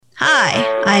Hi,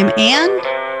 I'm Anne,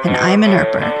 and I'm an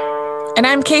Earper. And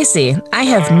I'm Casey. I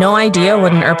have no idea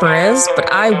what an Earper is,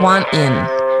 but I want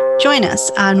in. Join us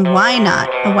on Why Not,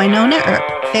 a Winona Earp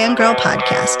fangirl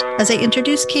podcast, as I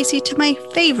introduce Casey to my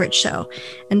favorite show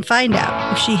and find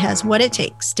out if she has what it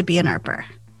takes to be an Earper.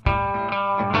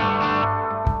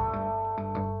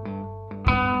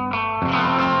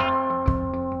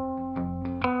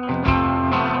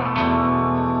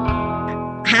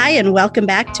 Hi, and welcome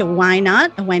back to Why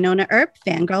Not, a Winona Earp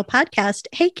fangirl podcast.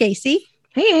 Hey, Casey.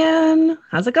 Hey, Anne.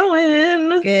 How's it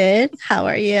going? Good. How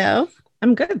are you?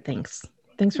 I'm good, thanks.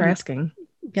 Thanks for asking.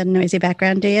 Got a noisy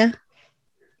background, do you?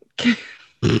 Can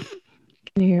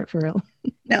you hear it for real?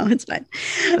 No, it's fine.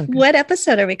 Okay. What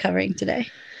episode are we covering today?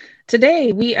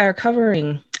 Today, we are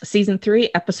covering season 3,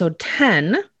 episode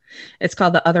 10. It's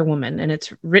called The Other Woman, and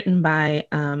it's written by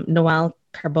Noelle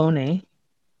Carbone.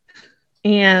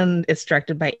 And it's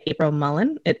directed by April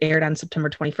Mullen. It aired on September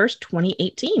 21st,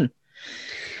 2018.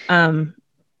 Another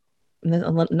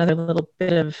little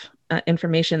bit of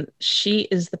information. She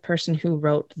is the person who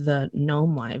wrote the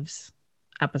Gnome Wives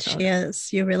episode. She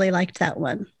is. You really liked that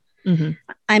one. Mm-hmm.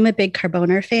 I'm a big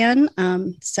Carboner fan.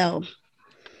 So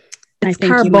It's I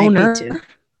think Carboner. you might be too.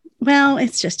 Well,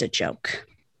 it's just a joke.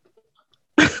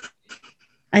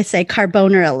 I say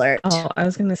Carboner alert. Oh, I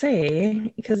was going to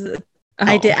say, because...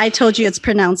 I told you it's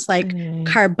pronounced like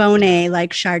Carbone,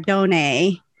 like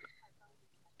Chardonnay.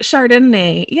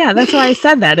 Chardonnay. Yeah, that's why I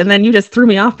said that. And then you just threw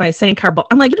me off by saying Carbone.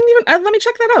 I'm like, you didn't even, let me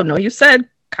check that out. No, you said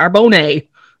Carbone.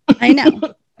 I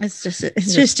know. It's just a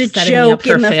joke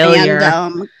in the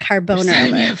fandom.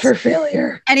 Carboner alert. For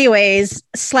failure. Anyways,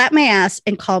 slap my ass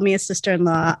and call me a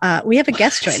sister-in-law. We have a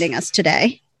guest joining us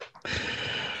today.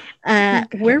 Okay.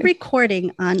 We're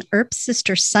recording on Earp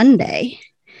Sister Sunday.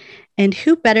 And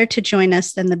who better to join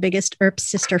us than the biggest Earp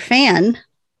Sister fan,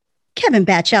 Kevin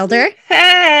Batchelder.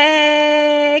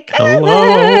 Hey, Kevin.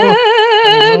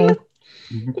 Hello.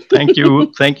 Thank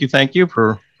you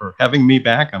for having me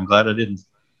back. I'm glad I didn't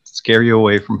scare you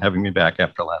away from having me back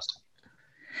after last time.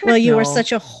 Well, you were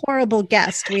such a horrible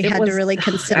guest. We had to really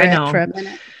consider it for a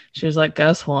minute. She was like,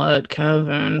 guess what,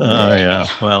 Kevin? Oh, yeah.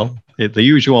 Well, the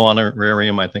usual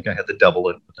honorarium, I think I had to double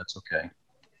it, but that's okay.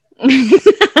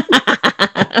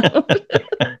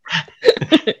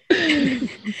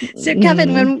 So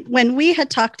Kevin, when we had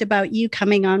talked about you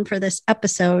coming on for this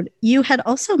episode, you had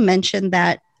also mentioned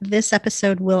that this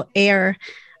episode will air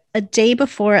a day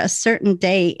before a certain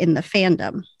day in the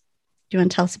fandom. Do you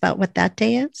want to tell us about what that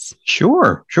day is?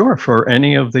 Sure. For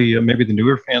any of the maybe the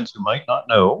newer fans who might not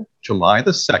know, July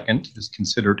the 2nd is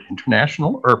considered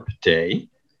International Earp Day,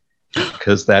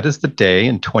 because that is the day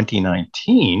in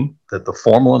 2019 that the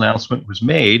formal announcement was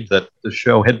made that the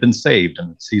show had been saved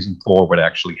and that season 4 would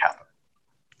actually happen.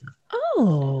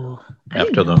 Oh,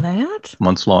 after the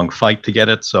months-long fight to get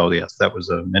it. So yes, that was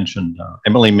a mention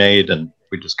Emily made, and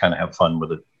we just kind of have fun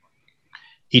with it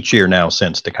each year now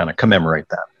since to kind of commemorate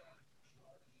that.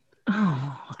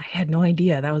 Oh, I had no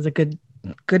idea. That was a good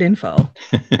info.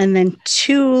 And then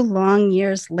 2 long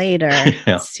years later,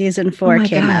 season 4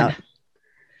 came out.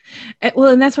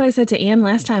 Well, and that's what I said to Anne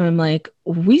last time. I'm like,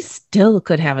 we still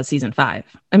could have a season 5.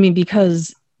 I mean,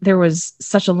 because there was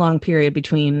such a long period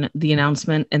between the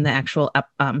announcement and the actual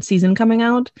season coming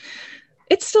out.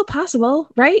 It's still possible,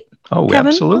 right? Oh, Kevin?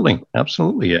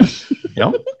 Absolutely, yes.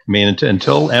 I mean,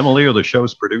 until Emily or the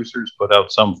show's producers put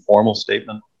out some formal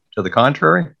statement to the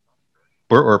contrary,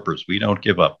 we're Earpers. We don't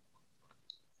give up.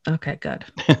 Okay, good.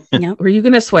 Yep. Were you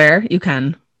going to swear? You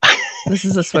can. This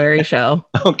is a sweary show.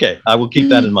 Okay, I will keep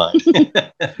that in mind.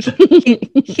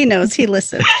 He knows, he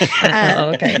listens.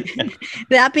 Okay.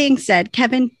 That being said,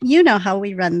 Kevin, you know how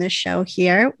we run this show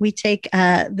here. We take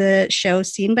the show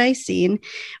scene by scene.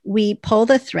 We pull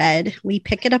the thread. We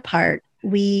pick it apart.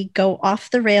 We go off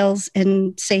the rails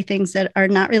and say things that are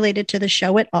not related to the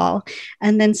show at all.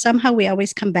 And then somehow we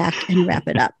always come back and wrap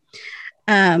it up.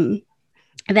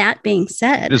 That being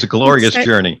said, it is a glorious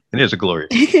journey. It is a glorious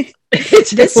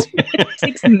It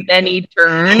takes many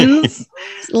turns.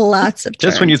 Lots of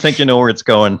turns. Just when you think you know where it's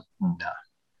going, no.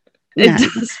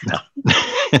 Does. No.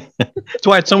 That's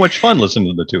why it's so much fun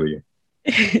listening to the two of you.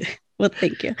 Well,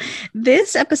 thank you.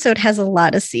 This episode has a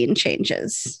lot of scene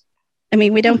changes. I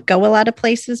mean, we don't go a lot of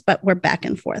places, but we're back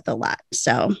and forth a lot.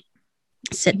 So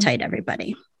sit tight,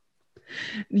 everybody.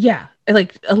 Yeah,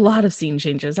 like a lot of scene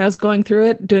changes. I was going through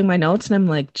it, doing my notes, and I'm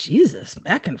like, Jesus,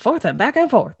 back and forth and back and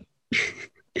forth.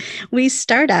 We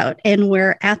start out and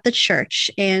we're at the church,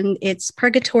 and it's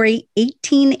Purgatory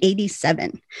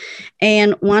 1887.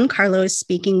 And Juan Carlo is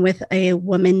speaking with a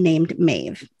woman named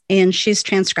Maeve, and she's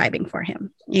transcribing for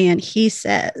him. And he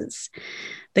says,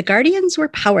 The Guardians were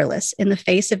powerless in the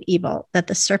face of evil that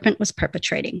the serpent was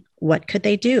perpetrating. What could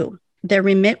they do? Their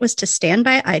remit was to stand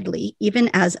by idly, even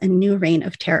as a new reign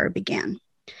of terror began.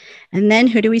 And then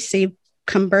who do we see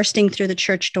come bursting through the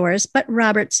church doors but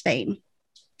Robert Svane?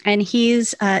 And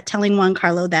he's telling Juan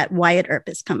Carlo that Wyatt Earp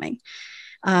is coming.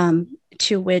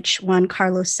 To which Juan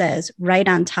Carlos says, right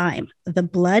on time, the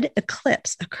blood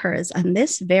eclipse occurs on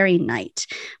this very night.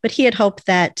 But he had hoped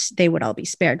that they would all be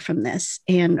spared from this.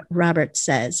 And Robert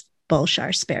says,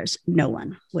 Bulshar spares no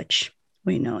one, which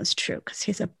we know is true because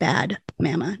he's a bad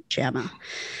mama jamma.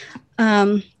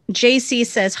 JC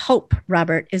says, hope,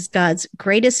 Robert, is God's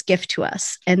greatest gift to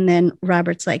us. And then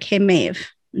Robert's like, hey, Maeve,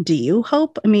 do you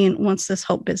hope? I mean, what's this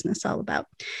hope business all about?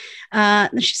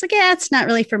 And she's like, yeah, it's not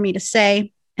really for me to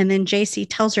say. And then JC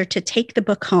tells her to take the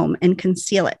book home and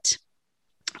conceal it.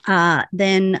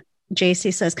 Then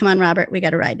JC says, come on, Robert, we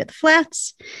got to ride to the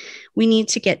flats. We need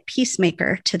to get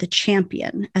Peacemaker to the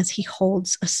champion as he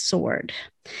holds a sword.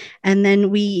 And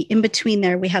then in between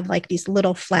there, we have like these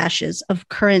little flashes of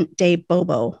current day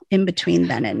Bobo in between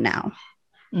then and now.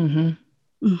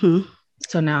 Mm-hmm. Mm-hmm.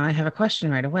 So now I have a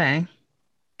question right away.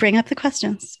 Bring up the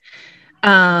questions.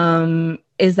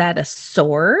 Is that a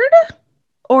sword?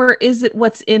 Or is it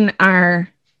what's in our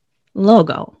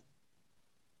logo?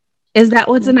 Is that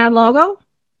what's in our logo?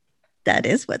 That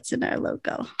is what's in our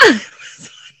logo.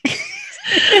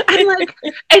 I'm like,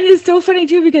 and it's so funny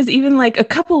too, because even like a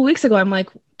couple of weeks ago, I'm like,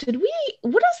 what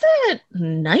is that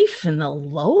knife in the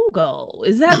logo?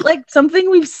 Is that like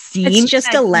something we've seen? It's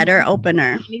just a letter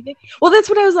opener. Well, that's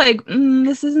what I was like,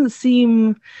 this doesn't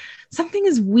seem, something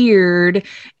is weird.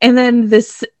 And then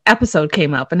this episode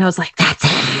came up and I was like, that's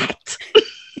it.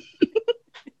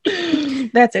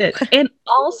 That's it. And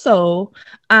also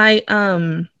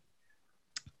I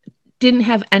didn't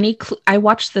have any clue. I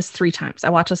watched this 3 times. I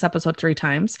watched this episode 3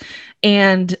 times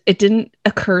and it didn't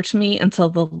occur to me until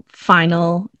the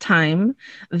final time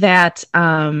that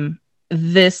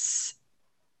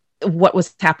what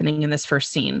was happening in this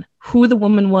first scene, who the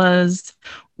woman was,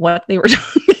 what they were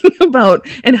talking about,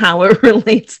 and how it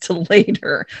relates to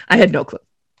later. I had no clue.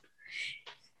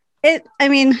 I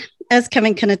mean, as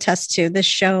Kevin can attest to, this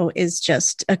show is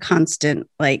just a constant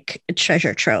like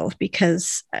treasure trove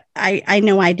because I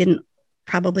know I didn't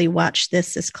probably watch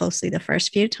this as closely the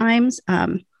first few times.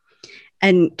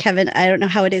 And Kevin, I don't know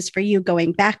how it is for you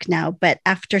going back now, but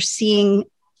after seeing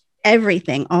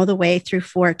everything all the way through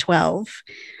 412,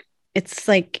 it's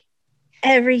like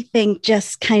everything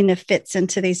just kind of fits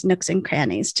into these nooks and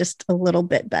crannies just a little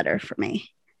bit better for me.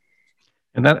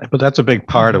 But that's a big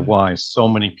part of why so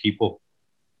many people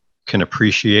can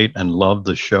appreciate and love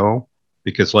the show,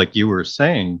 because like you were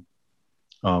saying,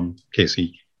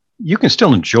 Casey, you can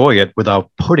still enjoy it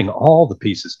without putting all the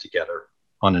pieces together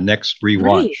on the next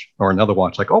rewatch or another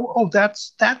watch. Like, oh,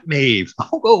 that's that Maeve.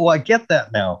 Oh, I get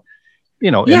that now.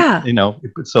 Yeah.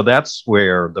 So that's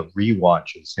where the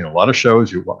rewatches, a lot of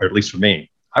shows, or at least for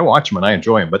me, I watch them and I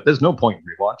enjoy them, but there's no point in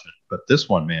rewatching it. But this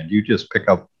one, man, you just pick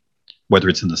up, whether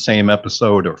it's in the same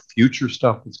episode or future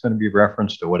stuff that's going to be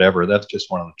referenced or whatever. That's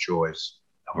just one of the joys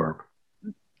of her.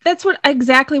 That's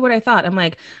exactly what I thought. I'm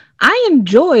like, I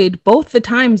enjoyed both the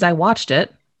times I watched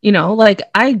it. Like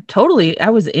I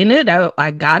was in it.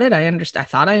 I got it. I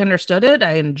thought I understood it.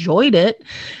 I enjoyed it.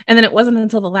 And then it wasn't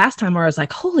until the last time where I was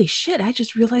like, holy shit, I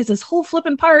just realized this whole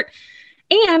flipping part.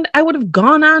 And I would have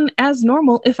gone on as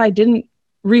normal if I didn't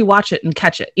rewatch it and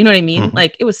catch it. You know what I mean? Mm-hmm.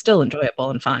 Like it was still enjoyable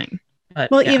and fine.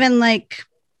 But, even like,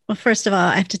 first of all,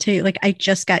 I have to tell you, like, I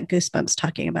just got goosebumps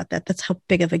talking about that. That's how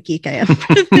big of a geek I am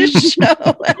for this show.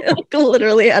 I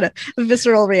literally had a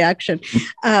visceral reaction.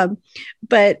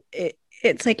 But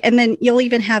it's like, and then you'll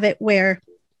even have it where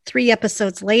 3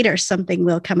 episodes later, something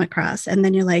will come across. And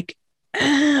then you're like,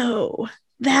 oh,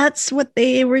 that's what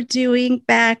they were doing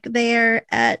back there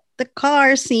at the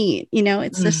car scene.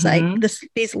 It's just like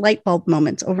these light bulb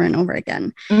moments over and over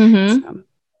again. Mm-hmm. So,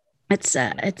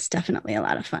 it's definitely a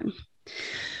lot of fun.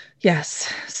 Yes.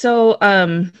 So,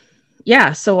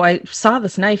 so I saw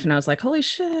this knife and I was like, holy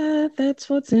shit, that's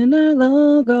what's in our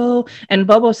logo. And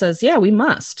Bobo says, yeah, we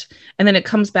must. And then it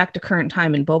comes back to current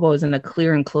time and Bobo is in a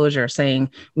clear enclosure saying,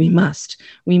 we must.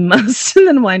 And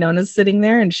then Wynona's sitting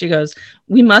there and she goes,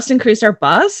 we must increase our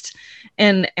bust.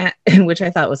 And which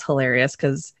I thought was hilarious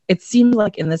because it seemed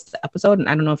like in this episode, and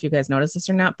I don't know if you guys noticed this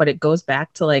or not, but it goes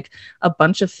back to like a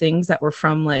bunch of things that were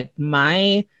from like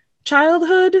my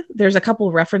childhood. There's a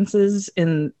couple references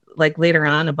in like later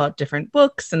on about different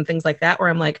books and things like that where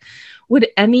I'm like, would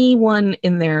anyone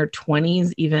in their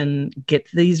 20s even get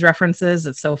these references?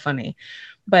 It's so funny.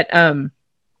 But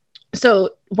so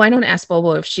Wynonna asked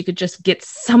Bobo if she could just get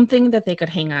something that they could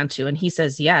hang on to, and he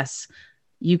says yes.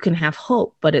 you can have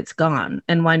hope, but it's gone.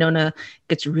 And Winona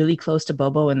gets really close to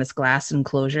Bobo in this glass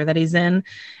enclosure that he's in.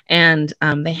 And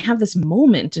they have this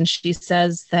moment, and she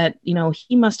says that,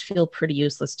 he must feel pretty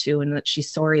useless too. And that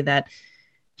she's sorry that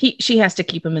she has to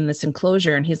keep him in this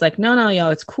enclosure. And he's like, no,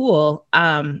 yo, it's cool.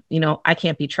 I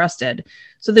can't be trusted.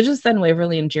 So there's just then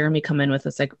Waverly and Jeremy come in with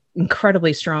this like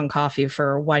incredibly strong coffee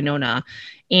for Winona.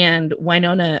 And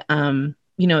Winona,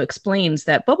 explains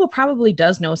that Bobo probably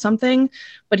does know something,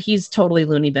 but he's totally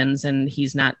loony bins and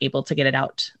he's not able to get it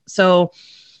out. So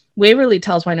Waverly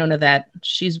tells Winona that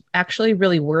she's actually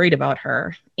really worried about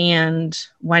her. And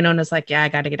Winona's like, yeah, I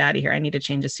got to get out of here. I need to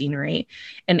change the scenery.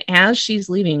 And as she's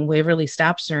leaving, Waverly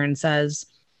stops her and says,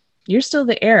 you're still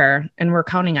the heir and we're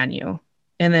counting on you.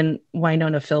 And then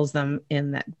Winona fills them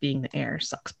in that being the heir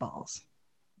sucks balls.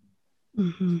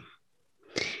 Mm-hmm.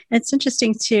 It's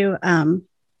interesting too.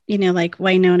 Like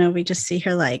Winona, we just see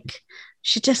her like,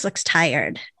 she just looks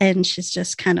tired and she's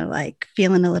just kind of like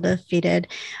feeling a little defeated.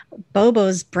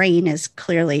 Bobo's brain is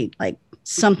clearly like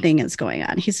something is going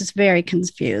on. He's just very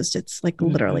confused. It's like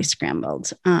literally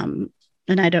scrambled. And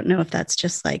I don't know if that's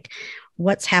just like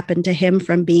what's happened to him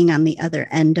from being on the other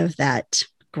end of that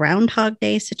Groundhog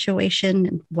Day situation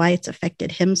and why it's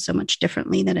affected him so much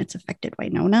differently than it's affected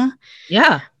Winona.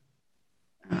 Yeah.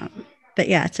 But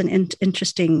yeah, it's an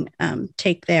interesting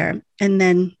take there. And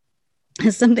then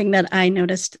something that I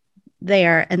noticed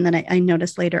there, and then I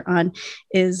noticed later on,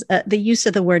 is the use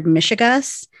of the word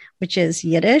Mishigas, which is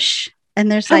Yiddish. And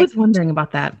there's I was wondering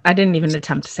about that. I didn't even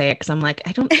attempt to say it because I'm like,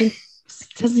 I don't think it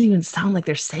doesn't even sound like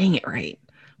they're saying it right.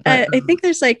 But, I think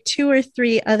there's like 2 or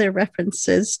 3 other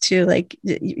references to like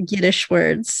Yiddish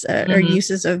words or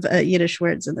uses of Yiddish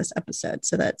words in this episode.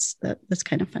 So that's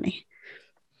kind of funny.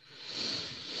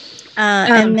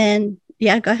 And then,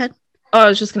 yeah, go ahead. Oh, I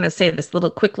was just going to say this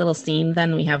quick little scene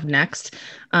then we have next,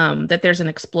 that there's an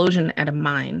explosion at a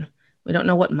mine. We don't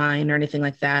know what mine or anything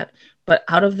like that, but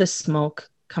out of this smoke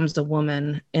comes a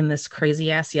woman in this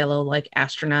crazy ass yellow, like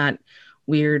astronaut,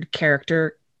 weird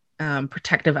character,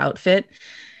 protective outfit.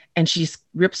 And she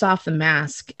rips off the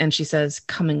mask and she says,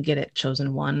 come and get it,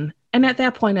 chosen one. And at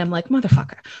that point, I'm like,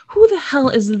 motherfucker, who the hell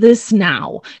is this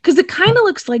now? Because it kind of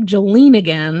looks like Jolene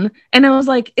again. And I was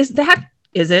like, is that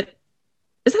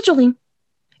Jolene?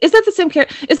 Is that the same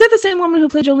character? Is that the same woman who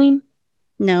played Jolene?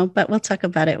 No, but we'll talk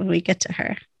about it when we get to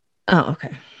her. Oh,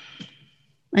 okay.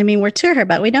 I mean, we're to her,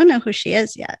 but we don't know who she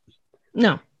is yet.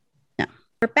 No.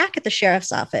 We're back at the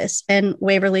sheriff's office and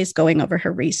Waverly's going over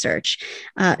her research.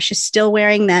 She's still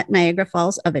wearing that Niagara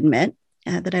Falls oven mitt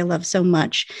that I love so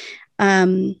much.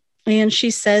 And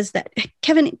she says that,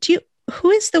 Kevin,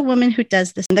 who is the woman who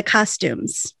does this? The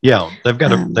costumes. Yeah, they've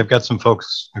got some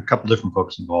folks, a couple different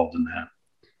folks involved in that.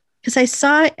 Because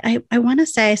I want to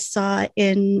say I saw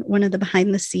in one of the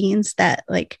behind the scenes that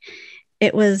like,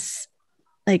 it was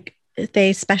like,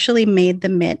 they specially made the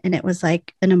mitt and it was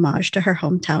like an homage to her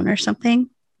hometown or something.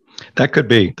 That could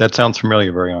be. That sounds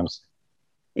familiar, very honestly.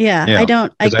 Yeah. I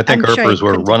don't. Because I think Earpers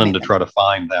were running to try to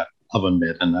find that oven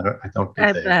mitt, and I don't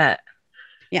think they. Bet.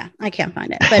 Yeah, I can't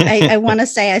find it, but I want to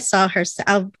say I saw her.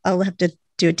 I'll have to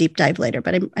do a deep dive later,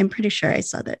 but I'm pretty sure I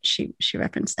saw that she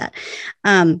referenced that.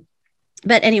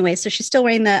 But anyway, so she's still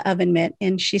wearing the oven mitt,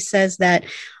 and she says that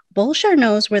Bolshar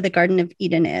knows where the Garden of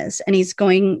Eden is, and he's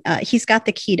got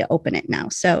the key to open it now.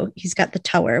 So he's got the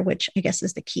tower, which I guess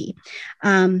is the key.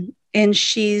 And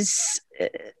she's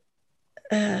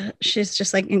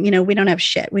just like, we don't have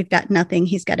shit. We've got nothing.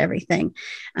 He's got everything.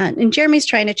 And Jeremy's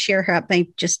trying to cheer her up by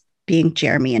just being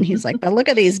Jeremy. And he's like, but look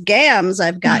at these gams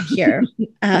I've got here.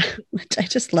 Which I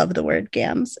just love the word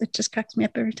gams. It just cracks me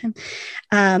up every time.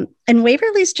 And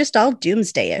Waverly's just all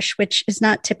doomsday-ish, which is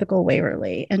not typical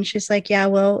Waverly. And she's like, yeah,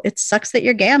 well, it sucks that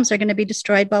your gams are going to be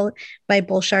destroyed by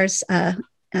Bolshar's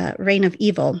reign of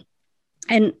evil.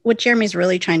 And what Jeremy's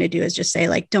really trying to do is just say,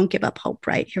 like, don't give up hope,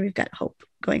 right? Here we've got hope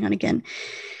going on again.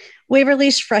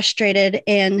 Waverly's frustrated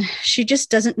and she just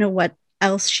doesn't know what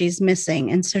else she's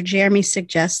missing. And so Jeremy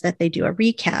suggests that they do a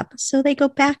recap. So they go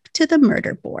back to the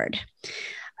murder board.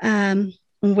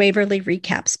 Waverly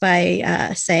recaps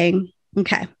by saying,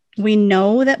 okay, we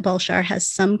know that Bolshar has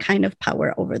some kind of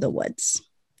power over the woods.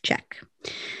 Check.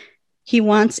 He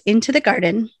wants into the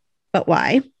garden, but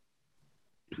why?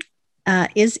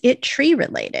 Is it tree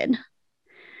related?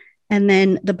 And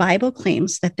then the Bible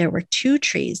claims that there were 2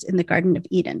 trees in the Garden of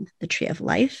Eden, the tree of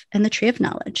life and the tree of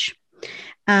knowledge.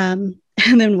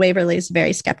 And then Waverly is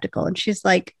very skeptical. And she's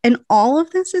like, and all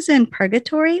of this is in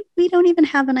purgatory? We don't even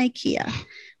have an IKEA,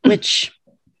 which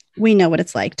we know what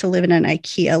it's like to live in an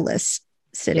IKEA-less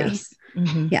city. Yes.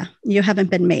 Yeah, you haven't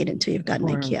been made until you've gotten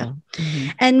Horrible.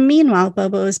 IKEA. And meanwhile,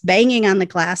 Bobo is banging on the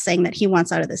glass saying that he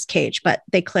wants out of this cage, but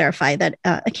they clarify that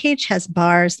a cage has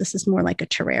bars. This is more like a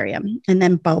terrarium. And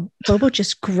then Bobo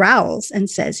just growls and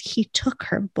says he took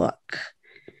her book.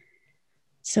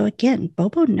 So again,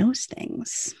 Bobo knows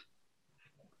things.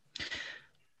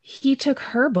 He took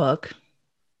her book.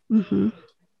 Mm-hmm.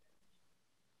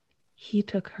 He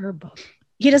took her book.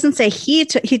 He doesn't say he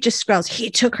took, he just growls, he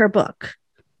took her book.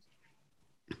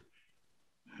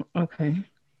 Okay.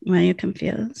 Why are you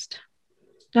confused?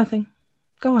 Nothing.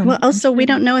 Go on. Well, also, we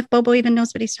don't know if Bobo even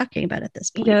knows what he's talking about at this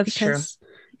point. Yeah, that's because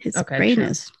his Okay, brain true.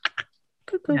 is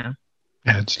cuckoo. Yeah.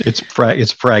 Yeah,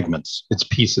 it's fragments. It's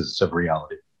pieces of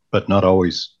reality, but not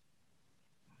always,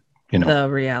 The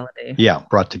reality. yeah,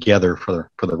 brought together for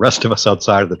the rest of us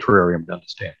outside of the terrarium to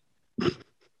understand.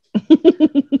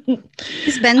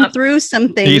 He's been through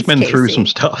some things. He's been through Casey. some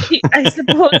stuff. I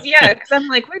suppose, yeah, because I'm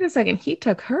like, wait a second, he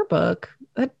took her book.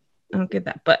 I don't get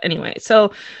that. But anyway,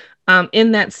 so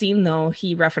in that scene, though,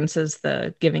 he references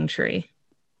the Giving Tree.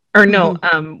 Or no,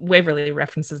 Waverly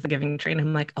references the Giving Tree. And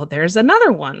I'm like, oh, there's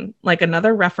another one. Like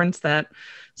another reference that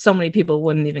so many people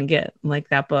wouldn't even get, like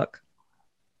that book.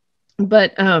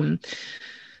 But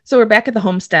so we're back at the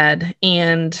homestead,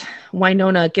 and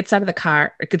Wynonna gets out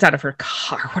of her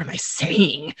car. What am I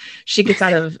saying? She gets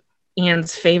out of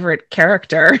Anne's favorite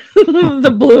character,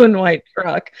 the blue and white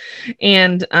truck.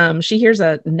 And she hears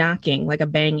a knocking, like a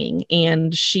banging.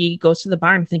 And she goes to the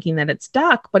barn thinking that it's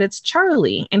Doc, but it's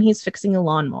Charlie. And he's fixing a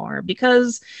lawnmower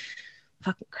because,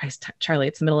 fucking Christ, Charlie,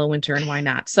 it's the middle of winter and why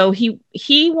not? So he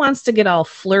wants to get all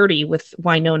flirty with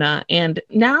Wynonna. And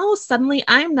now suddenly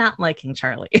I'm not liking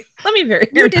Charlie. Let me very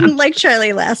You didn't like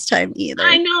Charlie last time either.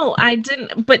 I know I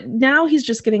didn't, but now he's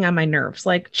just getting on my nerves.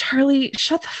 Like, Charlie,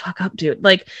 shut the fuck up, dude.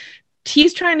 Like,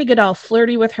 he's trying to get all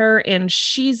flirty with her and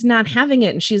she's not having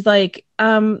it. And she's like,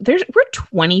 we're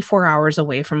 24 hours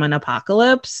away from an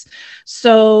apocalypse.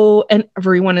 So, and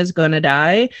everyone is going to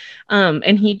die.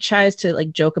 And he tries to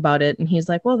like joke about it. And he's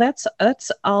like, well, that's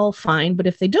all fine. But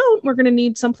if they don't, we're going to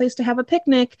need someplace to have a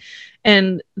picnic.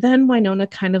 And then Wynonna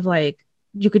kind of like,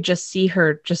 you could just see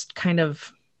her just kind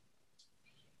of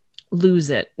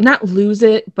not lose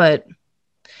it, but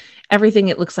everything,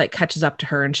 it looks like, catches up to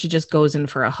her and she just goes in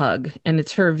for a hug. And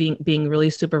it's her being really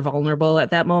super vulnerable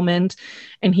at that moment.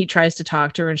 And he tries to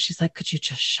talk to her and she's like, could you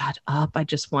just shut up? I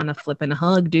just want to flip and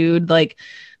hug, dude. Like,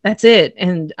 that's it.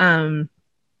 And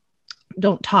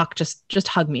don't talk, just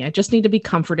hug me. I just need to be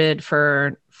comforted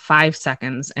for 5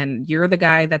 seconds. And you're the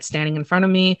guy that's standing in front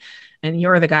of me and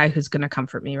you're the guy who's going to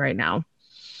comfort me right now.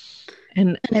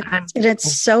 And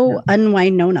it's so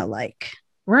un-Wynonna-like.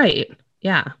 Right.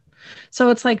 Yeah. So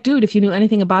it's like, dude, if you knew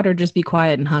anything about her, just be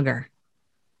quiet and hug her.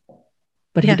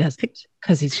 But he doesn't,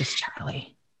 because he's just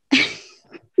Charlie.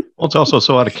 Well, it's also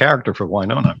so out of character for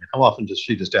Wynonna. I mean, how often does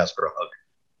she just ask for a hug?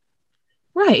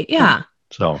 Right. Yeah.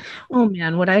 So. Oh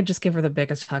man, would I just give her the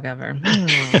biggest hug ever?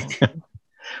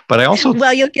 But I also.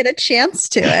 Well, you'll get a chance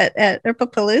to it at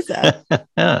Urpapalooza.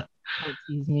 Oh,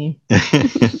 excuse me.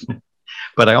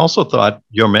 But I also thought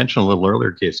you mentioned a little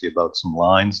earlier, Casey, about some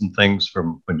lines and things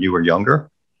from when you were younger.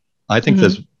 I think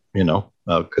this,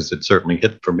 because it certainly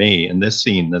hit for me in this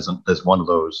scene. There's one of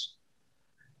those.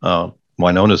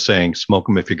 Wynonna's saying, "Smoke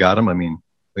them if you got them." I mean,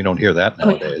 we don't hear that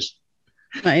nowadays.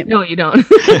 Right? No, you don't.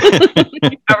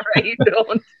 Yeah, right, you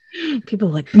don't. People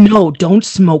are like, no, don't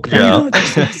smoke them.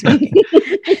 Yeah.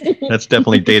 That's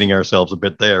definitely dating ourselves a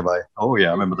bit there. Oh yeah,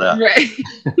 I remember that. Right.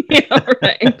 Yeah,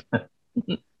 right.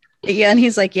 Yeah, and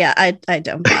he's like, yeah, I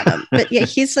don't got him. But yeah,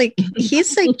 he's like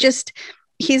just.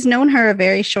 He's known her a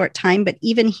very short time, but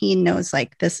even he knows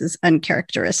like this is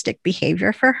uncharacteristic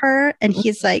behavior for her. And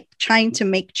he's like trying to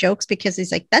make jokes because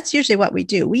he's like, that's usually what we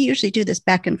do. We usually do this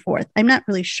back and forth. I'm not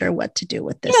really sure what to do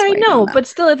with this. Yeah, I know. But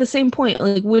still at the same point,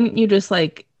 like, wouldn't you just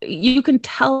like, you can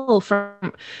tell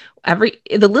from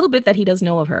the little bit that he does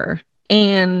know of her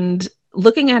and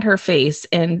looking at her face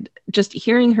and just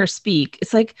hearing her speak,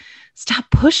 it's like, stop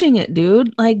pushing it,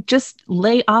 dude. Like, just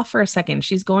lay off for a second.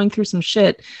 She's going through some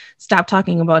shit. Stop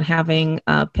talking about having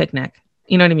a picnic.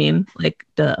 You know what I mean? Like,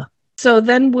 duh. So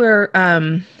then we're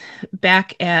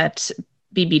back at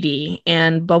BBD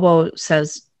and Bobo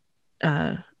says,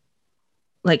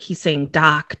 like he's saying,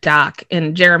 Doc,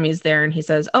 and Jeremy's there and he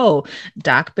says, oh,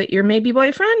 Doc, but your maybe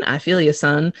boyfriend? I feel you,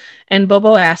 son. And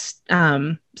Bobo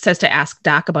says to ask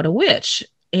Doc about a witch.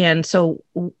 And so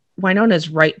Wynonna's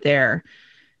right there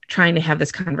trying to have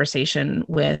this conversation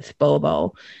with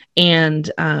Bobo.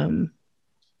 And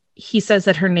he says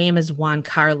that her name is Juan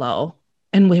Carlo.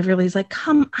 And Waverly's like,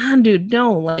 come on, dude.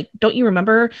 No, like, don't you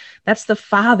remember? That's the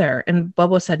father. And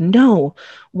Bobo said, no.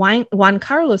 Juan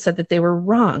Carlos said that they were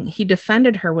wrong. He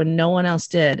defended her when no one else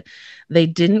did. They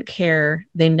didn't care.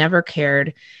 They never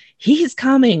cared. He's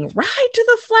coming. Ride to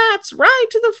the flats. Ride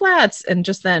to the flats. And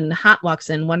just then Hot walks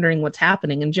in wondering what's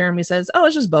happening. And Jeremy says, oh,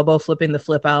 it's just Bobo flipping the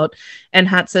flip out. And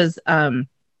Hot says,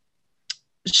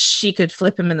 she could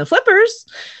flip him in the flippers.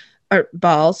 Or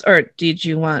balls, or did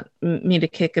you want me to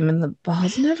kick him in the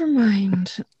balls? Never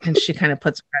mind. And she kind of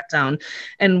puts that down.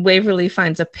 And Waverly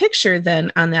finds a picture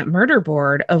then on that murder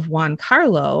board of Juan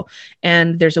Carlo,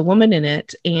 and there's a woman in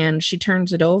it, and she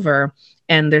turns it over,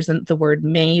 and there's the word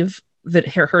Maeve, that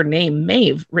her name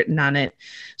Maeve written on it.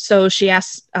 So she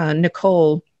asks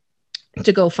Nicole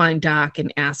to go find Doc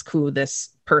and ask who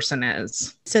this person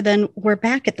is. So then we're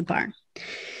back at the barn,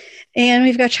 and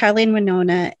we've got Charlie and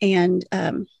Winona, and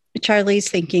Charlie's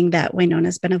thinking that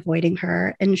Winona's been avoiding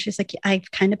her. And she's like,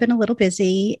 I've kind of been a little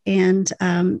busy. And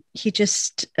he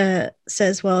just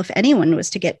says, well, if anyone was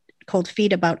to get cold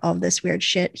feet about all this weird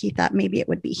shit, he thought maybe it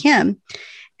would be him.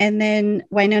 And then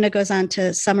Winona goes on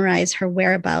to summarize her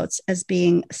whereabouts as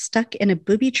being stuck in a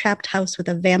booby-trapped house with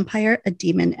a vampire, a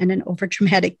demon, and an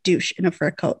overdramatic douche in a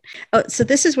fur coat. Oh, so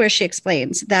this is where she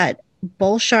explains that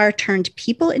Bolshar turned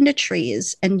people into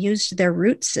trees and used their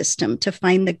root system to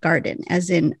find the garden, as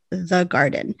in the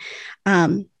garden,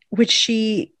 which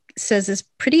she says is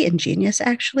pretty ingenious,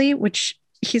 actually, which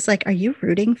he's like, are you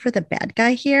rooting for the bad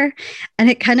guy here? And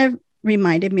it kind of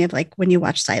reminded me of like when you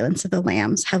watch Silence of the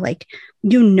Lambs, how like,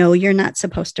 you're not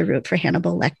supposed to root for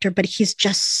Hannibal Lecter, but he's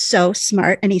just so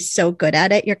smart and he's so good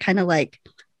at it. You're kind of like,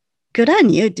 good on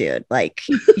you, dude. Like,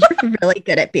 you're really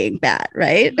good at being bad,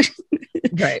 right?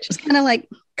 Right. Just kind of like,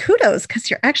 kudos, because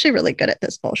you're actually really good at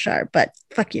this, Bolshar, but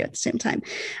fuck you at the same time.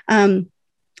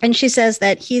 And she says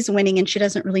that he's winning and she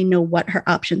doesn't really know what her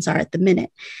options are at the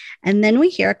minute. And then we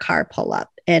hear a car pull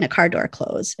up and a car door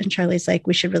close. And Charlie's like,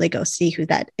 we should really go see who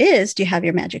that is. Do you have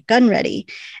your magic gun ready?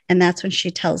 And that's when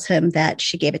she tells him that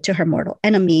she gave it to her mortal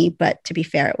enemy, but to be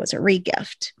fair, it was a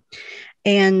regift.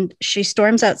 And she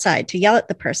storms outside to yell at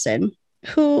the person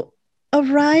who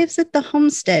arrives at the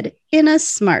homestead in a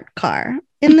smart car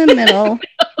in the middle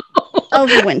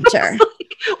of winter.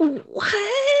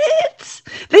 What?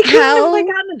 They could have like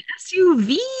on an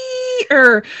SUV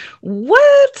or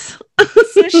what?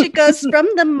 So she goes from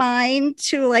the mine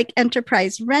to like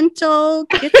Enterprise Rental,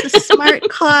 gets a smart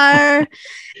car,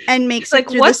 and makes like,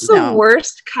 it through what's the snow. The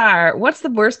worst car? What's the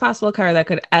worst possible car that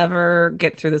could ever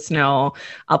get through the snow?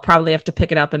 I'll probably have to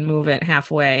pick it up and move it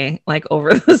halfway, like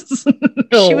over the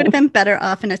snow. She would have been better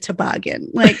off in a toboggan.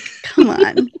 Like, come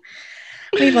on.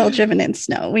 We've all driven in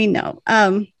snow. We know.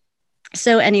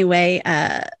 So anyway,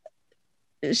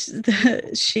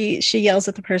 she yells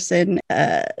at the person.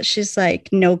 She's like,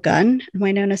 no gun. And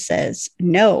Winona says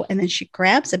no. And then she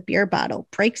grabs a beer bottle,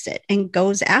 breaks it, and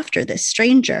goes after this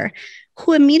stranger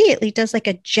who immediately does like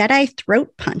a Jedi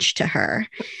throat punch to her.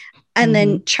 And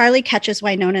then Charlie catches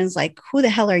Winona and is like, who the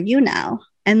hell are you now?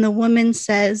 And the woman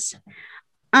says,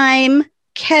 I'm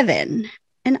Kevin,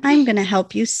 and I'm going to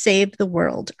help you save the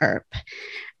world, Earp.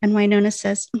 And Winona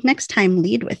says, next time,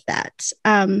 lead with that.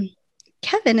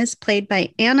 Kevin is played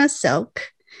by Anna Silk.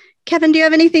 Kevin, do you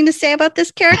have anything to say about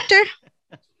this character?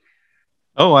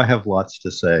 Oh, I have lots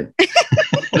to say.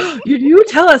 You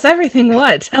tell us everything.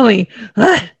 What? Tell me.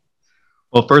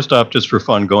 Well, first off, just for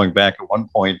fun, going back at one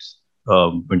point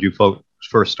when you folks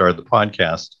first started the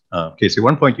podcast, Casey, at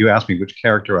one point you asked me which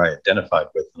character I identified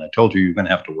with, and I told you you're going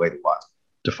to have to wait a while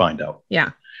to find out.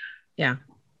 Yeah.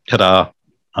 Ta-da.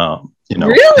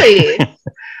 Really?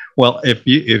 Well,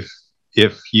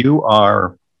 if you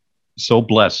are so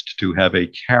blessed to have a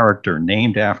character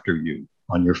named after you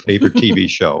on your favorite TV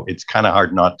show, it's kind of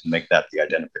hard not to make that the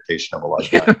identification of a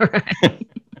lifetime.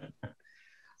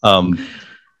 Right.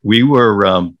 We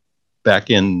were back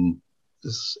in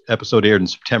this episode aired in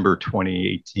September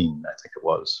 2018, I think it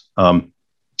was.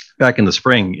 Back in the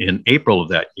spring, in April of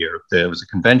that year, there was a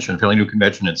convention, a fairly new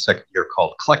convention in second year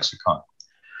called Klexicon.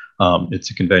 It's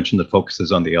a convention that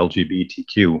focuses on the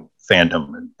LGBTQ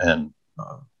fandom and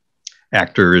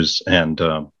actors and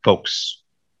folks,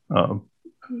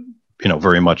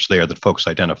 very much there that folks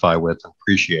identify with and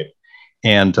appreciate.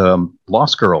 And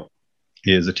Lost Girl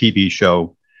is a TV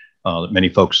show that many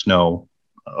folks know,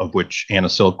 of which Anna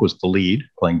Silk was the lead,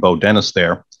 playing Bo Dennis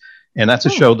there. And that's a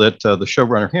show that the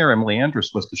showrunner here, Emily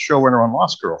Andrus, was the showrunner on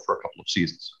Lost Girl for a couple of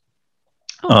seasons.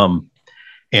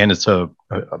 And it's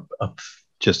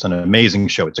just an amazing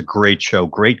show. It's a great show,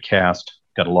 great cast,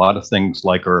 got a lot of things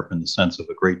like Earp in the sense of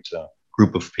a great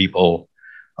group of people,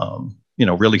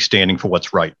 really standing for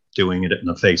what's right, doing it in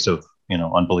the face of,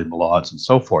 unbelievable odds and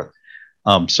so forth.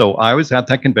 So I was at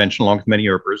that convention along with many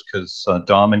Earpers because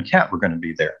Dom and Kat were going to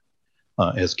be there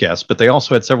as guests, but they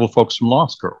also had several folks from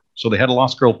Lost Girl. So they had a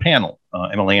Lost Girl panel.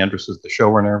 Emily Andras, the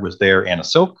showrunner, was there. Anna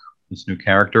Silk, this new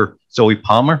character. Zoe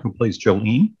Palmer, who plays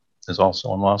Jolene, is also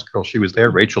on Lost Girl. She was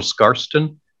there. Rachel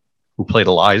Scarston, who played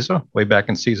Eliza way back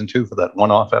in season 2 for that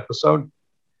one-off episode.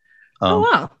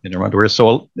 Wow. In her underwear.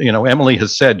 So, Emily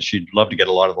has said she'd love to get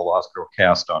a lot of the Lost Girl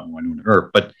cast on Wynonna Earp,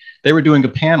 but they were doing a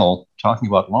panel talking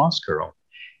about Lost Girl.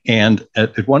 And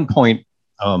at one point,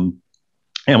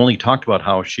 Emily talked about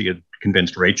how she had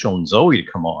convinced Rachel and Zoe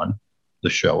to come on the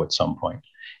show at some point.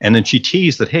 And then she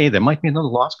teased that, hey, there might be another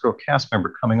Lost Girl cast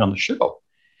member coming on the show.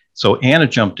 So Anna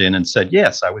jumped in and said,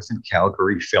 yes, I was in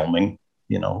Calgary filming,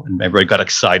 and everybody got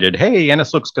excited. Hey, Anna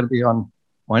Silk's going to be on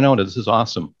Wynonna. This is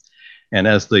awesome. And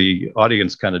as the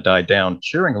audience kind of died down,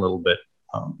 cheering a little bit,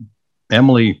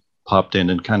 Emily popped in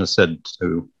and kind of said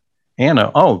to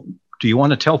Anna, oh, do you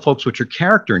want to tell folks what your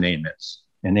character name is?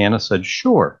 And Anna said,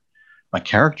 sure. My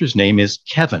character's name is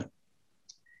Kevin.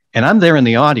 And I'm there in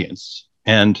the audience.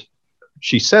 And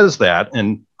she says that.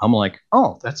 And I'm like,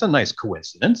 oh, that's a nice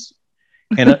coincidence.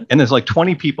 And there's like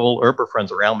 20 people, Earper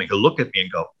friends around me, who look at me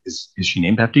and go, is she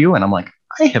named after you? And I'm like,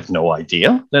 I have no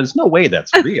idea. There's no way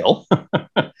that's real.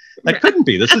 That couldn't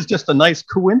be. This is just a nice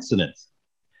coincidence.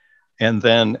 And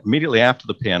then immediately after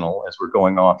the panel, as we're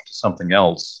going off to something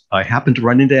else, I happened to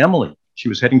run into Emily. She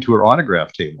was heading to her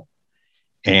autograph table.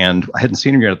 And I hadn't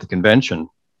seen her yet at the convention.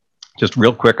 Just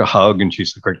real quick, a hug. And she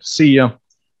said, great to see you.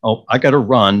 Oh, I got to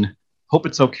run. Hope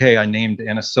it's okay. I named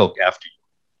Anna Silk after you.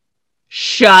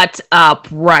 Shut up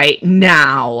right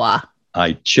now.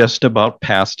 I just about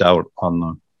passed out on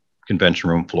the convention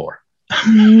room floor.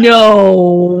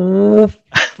 No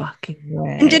fucking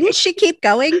way. And didn't she keep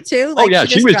going too? Like,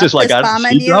 she was just like,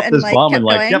 she dropped this bomb and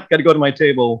like, yep, got to go to my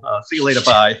table. See you later.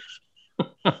 Bye.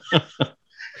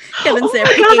 Kevin's there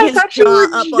picking his jaw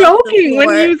up joking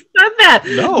when you said that.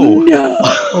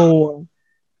 No.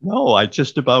 No, I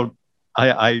just about,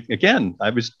 I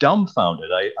was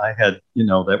dumbfounded. I had,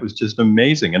 that was just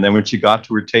amazing. And then when she got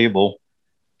to her table,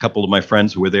 a couple of my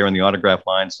friends who were there in the autograph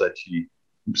line said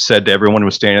to everyone who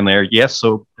was standing there, yes,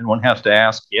 so anyone has to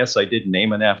ask, yes, I did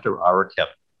name it after our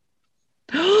Kevin.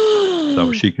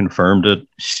 So she confirmed it.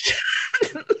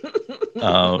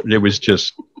 It was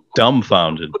just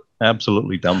dumbfounded,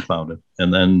 absolutely dumbfounded.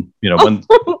 And then,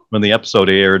 when the episode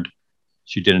aired,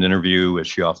 she did an interview, as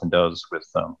she often does, with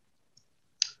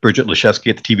Bridget Leshevsky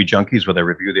at the TV Junkies, where they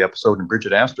review the episode. And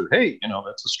Bridget asked her, hey,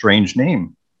 that's a strange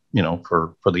name,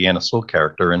 for the Anna Silk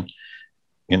character. And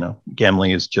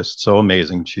Emily is just so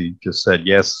amazing. She just said,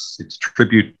 yes, it's a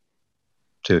tribute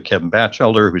to Kevin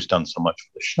Batchelder, who's done so much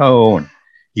for the show. And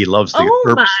he loves the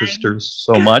Earp sisters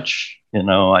so much.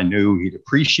 I knew he'd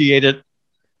appreciate it.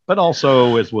 But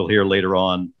also, as we'll hear later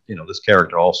on, this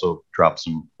character also dropped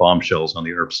some bombshells on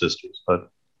the Earp sisters. But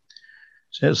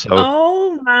so,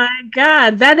 oh my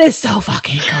God, that is so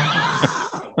fucking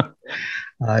cool.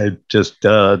 I just,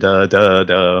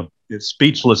 it's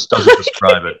speechless, doesn't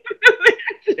describe it.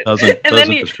 Doesn't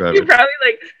describe it. Probably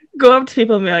like go up to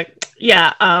people and be like,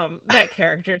 yeah, that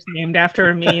character's named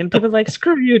after me. And people are like,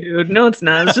 screw you, dude. No, it's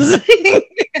not. It's just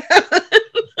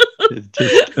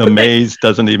just Amaze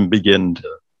doesn't even begin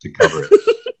to cover it.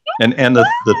 And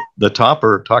the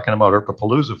topper, talking about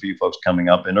Earpapalooza for you folks coming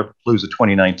up, in Earpapalooza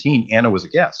 2019, Anna was a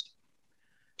guest.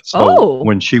 So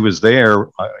when she was there,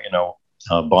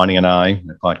 Bonnie and I,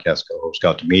 the podcast co-host,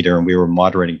 got to meet her, and we were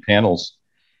moderating panels,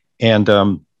 and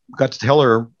got to tell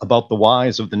her about the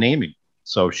whys of the naming.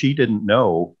 So she didn't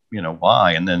know,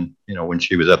 why. And then, when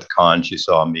she was at the con, she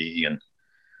saw me and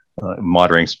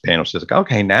moderating some panels. She's like,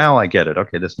 okay, now I get it.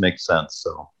 Okay, this makes sense.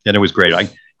 So, and it was great.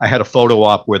 I had a photo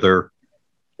op with her,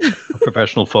 a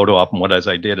professional photo op. And as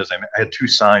I did is I had 2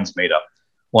 signs made up.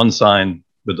 One sign,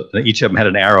 with each of them had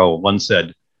an arrow. One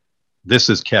said, this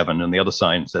is Kevin. And the other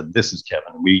sign said, this is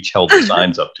Kevin. And we each held the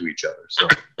signs up to each other. So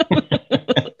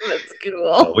that's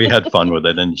cool. So we had fun with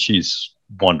it. And she's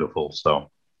wonderful.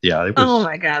 So yeah. It was, oh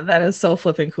my God. That is so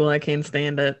flipping cool. I can't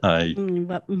stand it.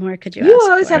 What more could you ask? You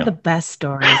always have the best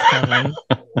stories, Kevin.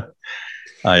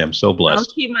 I am so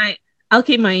blessed. I'll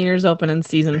keep my ears open in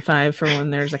season 5 for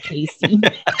when there's a Casey.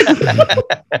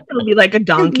 It'll be like a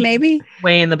donkey, maybe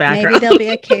way in the background. Maybe there'll be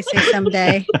a Casey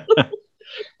someday.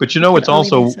 But it's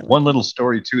also one little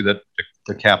story too that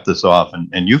to cap this off,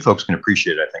 and you folks can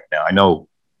appreciate it. I think now I know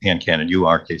Ann Cannon, you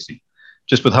are, Casey,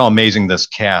 just with how amazing this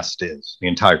cast is, the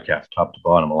entire cast, top to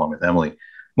bottom, along with Emily.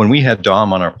 When we had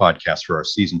Dom on our podcast for our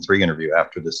season 3 interview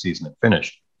after this season had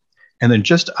finished, and then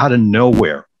just out of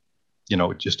nowhere,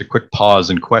 just a quick pause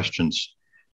and questions.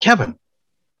 Kevin,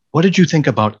 what did you think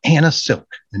about Anna Silk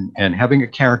and having a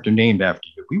character named after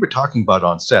you? We were talking about it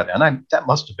on set, and that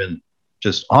must have been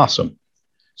just awesome.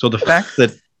 So the fact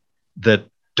that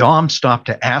Dom stopped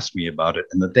to ask me about it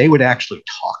and that they would actually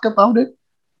talk about it,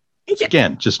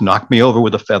 again, just knocked me over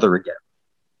with a feather again.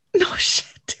 No shit,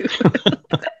 dude.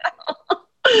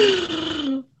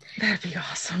 That'd be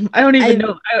awesome. I don't even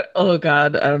know. Oh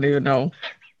God, I don't even know.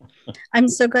 I'm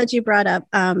so glad you brought up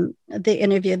the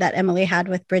interview that Emily had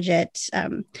with Bridget,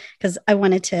 because I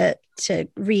wanted to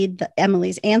read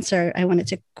Emily's answer. I wanted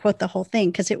to quote the whole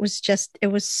thing because it was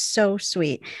so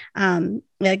sweet.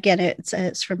 Again,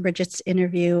 it's from Bridget's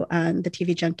interview on the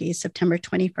TV Junkies, September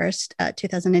 21st,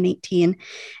 2018.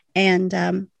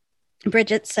 And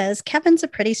Bridget says, Kevin's a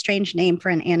pretty strange name for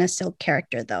an Anna Silk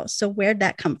character, though. So where'd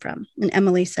that come from? And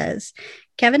Emily says,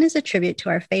 Kevin is a tribute to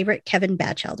our favorite Kevin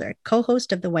Batchelder,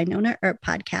 co-host of the Wynonna Earp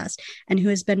podcast, and who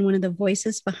has been one of the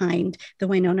voices behind the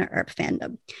Wynonna Earp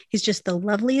fandom. He's just the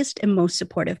loveliest and most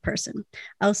supportive person.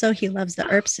 Also, he loves the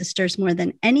Earp sisters more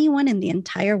than anyone in the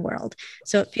entire world.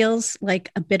 So it feels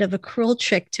like a bit of a cruel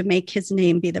trick to make his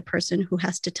name be the person who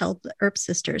has to tell the Earp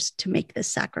sisters to make this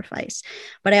sacrifice.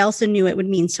 But I also knew it would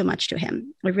mean so much to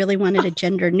him. I really wanted a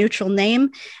gender-neutral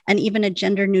name and even a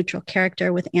gender-neutral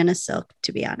character with Anna Silk,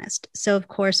 to be honest. So, of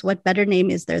course, what better name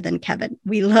is there than Kevin?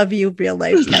 We love you, real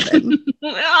life Kevin.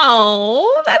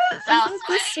 Oh, that sounds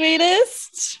the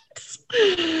sweetest.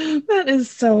 That is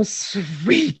so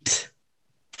sweet.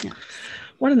 Yeah.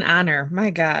 What an honor. My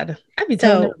God. I'd be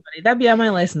telling everybody. That'd be on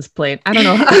my license plate. I don't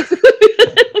know how.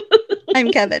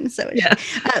 I'm Kevin. So, yeah.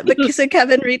 So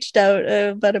Kevin reached out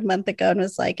about a month ago and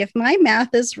was like, if my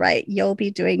math is right, you'll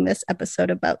be doing this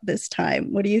episode about this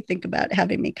time. What do you think about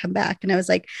having me come back? And I was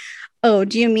like, oh,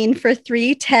 do you mean for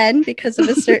 3:10 because of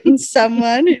a certain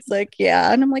someone? He's like,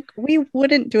 yeah. And I'm like, we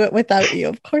wouldn't do it without you.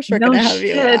 Of course, we're going to have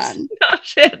you on. No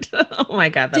shit. Oh my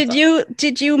God.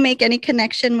 Did you make any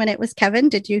connection when it was Kevin?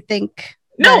 Did you think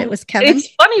that it was Kevin? It's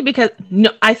funny because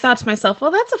I thought to myself,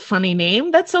 well, that's a funny name.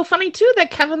 That's so funny too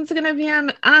that Kevin's going to be on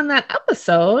that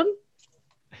episode.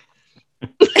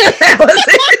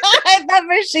 I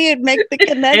never she'd make the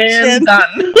connection. And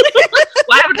done.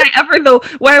 Why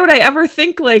would I ever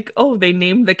think like, oh, they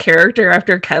named the character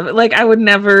after Kevin? Like, I would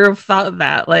never have thought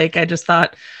that. Like, I just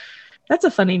thought that's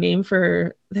a funny name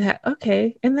for that.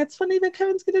 Okay, and that's funny that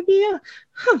Kevin's gonna be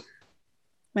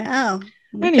Wow.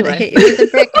 Anyway, hit you with a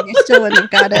brick and you still wouldn't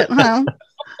have got it, huh?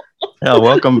 Yeah,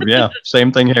 welcome. Yeah,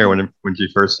 same thing here when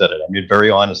she first said it. I mean, very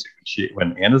honestly,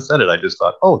 when Anna said it, I just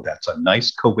thought, oh, that's a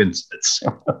nice coincidence.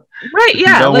 Right,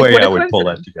 yeah. No way I would pull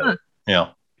that together. Yeah.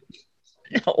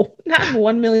 No, not in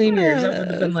 1 million years. I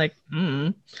would have been like,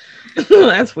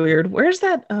 that's weird. Where's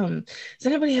that? Does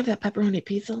anybody have that pepperoni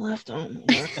pizza left? Oh,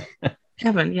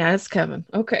 Kevin. Yeah, it's Kevin.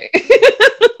 Okay.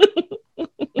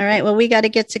 All right. Well, we got to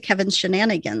get to Kevin's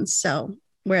shenanigans. So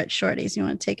we're at Shorty's. You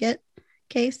want to take it?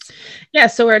 Case? Yeah,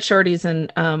 so we're at Shorty's,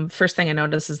 and first thing I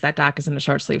notice is that Doc is in a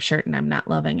short sleeve shirt, and I'm not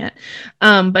loving it.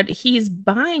 But he's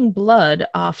buying blood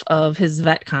off of his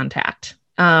vet contact.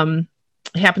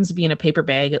 It happens to be in a paper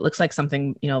bag. It looks like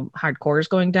something, hardcore is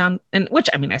going down, and which,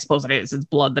 I mean, I suppose it is. It's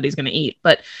blood that he's going to eat,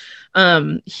 but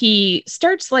he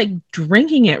starts like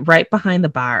drinking it right behind the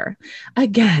bar.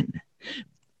 Again,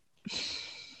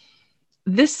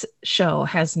 this show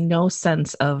has no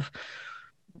sense of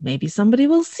maybe somebody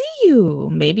will see you.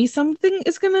 Maybe something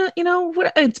is gonna,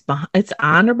 it's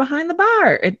on or behind the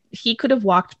bar. He could have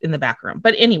walked in the back room,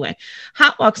 but anyway,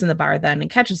 Hot walks in the bar then and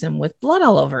catches him with blood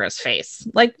all over his face.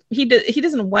 Like he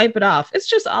doesn't wipe it off. It's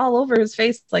just all over his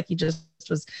face, like he just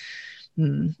was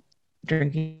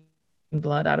drinking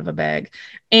blood out of a bag.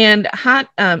 And Hot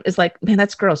is like, man,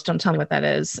 that's gross. Don't tell me what that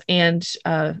is. And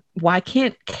why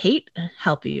can't Kate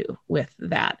help you with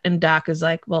that? And Doc is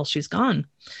like, well, she's gone.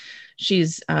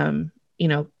 She's,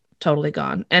 totally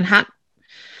gone. And Hot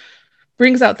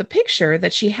brings out the picture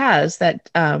that she has that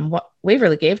what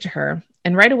Waverly gave to her.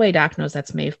 And right away, Doc knows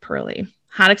that's Maeve Pearly.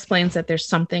 Hot explains that there's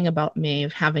something about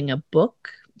Maeve having a book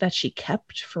that she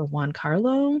kept for Juan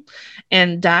Carlo.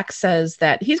 And Doc says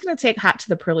that he's going to take Hot to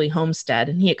the Pearly homestead.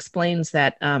 And he explains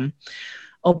that,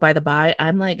 oh, by the by,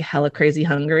 I'm like hella crazy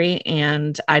hungry.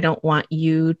 And I don't want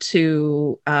you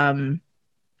to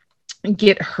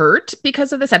get hurt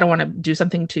because of this. I don't want to do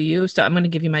something to you, so I'm going to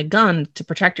give you my gun to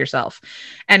protect yourself.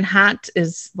 And Hot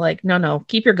is like, no,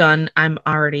 keep your gun. I'm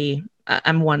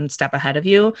one step ahead of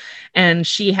you. And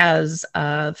she has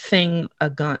a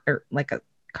gun, or like a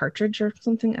cartridge or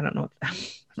something. I don't know. I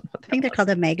think they're called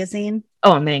a magazine.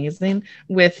 Oh, a magazine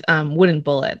with wooden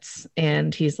bullets.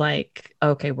 And he's like,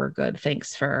 okay, we're good.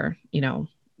 Thanks for,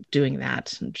 doing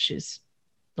that. And she's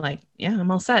like, yeah,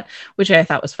 I'm all set, which I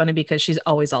thought was funny because she's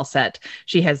always all set.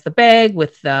 She has the bag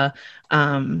with the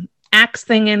axe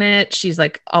thing in it. She's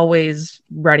like always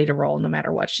ready to roll no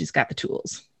matter what. She's got the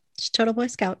tools. She's total Boy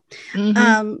Scout.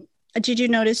 Mhm. Did you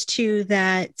notice too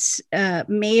that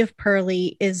Maeve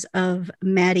Purley is of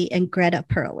Maddie and Greta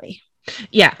Purley?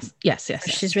 Yes.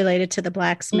 She's related to the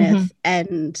blacksmith,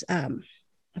 and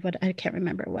what I can't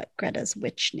remember what Greta's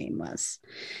witch name was.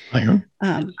 Iron.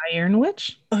 Iron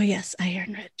Witch. Oh yes,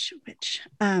 Iron Witch.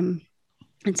 And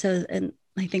so, and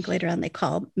I think later on they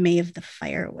call Maeve the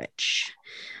Fire Witch.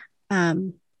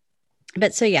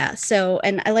 But so yeah, so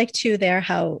and I like too there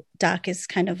how Doc is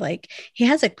kind of like, he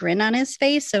has a grin on his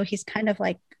face, so he's kind of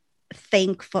like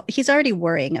thankful. He's already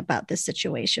worrying about this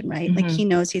situation, right? Like he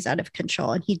knows he's out of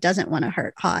control and he doesn't want to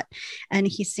hurt Hot, and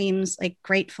he seems like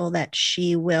grateful that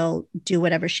she will do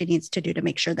whatever she needs to do to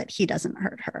make sure that he doesn't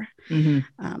hurt her. It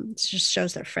just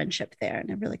shows their friendship there,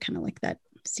 and I really kind of like that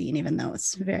scene, even though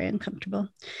it's very uncomfortable.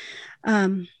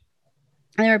 And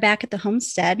they were back at the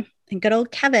homestead, and good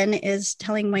old Kevin is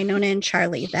telling Wynonna and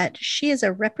Charlie that she is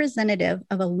a representative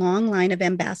of a long line of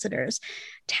ambassadors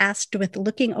tasked with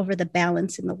looking over the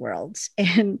balance in the world.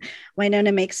 And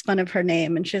Wynonna makes fun of her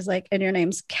name, and she's like, and your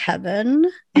name's Kevin?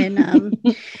 And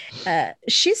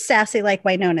she's sassy like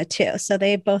Wynonna too. So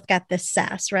they both got this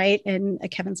sass, right? And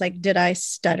Kevin's like, did I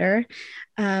stutter?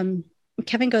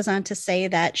 Kevin goes on to say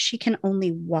that she can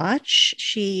only watch,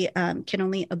 she can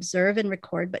only observe and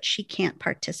record, but she can't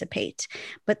participate.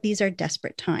 But these are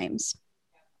desperate times.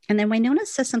 And then Wynonna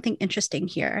says something interesting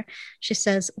here. She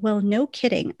says, well, no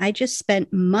kidding. I just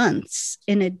spent months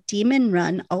in a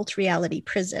demon-run alt-reality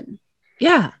prison.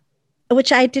 Yeah.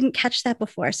 Which I didn't catch that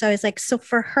before. So I was like, so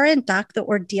for her and Doc, the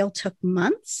ordeal took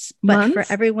months, but for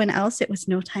everyone else, it was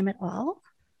no time at all?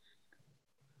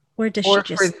 Or does she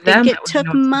just think it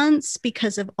took months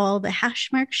because of all the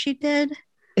hash marks she did?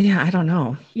 Yeah, I don't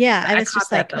know. Yeah, I was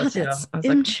just like, oh, that's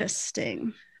interesting.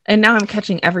 Like, and now I'm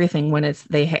catching everything when it's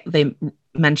they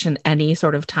mention any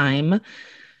sort of time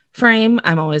frame.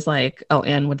 I'm always like, oh,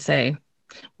 Anne would say,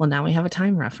 well, now we have a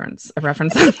time reference.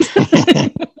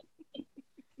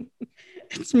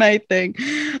 It's my thing,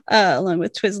 along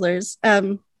with Twizzlers.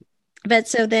 But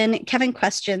so then Kevin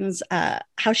questions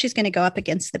how she's going to go up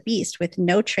against the beast with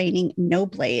no training, no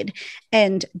blade,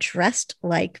 and dressed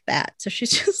like that. So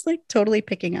she's just like totally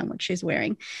picking on what she's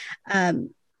wearing.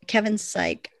 Kevin's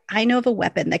like, I know of a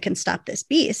weapon that can stop this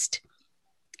beast.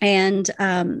 And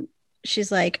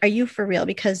she's like, are you for real?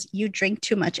 Because you drink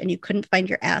too much and you couldn't find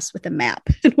your ass with a map.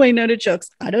 And Wynonna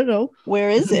jokes, I don't know. Where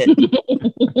is it?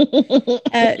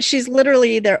 She's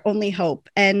literally their only hope.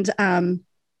 And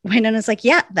Wynonna's like,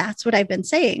 yeah, that's what I've been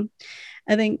saying.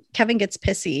 I think Kevin gets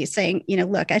pissy saying, you know,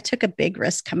 look, I took a big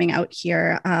risk coming out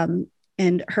here.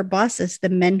 And her bosses, the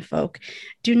menfolk,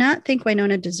 do not think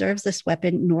Wynonna deserves this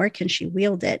weapon, nor can she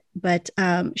wield it. But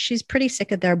she's pretty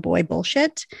sick of their boy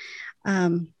bullshit.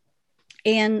 And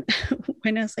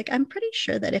Wynonna's like, I'm pretty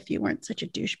sure that if you weren't such a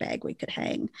douchebag, we could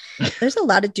hang. There's a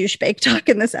lot of douchebag talk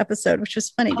in this episode, which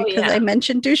was funny because I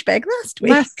mentioned douchebag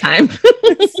last time.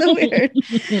 It's so weird.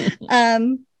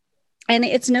 And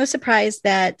it's no surprise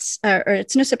that, or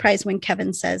it's no surprise when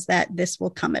Kevin says that this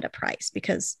will come at a price,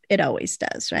 because it always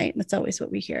does, right? That's always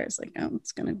what we hear. It's like, oh,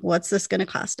 what's this going to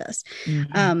cost us?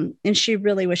 And she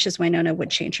really wishes Wynonna would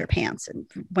change her pants, and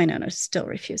Wynonna still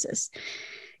refuses.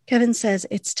 Kevin says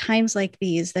it's times like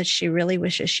these that she really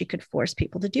wishes she could force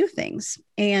people to do things.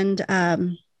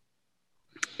 And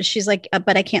she's like,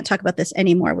 but I can't talk about this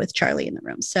anymore with Charlie in the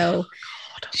room. So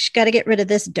she's got to get rid of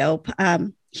this dope.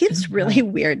 He was really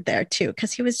weird there too,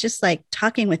 because he was just like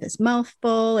talking with his mouth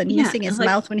full and using his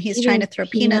mouth when he's trying to throw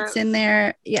peanuts in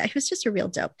there. Yeah, he was just a real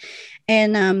dope.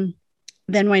 And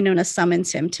then Wynonna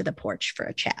summons him to the porch for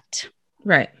a chat.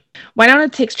 Right. Wynonna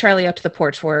takes Charlie up to the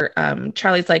porch where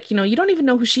Charlie's like, you know, you don't even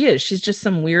know who she is. She's just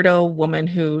some weirdo woman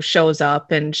who shows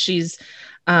up, and she's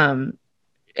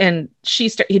and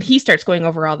he starts going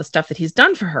over all the stuff that he's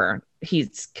done for her.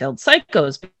 He's killed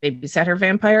psychos, babysat her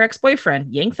vampire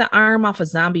ex-boyfriend, yanked the arm off a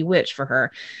zombie witch for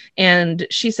her. And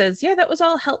she says, yeah, that was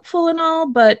all helpful and all,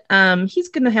 but he's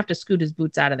going to have to scoot his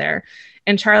boots out of there.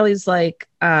 And Charlie's like,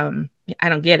 I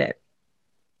don't get it.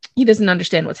 He doesn't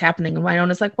understand what's happening. And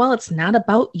Wynonna's like, well, it's not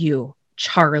about you,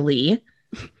 Charlie.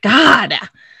 God.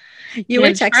 You were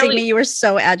texting me. You were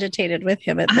so agitated with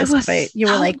him at this point. You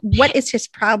were like, what is his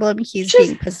problem? He's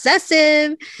being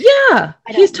possessive. Yeah.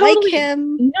 He's totally like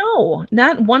him. No,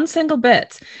 not one single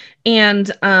bit. And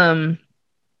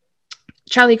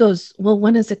Charlie goes, well,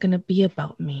 when is it going to be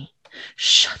about me?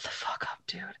 Shut the fuck up,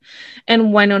 dude. And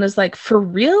Wynonna's like, for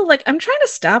real? Like, I'm trying to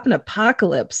stop an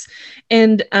apocalypse.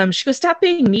 And she goes, stop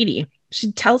being needy.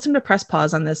 She tells him to press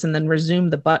pause on this and then resume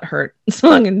the butt hurt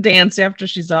song and dance after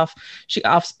she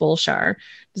offs Bolshar.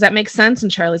 Does that make sense?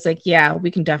 And Charlie's like, yeah, we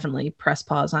can definitely press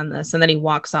pause on this. And then he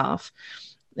walks off.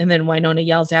 And then Winona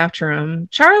yells after him,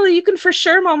 Charlie, you can for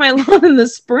sure mow my lawn in the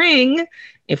spring,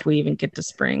 if we even get to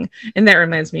spring. And that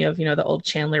reminds me of, the old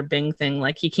Chandler Bing thing.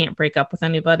 Like, he can't break up with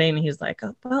anybody. And he's like,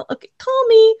 oh, well, okay, call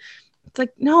me. It's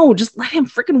like, no, just let him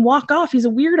freaking walk off. He's a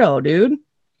weirdo, dude.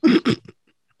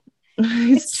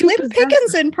 It's Slim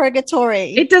Pickens in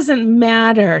purgatory. It doesn't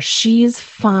matter. She's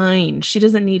fine. She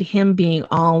doesn't need him being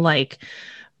all like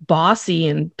bossy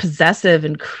and possessive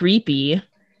and creepy.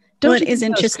 Well, it is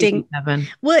interesting. Creepy,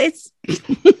 well, it's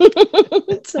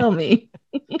tell me.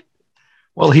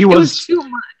 Well, it was too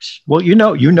much. Well, you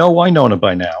know Winona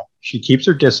by now. She keeps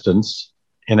her distance,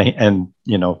 and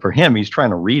for him, he's trying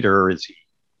to read her. Is he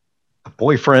a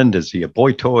boyfriend? Is he a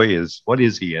boy toy? What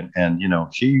is he?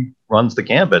 And she runs the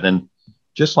gambit. And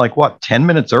just like 10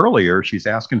 minutes earlier, she's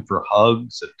asking for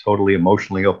hugs and totally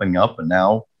emotionally opening up, and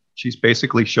now she's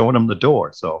basically showing him the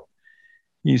door. So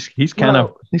he's kind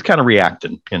of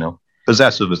reacting.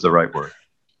 Possessive is the right word.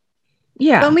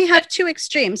 Yeah. When we have two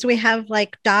extremes, we have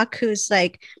like Doc, who's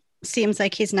like seems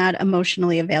like he's not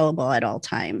emotionally available at all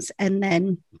times, and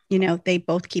then they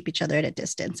both keep each other at a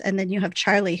distance. And then you have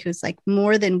Charlie, who's like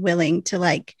more than willing to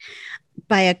like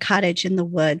buy a cottage in the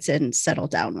woods and settle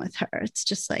down with her. It's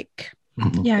just like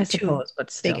yeah, I suppose,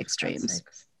 but still, big extremes.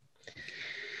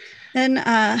 Then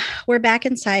we're back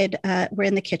inside. We're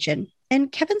in the kitchen. And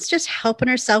Kevin's just helping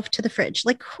herself to the fridge.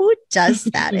 Like, who does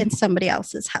that in somebody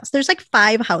else's house? There's like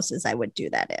 5 houses I would do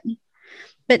that in.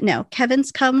 But no, Kevin's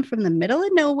come from the middle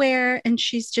of nowhere and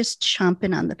she's just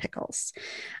chomping on the pickles,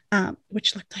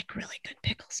 which looked like really good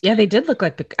pickles. Yeah, they did look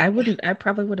like I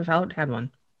probably would have had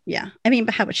one. Yeah. I mean,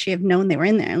 but how would she have known they were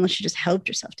in there unless she just helped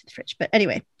herself to the fridge? But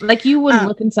anyway. Like, you wouldn't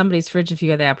look in somebody's fridge if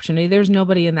you had the opportunity. There's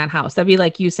nobody in that house. That'd be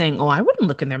like you saying, oh, I wouldn't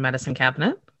look in their medicine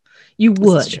cabinet. You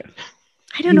would.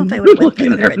 I don't know if I would have looked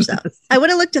in the fridge though. I would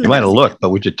have looked in the You might have looked,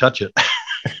 but would you touch it?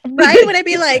 Right? Would I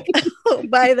be like, oh,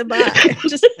 by the by,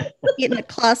 just eating a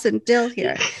Clausen dill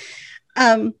here.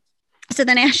 So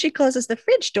then as she closes the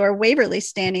fridge door, Waverly's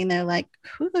standing there like,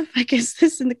 who the fuck is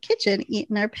this in the kitchen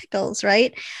eating our pickles,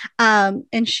 right?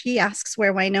 And she asks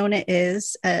where Winona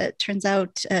is. Turns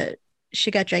out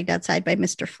she got dragged outside by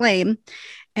Mr. Flame.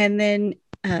 And then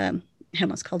I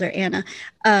almost called her Anna.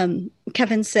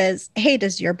 Kevin says, hey,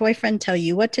 does your boyfriend tell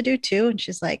you what to do too? And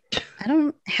she's like, I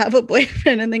don't have a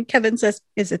boyfriend. And then Kevin says,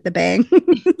 is it the bangs?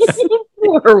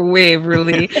 Poor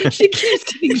Waverly. She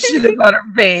keeps getting shit about her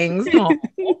bangs. Oh.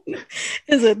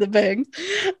 Is it the bangs?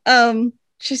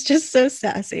 She's just so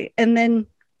sassy. And then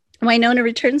Winona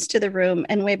returns to the room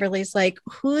and Waverly's like,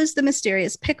 who is the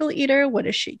mysterious pickle eater? What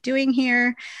is she doing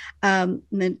here? And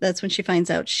then that's when she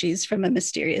finds out she's from a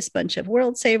mysterious bunch of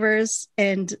world savers.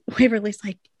 And Waverly's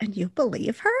like, and you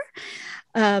believe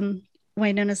her?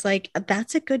 Winona's like,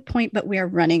 that's a good point, but we are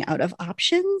running out of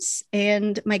options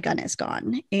and my gun is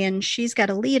gone. And she's got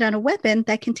a lead on a weapon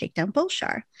that can take down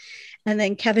Bolshar. And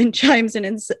then Kevin chimes in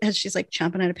and as she's like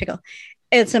chomping on a pickle,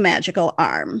 it's a magical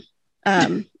arm.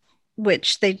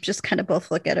 Which they just kind of both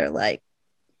look at her like,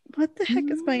 what the heck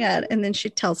is going on? And then she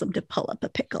tells them to pull up a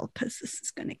pickle because this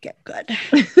is going to get good.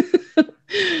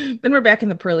 Then we're back in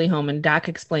the Pearly home and Doc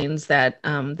explains that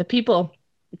people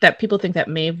think that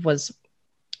Maeve was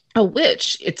a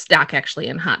witch. It's Doc actually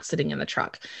and Hot sitting in the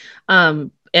truck.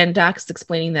 And Doc's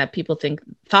explaining that people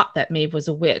thought that Maeve was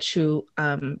a witch who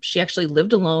she actually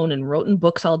lived alone and wrote in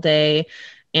books all day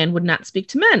and would not speak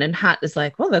to men. And Hot is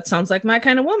like, well, that sounds like my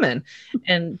kind of woman.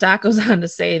 And Doc goes on to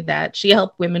say that she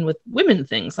helped women with women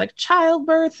things like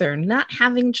childbirth or not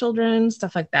having children,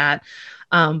 stuff like that.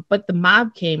 But the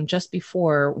mob came just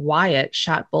before Wyatt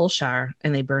shot Bolshar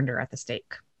and they burned her at the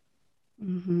stake.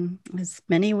 Mm-hmm. As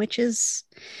many witches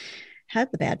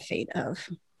had the bad fate of.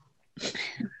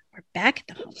 We're back at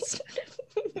the homestead.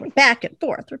 We're back and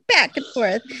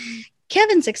forth.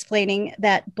 Kevin's explaining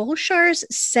that Bolshar's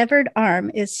severed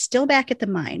arm is still back at the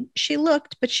mine. She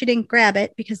looked, but she didn't grab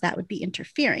it because that would be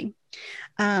interfering.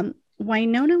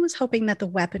 Winona was hoping that the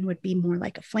weapon would be more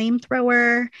like a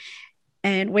flamethrower.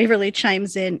 And Waverly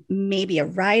chimes in, maybe a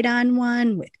ride-on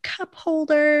one with cup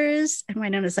holders. And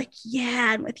Winona's like,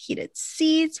 yeah, and with heated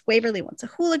seats. Waverly wants a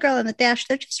hula girl on the dash.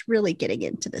 They're just really getting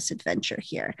into this adventure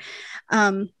here.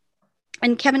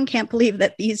 And Kevin can't believe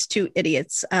that these two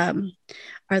idiots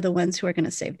are the ones who are going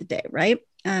to save the day, right?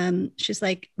 She's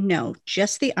like, no,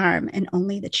 just the arm, and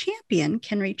only the champion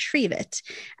can retrieve it.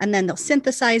 And then they'll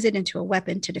synthesize it into a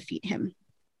weapon to defeat him.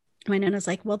 Winona's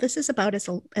like, well, this is about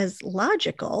as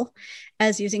logical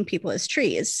as using people as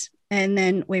trees. And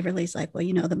then Waverly's like, well,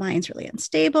 the mine's really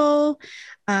unstable.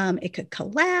 It could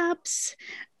collapse.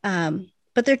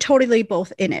 But they're totally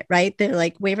both in it, right? They're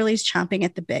like, Waverly's chomping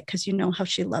at the bit because you know how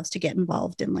she loves to get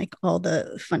involved in like all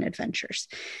the fun adventures.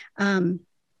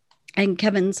 And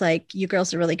Kevin's like, you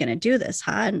girls are really going to do this,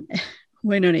 huh? And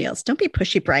Wynonna yells, don't be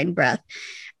pushy, brine breath.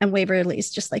 And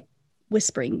Waverly's just like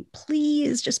whispering,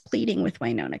 please, just pleading with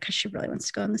Wynonna because she really wants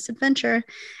to go on this adventure.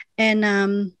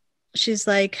 And she's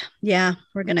like, yeah,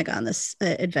 we're going to go on this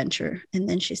adventure. And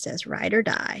then she says, ride or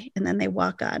die. And then they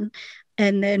walk on.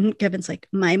 And then Kevin's like,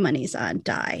 my money's on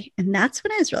die. And that's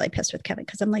when I was really pissed with Kevin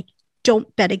because I'm like,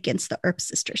 don't bet against the Earp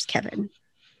sisters, Kevin.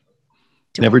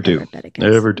 Never do.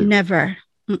 Never do. Never.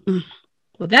 Mm-mm.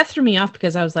 Well, that threw me off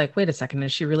because I was like, wait a second,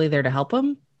 is she really there to help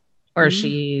him? Or is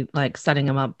she like setting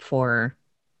him up for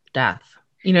death?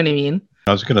 You know what I mean?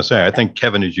 I was going to say, I think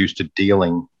Kevin is used to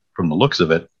dealing, from the looks of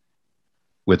it,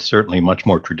 with certainly much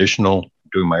more traditional,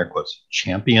 doing my air quotes,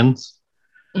 champions.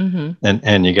 Mm-hmm.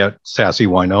 And you got sassy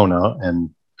Wynonna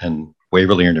and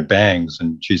Waverly in her bangs,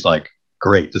 and she's like,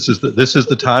 great, this is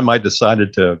the time I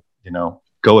decided to,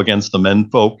 go against the men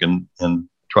folk and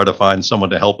try to find someone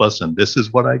to help us, and this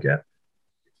is what I get.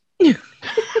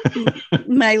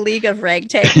 My League of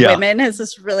Ragtag Women is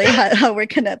this really how we're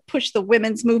going to push the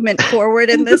women's movement forward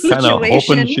in this situation. Kind of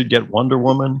hoping she'd get Wonder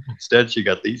Woman. Instead, she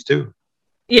got these two.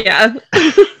 Yeah.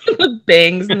 With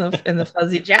bangs and the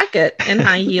fuzzy jacket and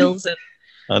high heels. And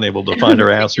unable to find her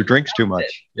ass or drinks too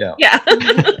much. Yeah. Yeah.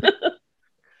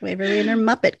 Waverly in her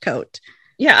Muppet coat.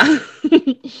 Yeah.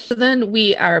 So then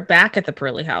we are back at the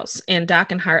Pearly house, and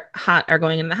Doc and Hot are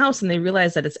going in the house, and they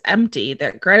realize that it's empty,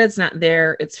 that Greta's not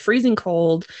there. It's freezing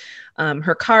cold.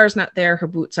 Her car's not there. Her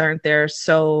boots aren't there.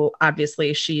 So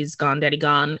obviously she's gone, daddy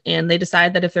gone. And they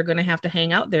decide that if they're going to have to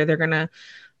hang out there, they're going to,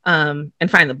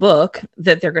 and find the book,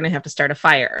 that they're going to have to start a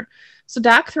fire. So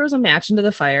Doc throws a match into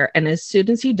the fire. And as soon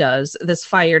as he does, this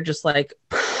fire just like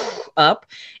up,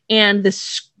 and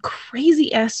this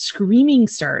crazy ass screaming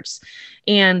starts.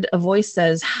 And a voice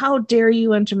says, how dare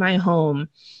you enter my home?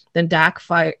 Then Doc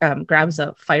grabs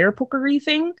a fire pokery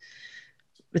thing.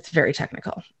 It's very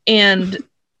technical. And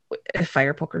a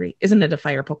fire pokery. Isn't it a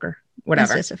fire poker?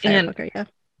 Whatever. It's just a fire poker,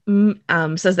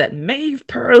 yeah. Says that Maeve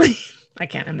Pearly.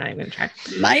 I'm not even going to try.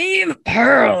 Maeve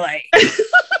Pearly.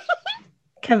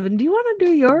 Kevin, do you want to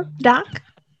do your Doc?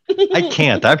 I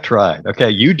can't. I've tried. Okay,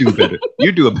 you do better.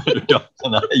 You do a better Doc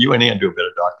than I. You and Ann do a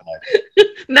better Doc than I do.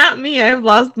 Not me. I've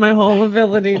lost my whole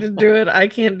ability to do it. I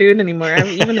can't do it anymore.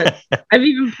 I've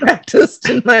even practiced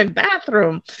in my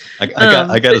bathroom. I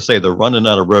got to say, the running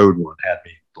on a road one had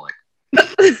me like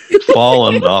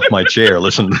falling off my chair.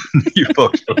 Listen to you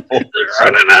folks before.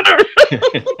 Running on a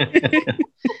road.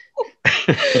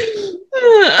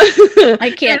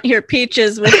 I can't hear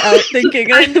Peaches without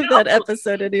thinking of that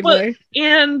episode anymore. Well,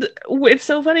 and it's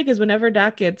so funny because whenever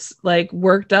Doc gets like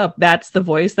worked up, that's the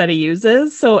voice that he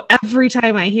uses. So every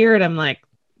time I hear it, I'm like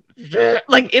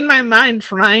in my mind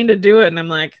trying to do it, and I'm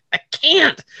like, I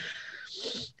can't.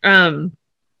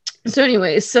 So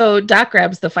anyway, so Doc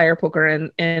grabs the fire poker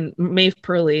and Maeve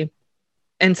Pearly,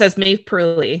 and says Maeve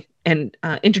Pearly, and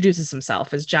introduces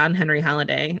himself as John Henry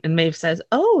Holliday. And Maeve says,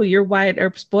 oh, you're Wyatt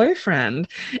Earp's boyfriend.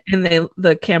 And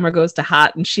the camera goes to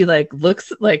Hot, and she like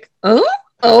looks like,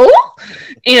 oh,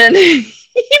 and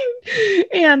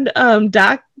and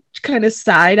Doc kind of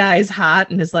side eyes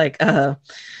Hot and is like,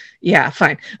 yeah,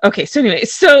 fine. Okay, so anyway,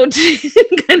 so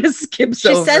kind of skips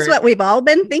over. She says what we've all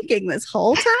been thinking this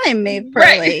whole time, Maeve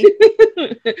Pearly.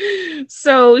 Right.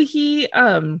 So he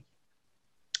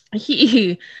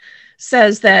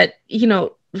says that,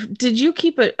 did you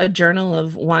keep a journal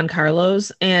of Juan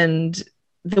Carlos? And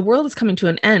the world is coming to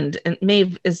an end. And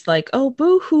Maeve is like, oh,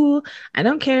 boo-hoo. I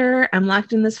don't care. I'm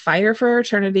locked in this fire for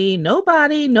eternity. No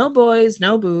body, no boys,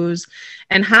 no booze.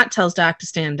 And Hot tells Doc to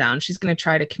stand down. She's going to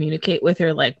try to communicate with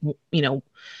her, like,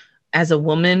 as a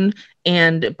woman.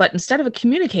 But instead of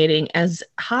communicating, as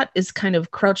Hot is kind of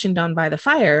crouching down by the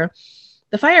fire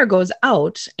goes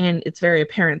out, and it's very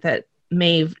apparent that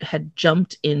Maeve had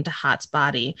jumped into Hot's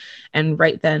body, and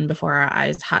right then before our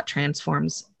eyes, Hot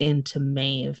transforms into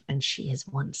Maeve, and she is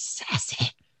one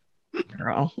sassy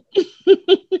girl.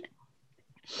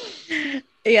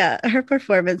 Yeah, her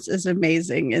performance is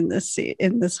amazing in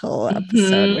this whole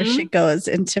episode where she goes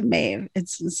into Maeve.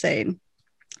 It's insane.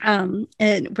 And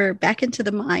we're back into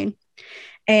the mine.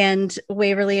 And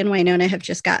Waverly and Wynonna have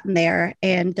just gotten there,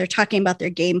 and they're talking about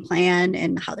their game plan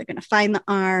and how they're going to find the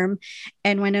arm.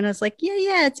 And Wynonna's like,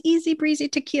 yeah, it's easy breezy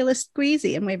tequila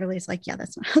squeezy. And Waverly's like, yeah,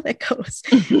 that's not how that goes.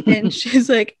 And she's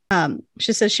like,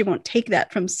 she says she won't take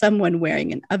that from someone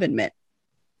wearing an oven mitt.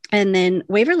 And then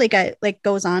Waverly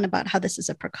goes on about how this is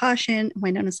a precaution.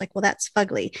 Wynona's like, well, that's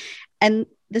fugly. And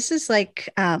this is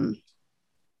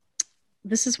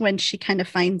this is when she kind of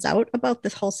finds out about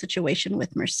this whole situation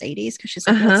with Mercedes, because she's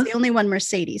like, well, it's the only one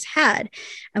Mercedes had.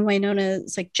 And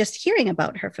Wynona's like just hearing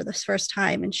about her for the first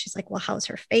time. And she's like, well, how's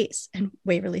her face? And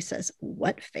Waverly says,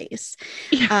 what face?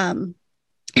 Yeah.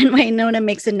 And Wynonna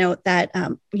makes a note that,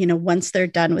 once they're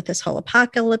done with this whole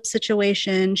apocalypse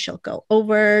situation, she'll go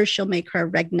over, she'll make her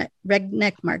redneck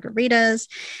margaritas,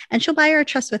 and she'll buy her a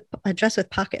dress with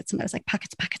pockets. And I was like,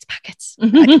 pockets, pockets, pockets.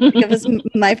 It was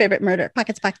my favorite murder.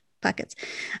 Pockets, pockets.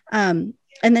 And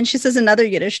then she says another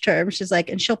Yiddish term. She's like,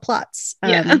 and she'll plots.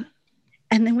 And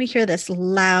then we hear this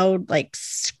loud, like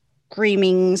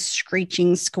screaming,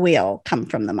 screeching squeal come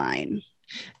from the mine.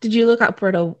 Did you look up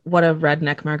what a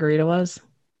redneck margarita was?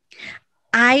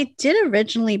 I did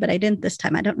originally, but I didn't this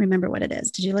time. I don't remember what it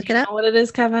is. Did you look it up? Know what it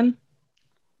is, Kevin?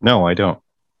 No, I don't.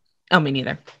 Oh, me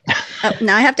neither.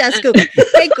 Now I have to ask Google.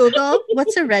 Hey, Google,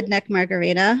 what's a redneck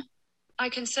margarita? I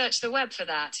can search the web for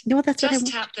that. No, that's just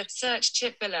what I want. tap the search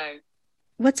chip below.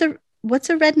 What's a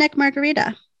redneck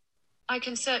margarita? I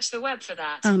can search the web for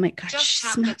that. Oh my gosh. Just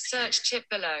tap the search chip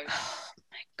below. Oh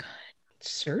my God.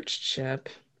 Search chip.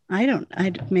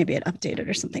 Maybe it updated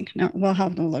or something. No, we'll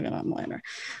have to look it up later.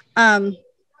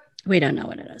 We don't know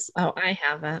what it is. Oh, I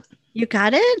have it. You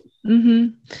got it?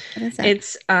 Mm-hmm. What is that?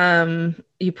 It's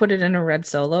you put it in a red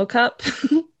Solo cup,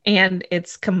 and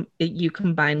you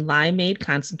combine limeade,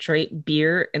 concentrate,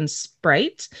 beer, and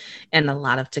Sprite, and a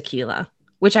lot of tequila.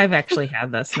 Which I've actually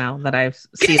had this now that I've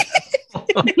seen.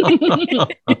 So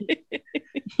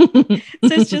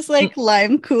it's just like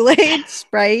lime Kool-Aid,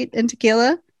 Sprite, and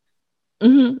tequila.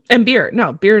 Mm-hmm. And beer.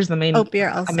 No, beer is the main. Oh, beer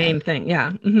also. The main thing.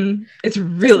 Yeah, it's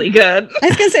really good. I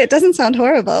was gonna say it doesn't sound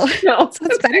horrible. No, it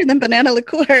sounds better than banana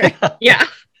liqueur. Yeah,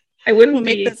 I wouldn't. We'll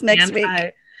make this next week.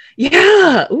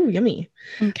 Yeah. Ooh, yummy.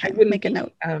 Okay, I wouldn't make a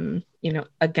note.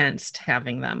 Against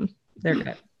having them. They're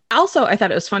good. Also, I thought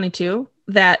it was funny too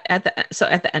that at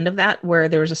the end of that, where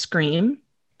there was a scream,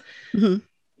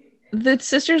 the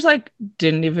sisters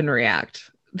didn't even react.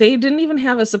 They didn't even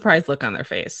have a surprised look on their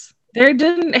face. They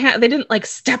didn't like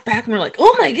step back and were like,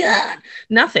 oh my God,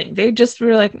 nothing. They just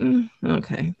were like,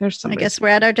 okay, there's something. I guess we're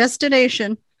at our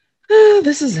destination.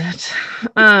 This is it.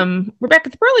 We're back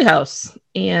at the Burley house,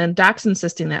 and Doc's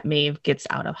insisting that Maeve gets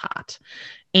out of Hot.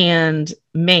 And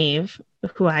Maeve,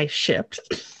 who I shipped.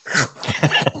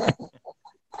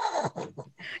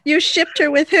 You shipped her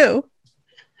with who?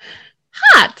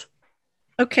 Hot.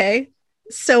 Okay.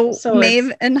 So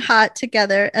Maeve and Hot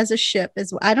together as a ship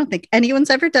is, I don't think anyone's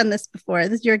ever done this before.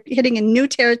 You're hitting a new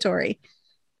territory.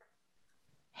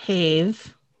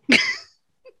 Have.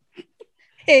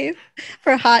 Have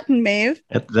for Hot and Maeve.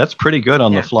 That's pretty good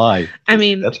on the fly. I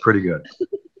mean, that's pretty good.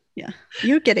 Yeah,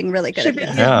 you're getting really good at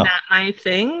this. Not my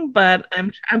thing, but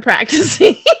I'm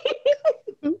practicing.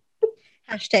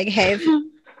 Hashtag Have.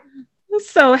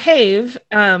 So Have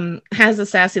has a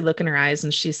sassy look in her eyes,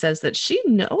 and she says that she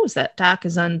knows that Doc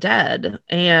is undead,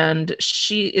 and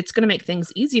it's going to make things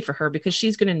easy for her because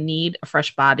she's going to need a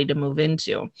fresh body to move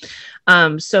into.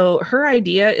 So her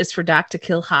idea is for Doc to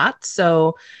kill Hot,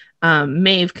 so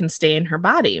Maeve can stay in her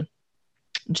body.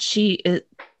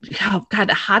 Oh God,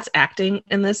 Hot's acting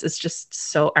in this is just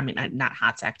so. I mean, not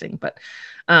Hot's acting, but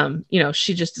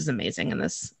she just is amazing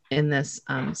in this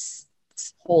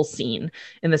whole scene,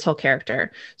 in this whole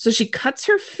character. So she cuts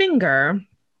her finger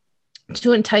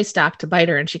to entice Doc to bite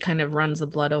her, and she kind of runs the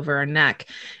blood over her neck.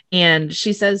 And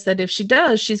she says that if she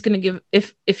does, she's going to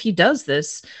give. If he does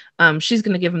this, she's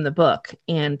going to give him the book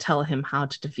and tell him how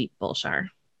to defeat Bulshar.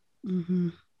 Mm-hmm.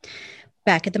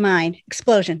 Back at the mine,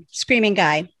 explosion, screaming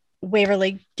guy.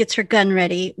 Waverly gets her gun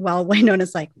ready while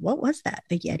Wynona's like, what was that?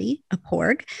 A Yeti? A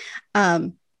Porg?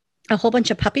 A whole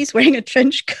bunch of puppies wearing a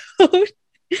trench coat.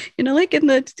 Like in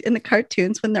the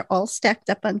cartoons when they're all stacked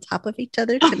up on top of each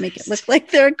other to make it look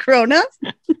like they're grown up.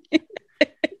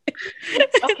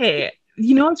 Okay.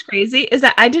 You know what's crazy is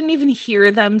that I didn't even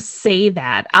hear them say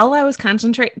that. All I was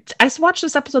concentrating, I watched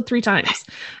this episode 3 times,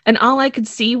 and all I could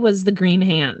see was the green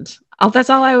hand. That's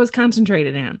all I was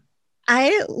concentrated in.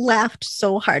 I laughed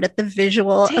so hard at the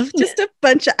visual of just a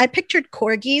bunch of, I pictured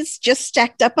corgis just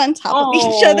stacked up on top of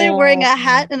each other wearing a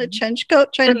hat and a trench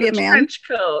coat trying to be a man. Trench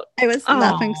coat. I was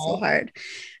laughing so hard.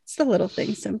 It's the little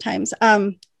things sometimes.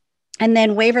 And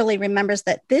then Waverly remembers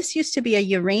that this used to be a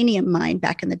uranium mine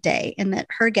back in the day, and that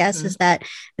her guess is that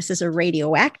this is a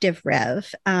radioactive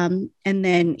rev. And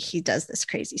then he does this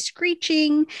crazy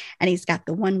screeching, and he's got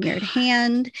the one weird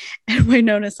hand. And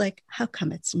Wynona's like, how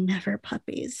come it's never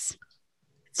puppies?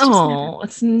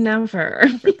 It's never.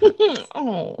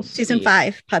 Oh, Season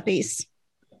 5, puppies.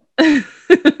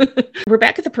 We're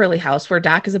back at the Pearly house where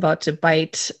Doc is about to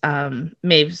bite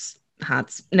Maeve's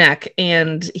Hot's neck,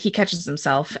 and he catches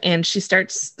himself, and she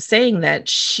starts saying that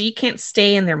she can't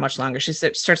stay in there much longer. She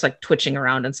starts like twitching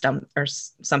around and stuff or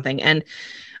something, and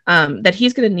that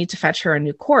he's going to need to fetch her a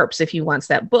new corpse if he wants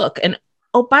that book. And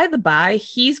oh, by the by,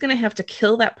 he's going to have to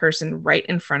kill that person right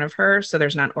in front of her so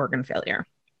there's not organ failure.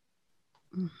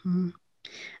 Mm-hmm.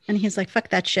 And he's like, fuck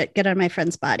that shit, get on my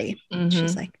friend's body.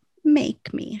 She's like,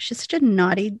 make me. She's such a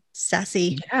naughty,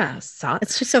 sassy. Yeah,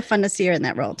 it's just so fun to see her in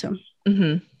that role too.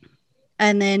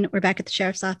 And then we're back at the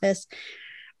sheriff's office.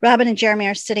 Robin and Jeremy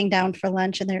are sitting down for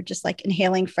lunch, and they're just like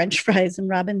inhaling French fries. And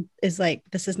Robin is like,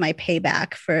 this is my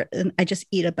payback and I just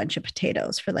eat a bunch of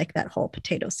potatoes for like that whole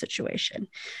potato situation.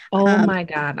 Oh my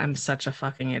God, I'm such a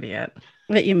fucking idiot.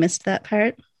 But you missed that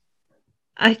part?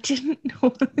 I didn't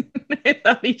know. I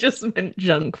thought he just meant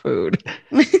junk food.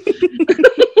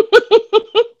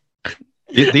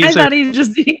 These are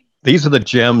the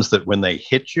gems that when they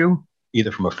hit you,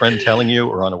 either from a friend telling you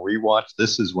or on a rewatch,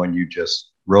 this is when you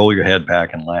just roll your head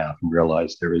back and laugh and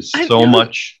realize there is so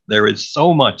much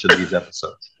of these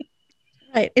episodes.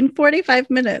 Right. In 45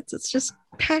 minutes, it's just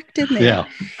packed in there. Yeah.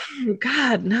 Oh,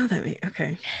 God, now that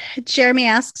okay. Jeremy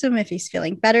asks him if he's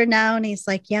feeling better now. And he's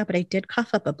like, yeah, but I did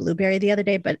cough up a blueberry the other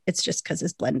day, but it's just because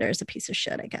his blender is a piece of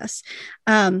shit, I guess.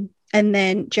 And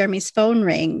then Jeremy's phone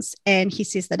rings and he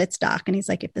sees that it's Doc. And he's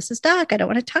like, if this is Doc, I don't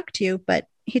want to talk to you. But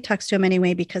he talks to him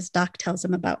anyway because Doc tells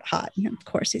him about Hot. And of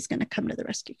course, he's going to come to the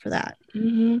rescue for that.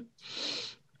 Mm-hmm.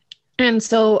 And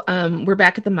so we're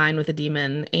back at the mine with the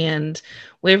demon, and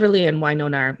Waverly and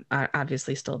Winona are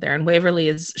obviously still there. And Waverly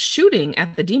is shooting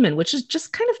at the demon, which is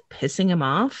just kind of pissing him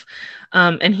off.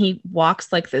 And he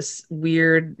walks like this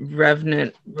weird,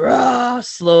 revenant,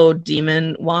 slow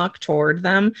demon walk toward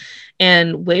them.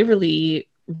 And Waverly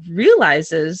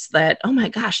realizes that, oh my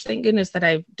gosh, thank goodness that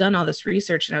I've done all this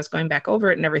research and I was going back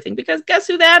over it and everything, because guess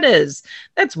who that is?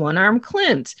 That's One-Arm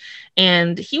Clint.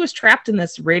 And he was trapped in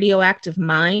this radioactive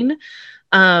mine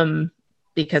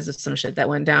because of some shit that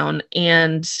went down.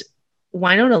 And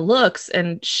Winona looks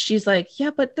and she's like,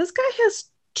 yeah, but this guy has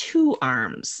 2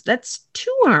 arms. That's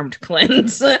 2-armed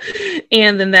Clint.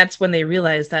 And then that's when they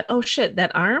realize that, oh shit,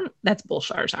 that arm, that's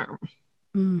Bulshar's arm.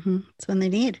 Mm-hmm. That's when they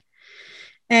need.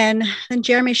 And then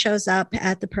Jeremy shows up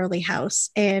at the Pearly house,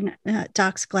 and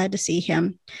Doc's glad to see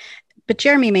him. But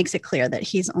Jeremy makes it clear that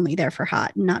he's only there for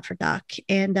Hot, not for Doc.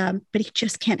 And but he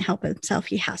just can't help himself.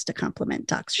 He has to compliment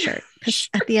Doc's shirt because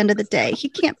at the end of the day, he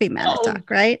can't be mad at Doc,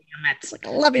 right? It's like,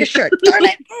 I love your shirt. Darn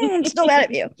it. I'm still mad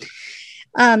at you.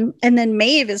 And then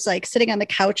Maeve is like sitting on the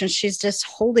couch and she's just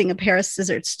holding a pair of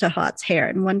scissors to Hot's hair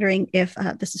and wondering if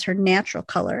this is her natural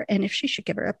color and if she should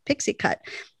give her a pixie cut.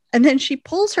 And then she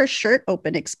pulls her shirt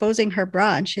open, exposing her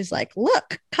bra. And she's like,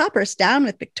 look, Copper's down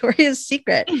with Victoria's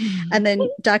Secret. And then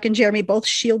Doc and Jeremy both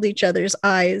shield each other's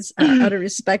eyes out of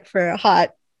respect for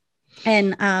Hot.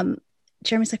 And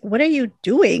Jeremy's like, what are you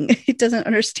doing? He doesn't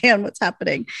understand what's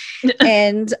happening.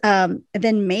 And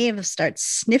then Maeve starts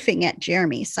sniffing at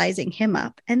Jeremy, sizing him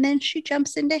up. And then she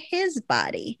jumps into his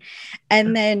body.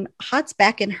 And then Hot's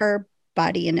back in her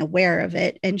body and aware of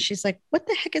it, and she's like, what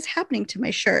the heck is happening to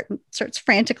my shirt? And starts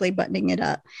frantically buttoning it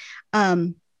up.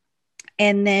 And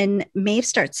then Maeve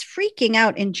starts freaking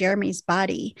out in Jeremy's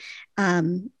body,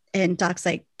 and Doc's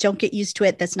like, don't get used to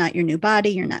it, that's not your new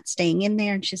body, you're not staying in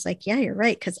there. And she's like, yeah, you're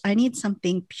right, because I need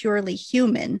something purely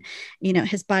human. You know,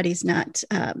 his body's not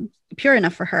pure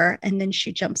enough for her. And then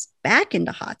she jumps back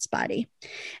into Hot's body.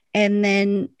 And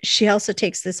then she also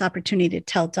takes this opportunity to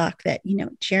tell Doc that, you know,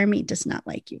 Jeremy does not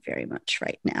like you very much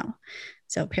right now.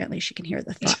 So apparently she can hear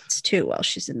the thoughts too while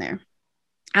she's in there.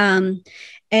 And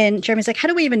Jeremy's like, how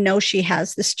do we even know she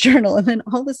has this journal? And then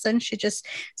all of a sudden she just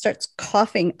starts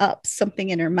coughing up something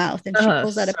in her mouth, and she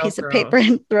pulls out a piece of paper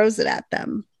and throws it at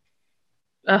them.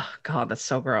 Oh God, that's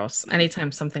so gross.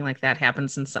 Anytime something like that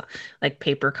happens and so like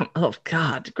paper oh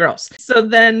God, gross. So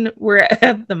then we're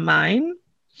at the mine,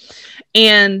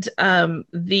 and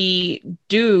the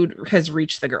dude has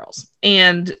reached the girls,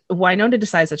 and Winona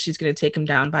decides that she's going to take him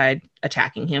down by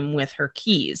attacking him with her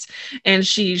keys, and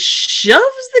she shoves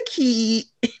the key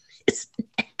in his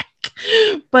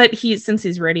neck. But since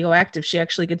he's radioactive, she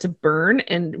actually gets a burn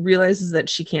and realizes that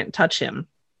she can't touch him.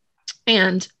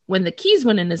 And when the keys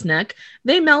went in his neck,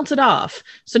 they melted off.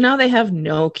 So now they have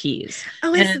no keys.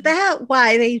 Oh, is that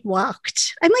why they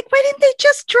walked? I'm like, why didn't they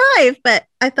just drive? But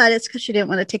I thought it's because she didn't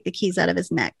want to take the keys out of his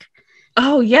neck.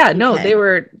 Oh, yeah. No,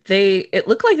 it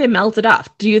looked like they melted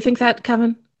off. Do you think that,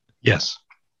 Kevin? Yes.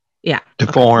 Yeah.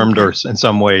 Deformed or in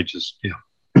some way, just, yeah.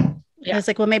 I was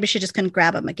like, well, maybe she just couldn't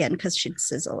grab him again because she'd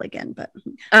sizzle again. But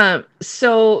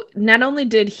so not only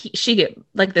did she get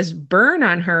like this burn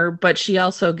on her, but she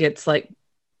also gets like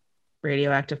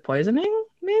radioactive poisoning,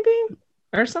 maybe,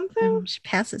 or something. She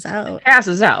passes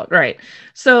out. Right.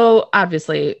 So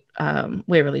obviously,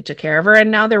 Waverly took care of her,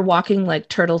 and now they're walking like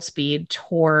turtle speed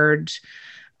toward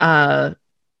town,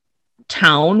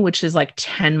 which is like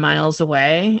 10 miles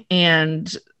away.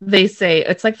 And they say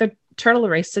it's like the turtle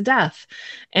race to death.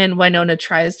 And Winona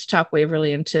tries to talk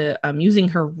Waverly into using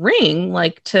her ring,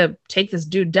 like to take this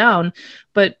dude down.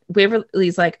 But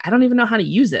Waverly's like, I don't even know how to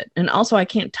use it. And also I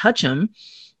can't touch him.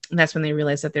 And that's when they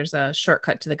realize that there's a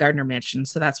shortcut to the Gardner mansion.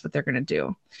 So that's what they're going to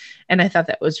do. And I thought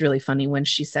that was really funny when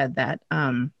she said that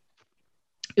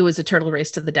it was a turtle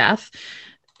race to the death.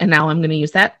 And now I'm going to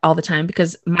use that all the time,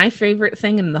 because my favorite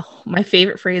thing and my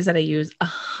favorite phrase that I use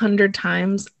 100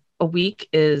 times a week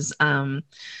is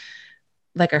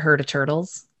like a herd of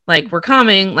turtles. Like, we're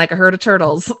coming like a herd of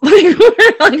turtles.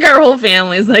 like our whole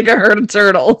family is like a herd of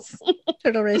turtles.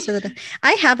 Turtle race to the death.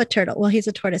 I have a turtle. Well, he's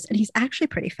a tortoise, and he's actually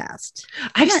pretty fast.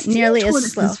 I've Not seen nearly as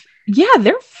tortoises. slow. Yeah,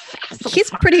 they're fast.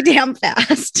 He's pretty damn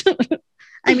fast.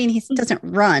 I mean, he doesn't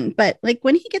run, but like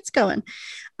when he gets going,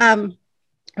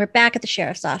 we're back at the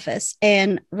sheriff's office,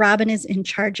 and Robin is in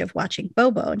charge of watching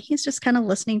Bobo, and he's just kind of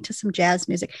listening to some jazz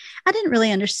music. I didn't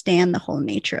really understand the whole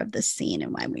nature of this scene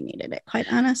and why we needed it, quite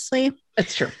honestly.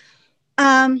 That's true.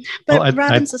 But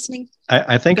Robin's listening.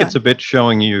 I think it's a bit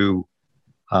showing you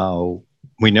how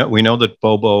we know that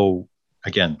Bobo,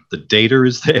 again, the data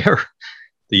is there.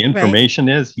 The information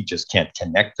is, he just can't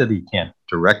connect it. He can't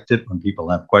direct it when people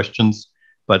have questions.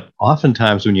 But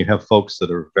oftentimes when you have folks that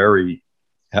are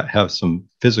have some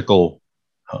physical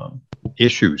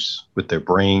issues with their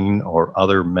brain or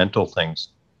other mental things,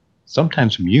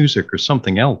 sometimes music or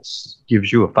something else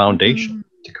gives you a foundation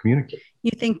to communicate.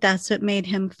 You think that's what made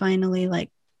him finally like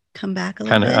come back a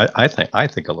little bit? I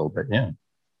think a little bit, yeah.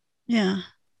 Yeah,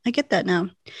 I get that now.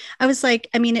 I was like,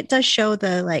 I mean, it does show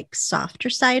the like softer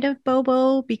side of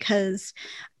Bobo, because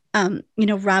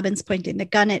Robin's pointing the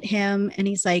gun at him, and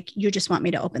he's like, you just want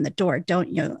me to open the door,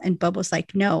 don't you? And Bobo's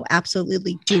like, no,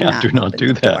 absolutely do not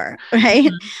do that door,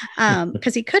 right?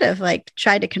 Because he could have like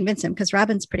tried to convince him, because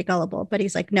Robin's pretty gullible, but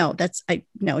he's like, no,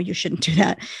 you shouldn't do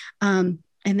that.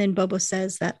 And then Bobo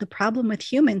says that the problem with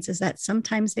humans is that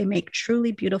sometimes they make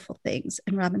truly beautiful things.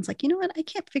 And Robin's like, you know what? I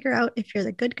can't figure out if you're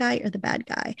the good guy or the bad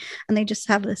guy. And they just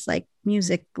have this like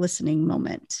music listening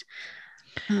moment.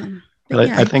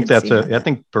 I think I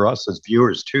think for us as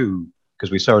viewers too,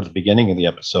 because we saw at the beginning of the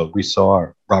episode, we saw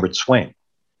Robert Swain.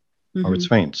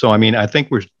 So, I mean, I think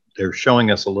they're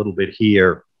showing us a little bit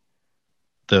here,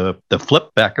 the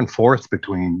flip back and forth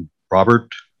between Robert,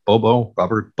 Bobo,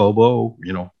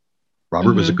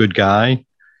 Robert was a good guy.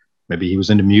 Maybe he was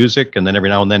into music, and then every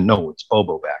now and then, no, it's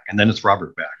Bobo back, and then it's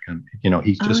Robert back, and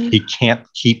he can't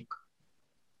keep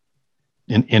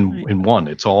in one.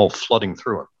 It's all flooding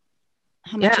through him.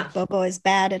 How much of Bobo is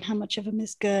bad and how much of him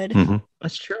is good.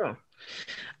 That's true.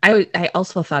 I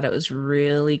also thought it was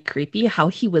really creepy how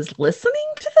he was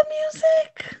listening to the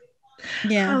music.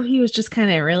 Yeah. How he was just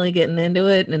kind of really getting into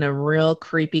it in a real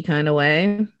creepy kind of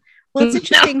way. Well, it's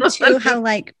interesting too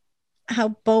how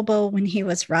Bobo, when he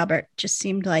was Robert, just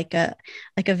seemed like a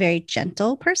very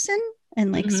gentle person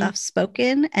and like soft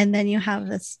spoken. And then you have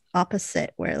this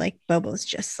opposite where like Bobo's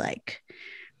just like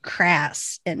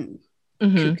crass and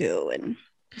cuckoo, and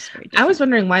I was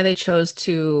wondering why they chose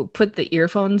to put the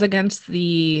earphones against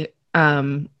the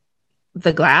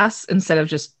glass instead of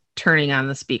just turning on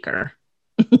the speaker.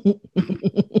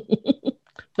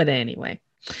 But anyway,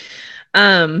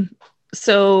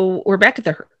 so we're back at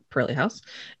the Pearly house,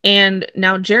 and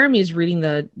now Jeremy's reading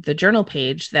the journal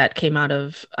page that came out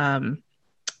of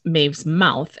Maeve's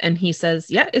mouth, and he says,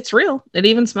 yeah, it's real. It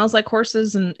even smells like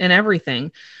horses and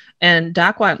everything. And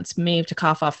Doc wants Maeve to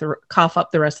cough up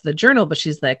the rest of the journal, but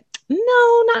she's like,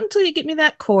 no, not until you get me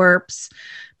that corpse,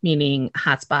 meaning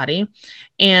Hot's body.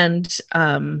 And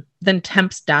then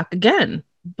tempts Doc again,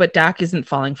 but Doc isn't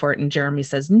falling for it. And Jeremy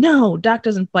says, no, Doc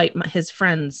doesn't bite his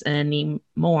friends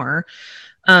anymore.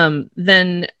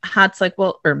 Then Hot's like,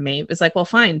 well, or Maeve is like, well,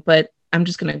 fine, but I'm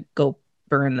just going to go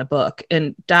burn the book.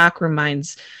 And Doc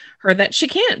reminds her that she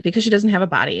can't because she doesn't have a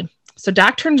body. So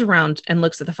Doc turns around and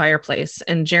looks at the fireplace,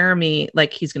 and Jeremy,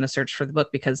 like, he's going to search for the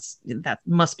book because that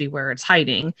must be where it's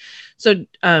hiding. So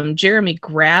Jeremy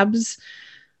grabs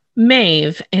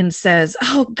Maeve and says,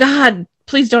 oh God,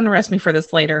 please don't arrest me for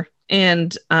this later.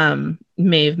 And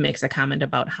Maeve makes a comment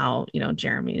about how,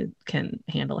 Jeremy can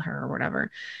handle her or whatever.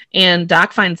 And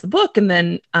Doc finds the book, and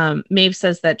then Maeve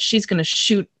says that she's going to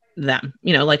shoot them,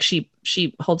 you know, like she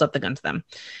holds up the gun to them,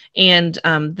 and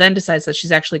then decides that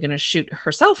she's actually going to shoot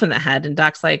herself in the head. And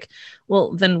Doc's like,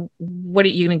 well, then what are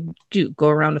you going to do? Go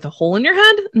around with a hole in your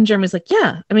head? And Jeremy's like,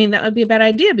 yeah, I mean, that would be a bad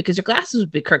idea because your glasses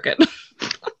would be crooked.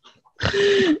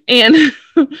 And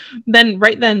then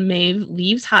Maeve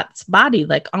leaves Hot's body,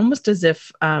 like almost as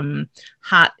if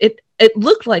Hot, it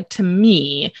looked like to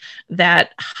me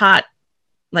that Hot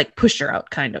like pushed her out,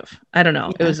 kind of. I don't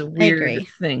know. Yeah, it was a weird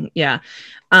thing. Yeah.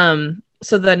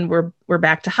 So then we're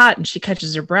back to Hot, and she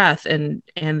catches her breath, and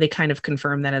they kind of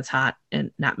confirm that it's Hot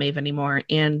and not Maeve anymore.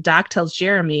 And Doc tells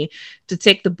Jeremy to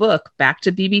take the book back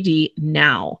to BBD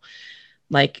now.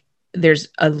 Like, there's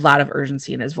a lot of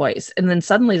urgency in his voice. And then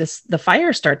suddenly the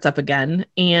fire starts up again,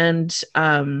 and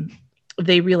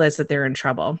they realize that they're in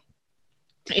trouble,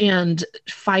 and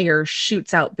fire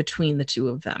shoots out between the two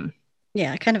of them.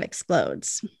 Yeah, it kind of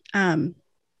explodes. I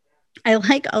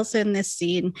like also in this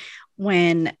scene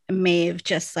when Maeve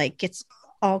just like gets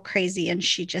all crazy and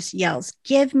she just yells,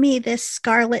 "Give me this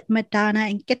Scarlet Madonna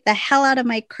and get the hell out of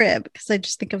my crib." Because I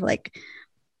just think of like,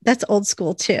 that's old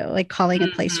school too, like calling a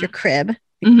place your crib.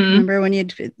 Remember when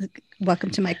you'd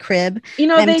welcome to my crib? You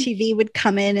know, MTV would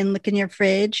come in and look in your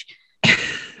fridge.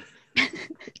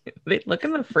 They'd look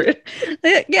in the fridge.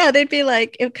 Yeah, they'd be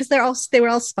like, because they were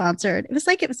all sponsored. It was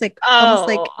like almost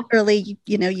like early,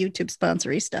 you know, YouTube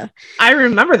sponsory stuff. I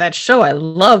remember that show. I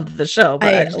loved the show.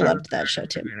 But I loved that show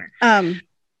too.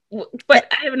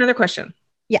 But I have another question.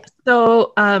 Yeah.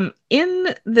 So,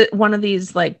 in one of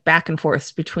these like back and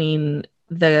forths between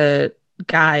the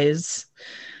guys,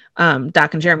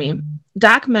 Doc and Jeremy,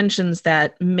 Doc mentions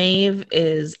that Maeve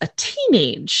is a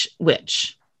teenage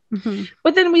witch. Mm-hmm.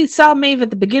 But then we saw Maeve at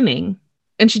the beginning,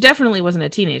 and she definitely wasn't a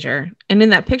teenager. And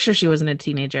in that picture, she wasn't a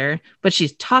teenager, but she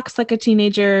talks like a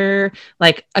teenager,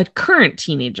 like a current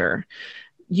teenager,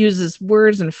 uses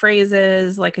words and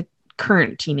phrases like a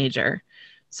current teenager.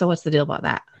 So what's the deal about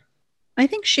that? I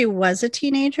think she was a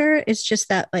teenager. It's just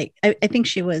that, like, I think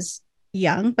she was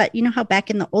young, but you know how back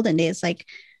in the olden days, like,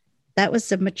 that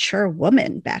was a mature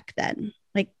woman back then.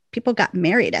 Like, people got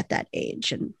married at that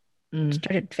age and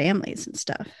started families and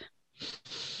stuff.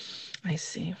 I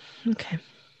see. Okay.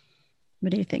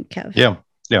 What do you think, Kev? Yeah,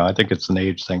 I think it's an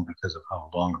age thing because of how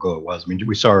long ago it was. I mean,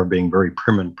 we saw her being very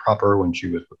prim and proper when she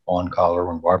was with Fawn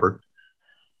Collar and Robert,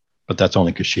 but that's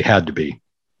only because she had to be.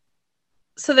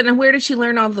 So then where did she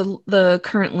learn all the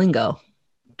current lingo?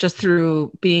 Just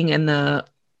through being in the...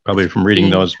 Probably from reading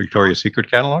those Victoria's Secret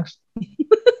catalogs.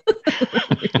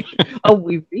 Oh,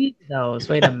 we read those.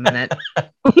 Wait a minute.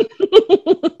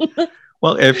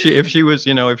 Well, if she was,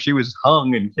 you know, if she was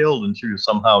hung and killed and she was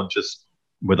somehow just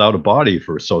without a body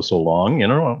for so long, you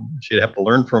know, she'd have to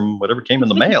learn from whatever came in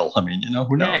the mail. I mean, you know,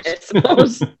 who knows? I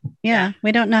suppose. Yeah,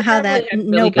 we don't know how that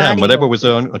whatever was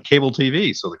on a cable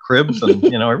TV, so the cribs and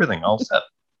you know everything all set.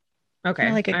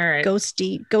 Okay, like a all right.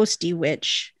 ghosty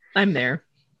witch. I'm there.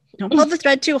 Don't pull the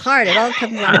thread too hard; it all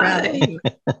comes unraveling.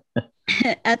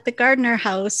 At the Gardner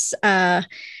house,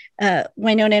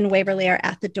 Wynonna and Waverly are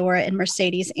at the door, and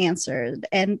Mercedes answered,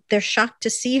 and they're shocked to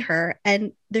see her,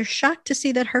 and they're shocked to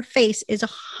see that her face is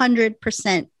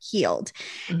 100% healed.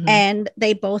 Mm-hmm. And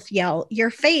they both yell,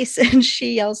 "Your face!" And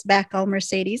she yells back, all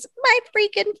Mercedes, "My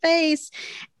freaking face!"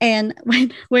 And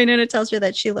when Wynonna tells her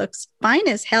that she looks fine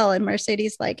as hell, and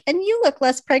Mercedes like, "And you look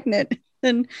less pregnant."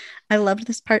 And I loved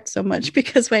this part so much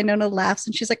because Wynonna laughs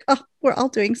and she's like, "Oh, we're all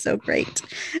doing so great."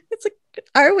 It's like,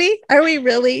 are we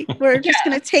really? We're just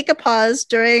going to take a pause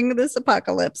during this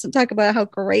apocalypse and talk about how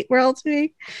great we're all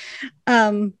doing.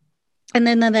 And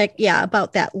then they're like, yeah,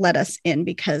 about that, let us in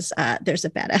because there's a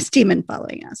badass demon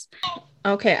following us.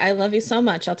 Okay. I love you so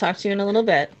much. I'll talk to you in a little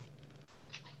bit.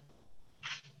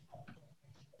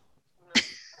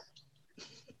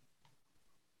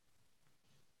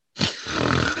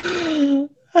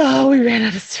 Oh, we ran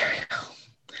out of cereal.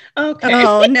 Okay.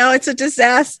 Oh, no, it's a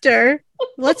disaster.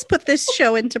 Let's put this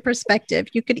show into perspective.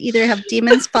 You could either have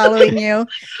demons following you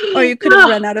or you could have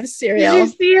run out of cereal. Did you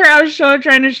see her? I was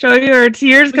trying to show you her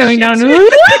tears coming down.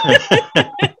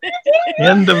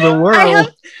 End of the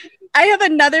world. I have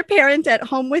another parent at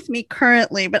home with me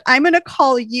currently, but I'm going to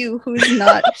call you who's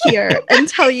not here and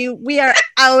tell you we are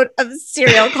out of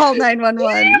cereal. Call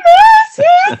 911.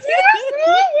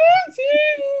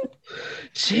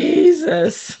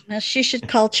 Jesus. Now she should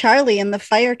call Charlie in the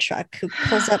fire truck who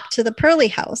pulls up to the Pearly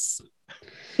house.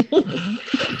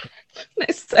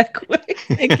 Nice segue.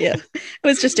 Thank you. It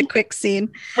was just a quick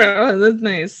scene. Oh, that's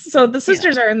nice. So the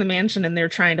sisters are in the mansion and they're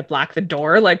trying to block the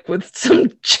door, like with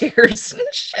some chairs and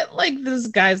shit. Like this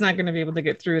guy's not going to be able to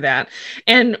get through that.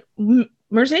 And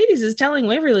Mercedes is telling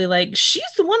Waverly, like, she's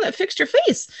the one that fixed your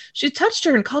face. She touched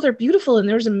her and called her beautiful, and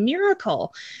there was a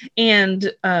miracle.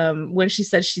 And when she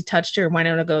says she touched her,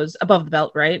 Winona goes, above the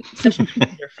belt, right? Such a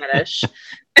ginger fetish.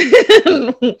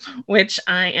 Which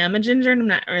I am a ginger, and I'm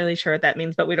not really sure what that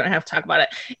means, but we don't have to talk about it.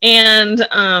 And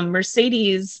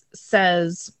Mercedes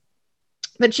says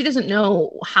that she doesn't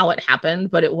know how it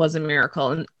happened, but it was a miracle.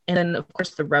 And then, of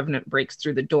course, the Revenant breaks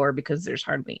through the door because there's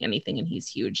hardly anything, and he's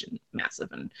huge and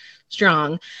massive and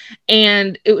strong.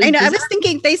 And it was, I was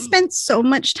thinking they spent so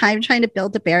much time trying to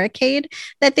build a barricade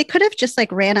that they could have just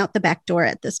like ran out the back door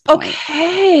at this point.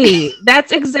 Okay,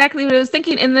 that's exactly what I was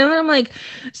thinking. And then I'm like,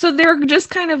 so they're just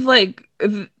kind of like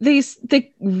they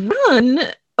run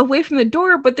away from the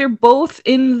door, but they're both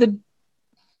in the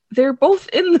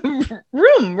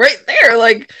room right there,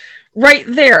 like right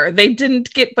there. They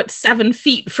didn't get but 7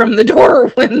 feet from the door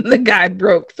when the guy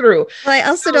broke through. Well, I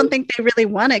also don't think they really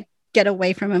want to get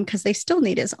away from him because they still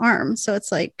need his arm. So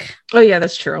it's like, oh yeah,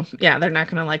 that's true. Yeah, they're not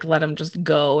gonna like let him just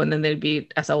go and then they'd be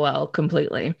SOL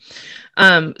completely.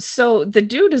 So the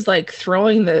dude is like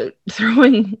throwing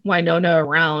Winona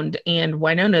around, and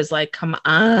Winona's like, come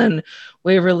on,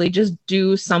 Waverly, just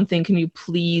do something. Can you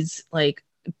please like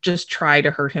just try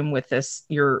to hurt him with this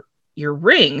your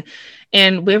ring?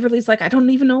 And Waverly's like, I don't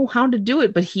even know how to do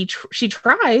it, but she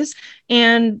tries,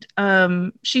 and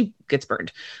she gets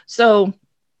burned. So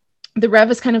the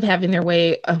Rev is kind of having their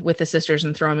way with the sisters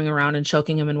and throwing him around and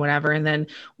choking him and whatever. And then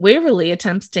Waverly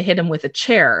attempts to hit him with a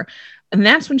chair. And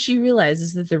that's when she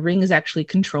realizes that the ring is actually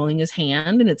controlling his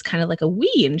hand, and it's kind of like a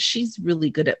Wii, and she's really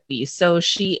good at Wii. So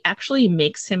she actually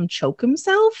makes him choke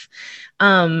himself.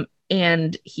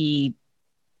 And he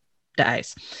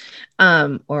dies,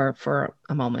 or for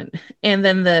a moment. And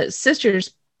then the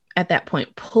sisters at that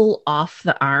point pull off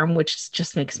the arm, which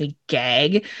just makes me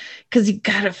gag, because you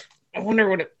gotta, I wonder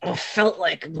what it felt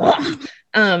like.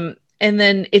 And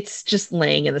then it's just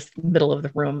laying in the middle of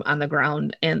the room on the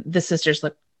ground, and the sisters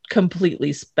look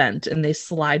completely spent, and they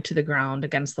slide to the ground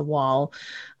against the wall.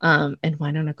 And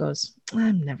Winona goes,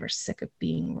 I'm never sick of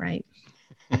being right.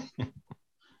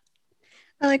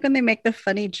 I like when they make the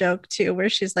funny joke too, where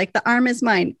she's like, the arm is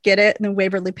mine, get it? And then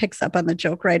Waverly picks up on the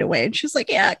joke right away. And she's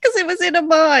like, yeah, because it was in a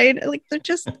mine. Like, they're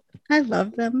just, I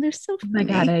love them. They're so funny. Oh my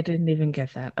God, I didn't even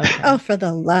get that. Okay. Oh, for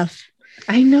the love.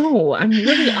 I know. I'm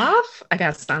really off, I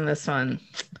guess, on this one.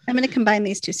 I'm going to combine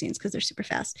these two scenes because they're super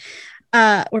fast.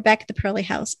 We're back at the Pearly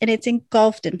house, and it's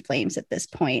engulfed in flames at this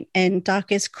point, and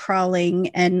Doc is crawling,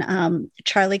 and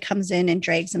Charlie comes in and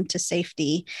drags him to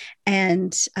safety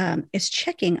and is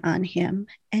checking on him,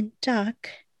 and Doc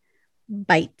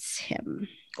bites him.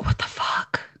 What the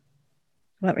fuck?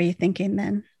 What were you thinking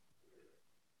then?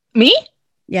 Me?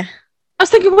 Yeah. I was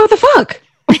thinking, what the fuck?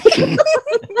 But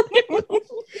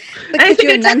could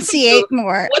you enunciate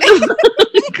more?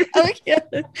 Oh, yeah.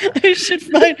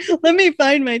 Let me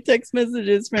find my text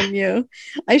messages from you.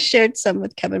 I shared some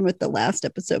with Kevin with the last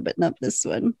episode, but not this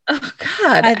one. Oh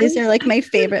God. These are like my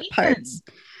favorite parts.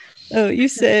 Oh, you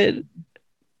said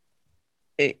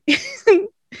what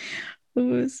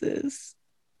was this?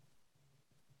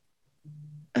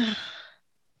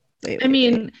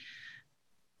 Wait.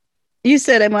 You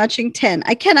said I'm watching 10.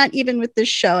 I cannot even with this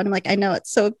show. And I'm like, I know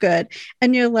it's so good.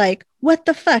 And you're like, what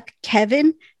the fuck,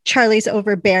 Kevin? Charlie's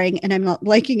overbearing and I'm not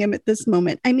liking him at this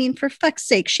moment. I mean, for fuck's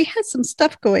sake, she has some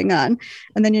stuff going on.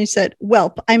 And then you said,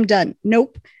 welp, I'm done.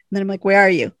 Nope. And then I'm like, where are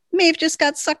you? Maeve just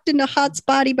got sucked into Hot's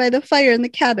body by the fire in the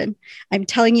cabin. I'm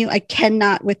telling you, I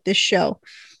cannot with this show.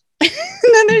 And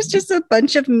then there's just a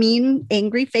bunch of mean,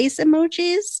 angry face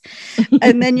emojis.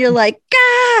 And then you're like,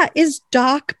 Gah! Is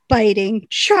Doc biting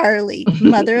Charlie?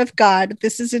 Mother of God,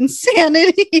 this is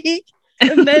insanity.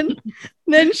 And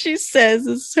then she says,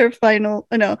 this is her final,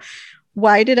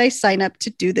 why did I sign up to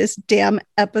do this damn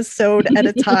episode at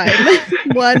a time?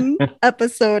 One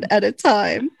episode at a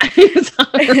time.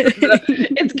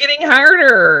 It's getting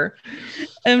harder.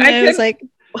 And I was like,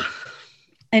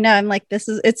 I know. I'm like,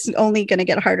 it's only going to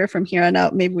get harder from here on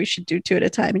out. Maybe we should do 2 at a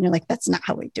time. And you're like, that's not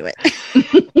how we do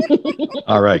it.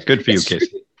 All right. Good for you,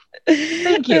 Casey.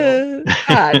 Thank you.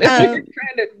 God, you're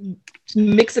trying to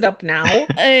mix it up now.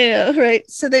 I know, right?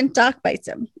 So then Doc bites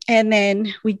him. And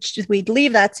then we'd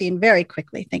leave that scene very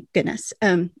quickly. Thank goodness.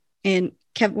 And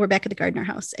we're back at the Gardner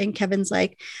house. And Kevin's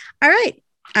like, all right,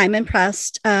 I'm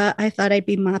impressed. I thought I'd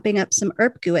be mopping up some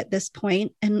herb goo at this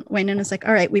point. And Winona's like,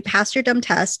 all right, we passed your dumb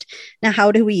test. Now,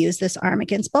 how do we use this arm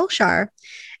against Bulshar?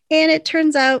 And it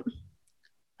turns out,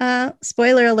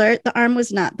 spoiler alert, the arm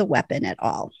was not the weapon at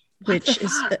all, which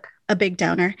is a big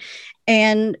downer.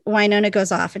 And Winona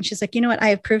goes off and she's like, you know what? I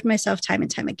have proved myself time and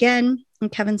time again.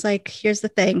 And Kevin's like, here's the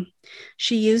thing.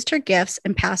 She used her gifts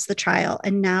and passed the trial.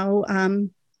 And now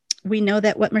we know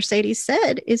that what Mercedes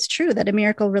said is true, that a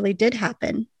miracle really did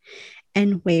happen.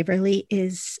 And Waverly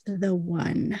is the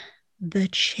one, the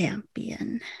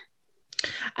champion.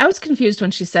 I was confused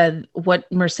when she said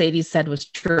what Mercedes said was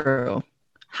true.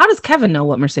 How does Kevin know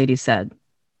what Mercedes said?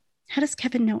 How does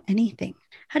Kevin know anything?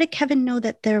 How did Kevin know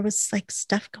that there was like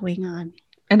stuff going on?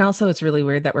 And also, it's really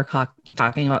weird that we're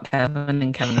talking about Kevin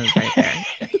and Kevin is right there.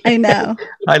 I know.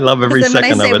 I love every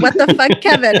second when I say, of it. what the fuck,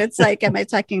 Kevin? It's like, am I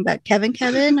talking about Kevin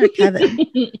or Kevin?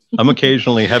 I'm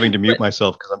occasionally having to mute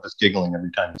myself because I'm just giggling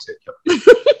every time you say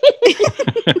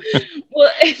Kevin.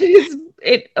 Well,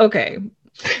 okay.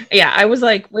 Yeah, I was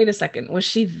like, wait a second. Was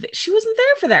she wasn't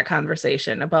there for that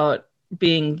conversation about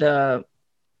being the,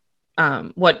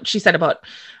 what she said about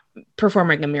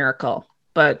performing a miracle.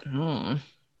 But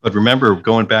remember,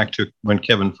 going back to when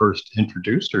Kevin first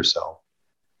introduced herself,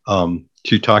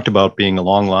 she talked about being a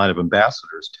long line of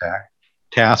ambassadors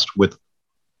tasked with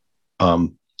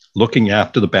looking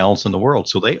after the balance in the world.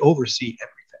 So they oversee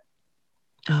everything.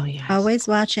 Oh, yeah. Always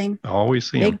watching. Always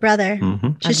see Big brother.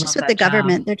 Mm-hmm. She's just with the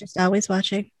government. They're just always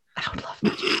watching. I would love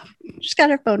that. She's got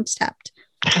her phone tapped.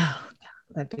 Oh,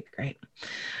 that'd be great.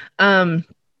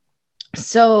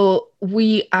 So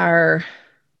we are...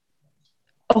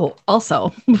 Oh,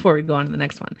 also, before we go on to the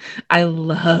next one, I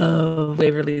love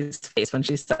Waverly's face when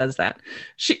she says that.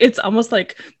 It's almost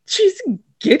like she's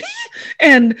giddy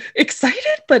and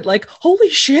excited, but like, holy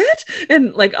shit.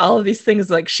 And like all of these things,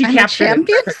 like she I'm captured a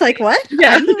champion? Like what?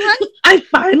 Yeah. I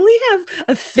finally have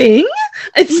a thing.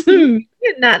 It's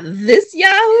not this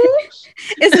Yahoo.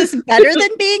 Is this better than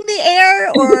being the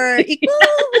heir or equal?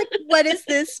 Like, what does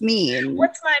this mean?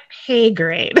 What's my pay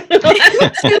grade?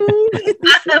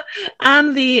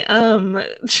 On the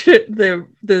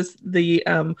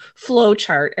flow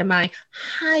chart, am I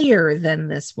higher than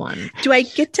this one? Do I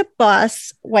get to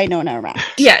boss Winona around?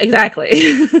 Yeah, exactly.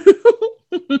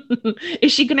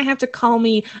 Is she gonna have to call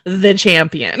me the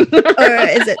champion? Or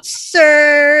is it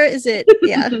sir? Is it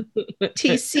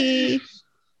TC?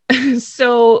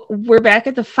 So we're back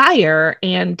at the fire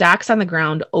and Doc's on the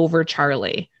ground over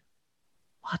Charlie.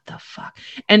 What the fuck?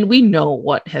 And we know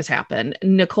what has happened.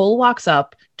 Nicole walks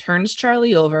up, turns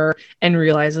Charlie over, and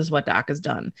realizes what Doc has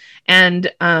done.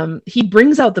 And he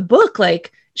brings out the book,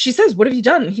 like she says, "What have you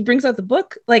done?" He brings out the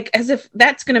book, like as if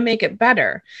that's going to make it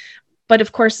better. But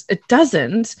of course it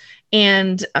doesn't.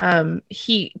 And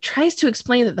he tries to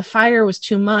explain that the fire was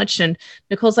too much. And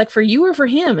Nicole's like, for you or for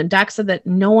him? And Doc said that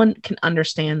no one can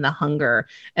understand the hunger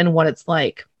and what it's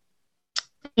like.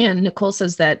 And Nicole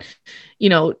says that,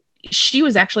 she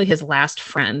was actually his last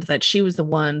friend, that she was the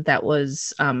one that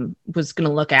was going to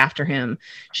look after him.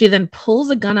 She then pulls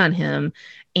a gun on him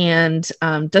and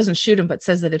doesn't shoot him, but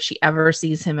says that if she ever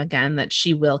sees him again, that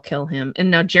she will kill him. And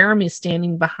now Jeremy's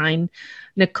standing behind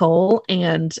Nicole,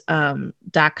 and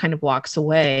Doc kind of walks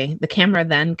away. The camera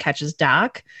then catches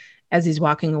Doc as he's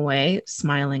walking away,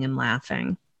 smiling and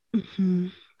laughing. Mm-hmm.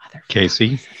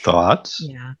 Casey, thoughts?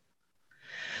 Yeah.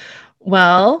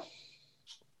 Well,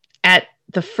 at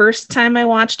the first time I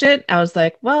watched it, I was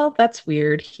like, well, that's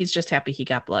weird. He's just happy he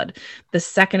got blood. The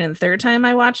second and third time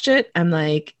I watched it, I'm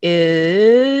like,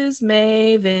 is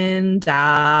Maeve in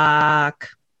Doc?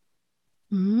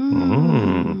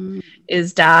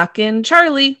 Is Doc in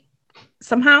Charlie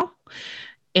somehow?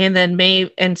 And then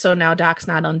Maeve, and so now Doc's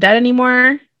not undead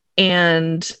anymore.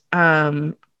 And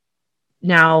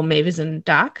now Maeve is in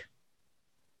Doc.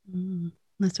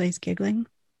 That's why he's giggling.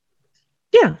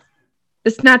 Yeah.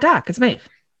 It's not Doc, it's Maeve.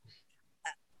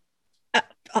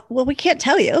 Well, we can't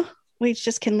tell you. We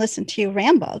just can listen to you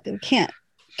ramble. We can't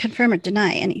confirm or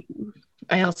deny anything.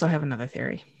 I also have another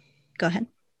theory. Go ahead.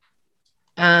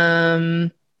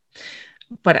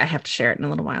 But I have to share it in a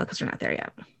little while because we're not there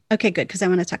yet. Okay, good, because I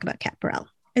want to talk about Kat Burrell.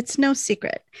 It's no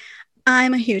secret.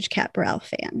 I'm a huge Kat Burrell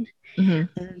fan.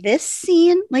 Mm-hmm. This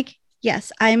scene,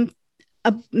 yes, I'm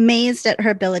amazed at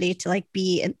her ability to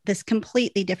be this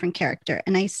completely different character.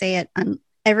 And I say it on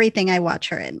everything I watch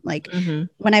her in.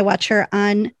 When I watch her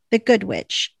on The Good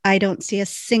Witch, I don't see a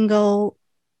single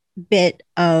bit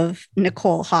of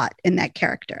Nicole Haught in that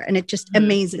character. And it just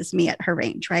amazes me at her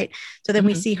range, right? So then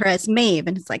we see her as Maeve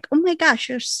and it's like, oh my gosh,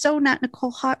 you're so not Nicole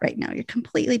Haught right now. You're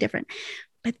completely different.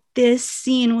 But this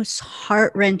scene was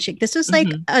heart-wrenching. This was like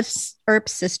a Earp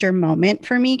sister moment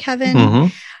for me,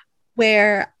 Kevin,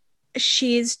 where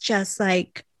she's just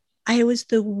like, I was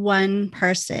the one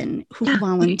person who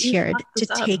volunteered to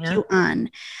take you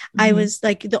on. I was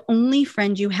like the only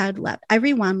friend you had left. I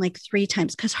rewound 3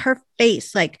 times because her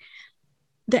face,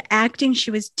 the acting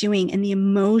she was doing and the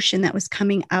emotion that was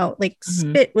coming out,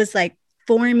 spit was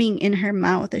forming in her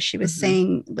mouth as she was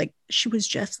saying, like, she was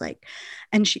just like,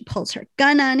 and she pulls her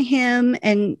gun on him.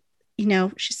 And, you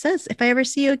know, she says, if I ever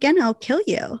see you again, I'll kill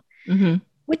you,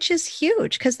 which is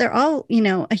huge because they're all, you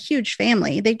know, a huge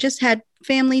family. They just had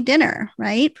family dinner,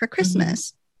 right, for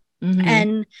Christmas.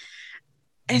 And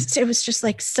it was just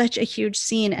like such a huge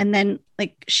scene. And then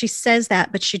like she says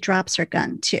that, but she drops her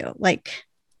gun too. Like,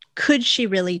 could she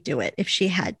really do it if she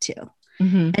had to?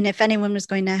 And if anyone was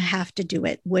going to have to do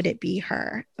it, would it be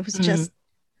her? It was just.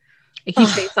 You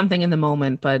say something in the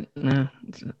moment, but.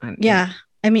 Yeah.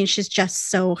 I mean, she's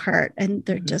just so hurt. And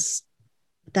they're just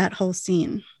that whole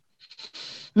scene.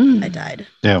 I died.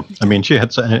 Yeah. I mean, she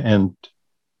had, and,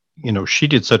 you know, she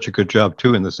did such a good job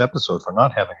too in this episode for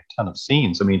not having a ton of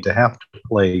scenes. I mean, to have to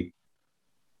play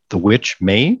the witch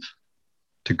Maeve,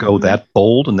 to go that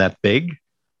bold and that big.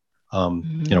 You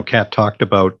know, Kat talked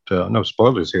about, no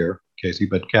spoilers here, Casey,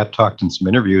 but Kat talked in some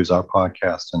interviews, our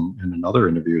podcast and in other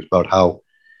interviews about how,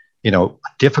 you know,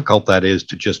 difficult that is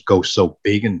to just go so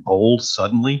big and bold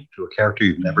suddenly to a character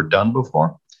you've never done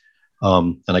before.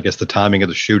 And I guess the timing of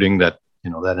the shooting that, you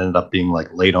know, that ended up being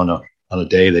like late on a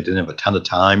day. They didn't have a ton of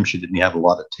time. She didn't have a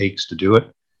lot of takes to do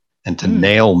it. And to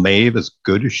nail Maeve as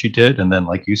good as she did. And then,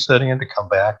 like you said, Anne, to come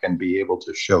back and be able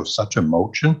to show such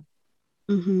emotion.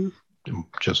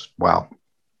 Just, wow.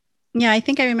 Yeah, I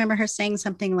think I remember her saying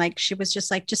something like, she was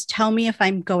just like, just tell me if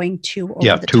I'm going too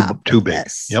over the top. Too big.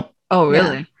 This. Yep. Oh,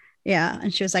 really? Yeah.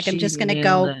 And she was like, I'm just going to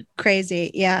go crazy.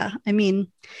 Yeah. I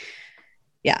mean,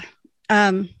 yeah.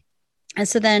 And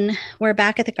so then we're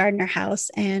back at the Gardner house,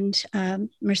 and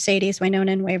Mercedes,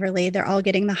 Wynonna, and Waverly, they're all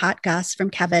getting the hot goss from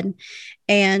Kevin.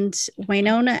 And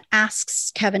Wynonna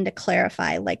asks Kevin to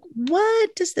clarify, like,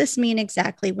 what does this mean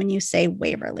exactly when you say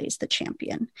Waverly's the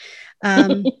champion?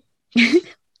 Tell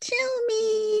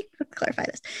me, clarify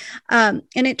this. And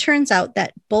it turns out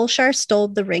that Bulshar stole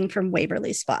the ring from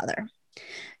Waverly's father.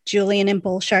 Julian and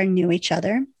Bulshar knew each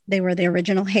other. They were the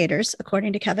original haters,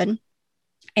 according to Kevin.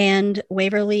 And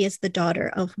Waverly is the daughter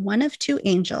of one of two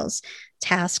angels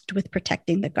tasked with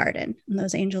protecting the garden. And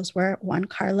those angels were Juan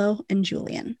Carlo and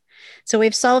Julian. So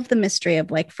we've solved the mystery of,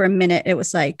 like, for a minute, it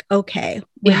was like, okay,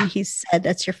 when he said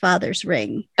that's your father's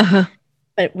ring,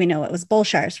 but we know it was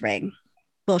Bulshar's ring.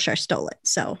 Bulshar stole it.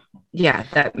 So yeah,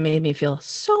 that made me feel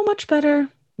so much better. A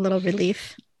little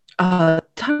relief. A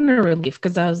ton of relief,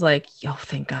 because I was like, yo,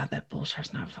 thank God that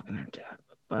Bulshar's not fucking her dad.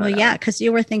 But, well, yeah, because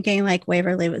you were thinking like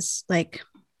Waverly was like,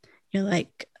 you're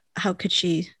like, how could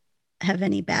she have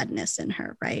any badness in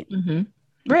her, right?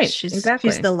 Right, she's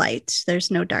the light.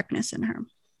 There's no darkness in her.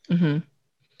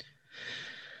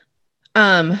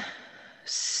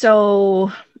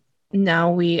 So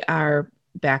now we are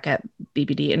back at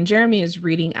BBD, and Jeremy is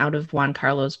reading out of Juan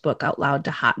Carlo's book out loud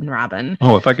to Hot and Robin.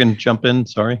 Oh, if I can jump in,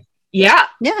 sorry. Yeah.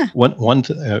 One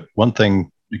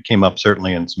thing that came up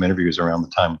certainly in some interviews around the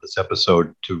time of this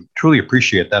episode, to truly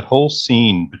appreciate that whole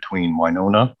scene between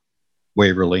Wynonna,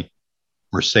 Waverly,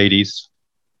 Mercedes,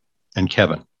 and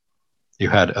Kevin. You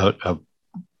had a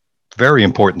very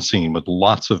important scene with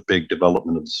lots of big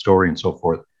development of the story and so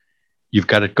forth. You've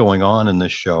got it going on in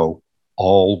this show,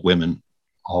 all women,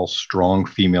 all strong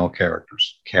female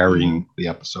characters carrying the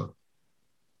episode.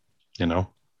 You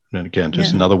know? And again,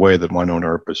 just another way that Wynonna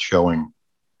Earp is showing,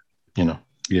 you know,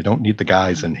 you don't need the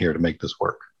guys in here to make this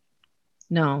work.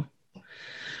 No.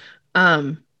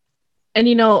 And,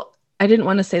 you know, I didn't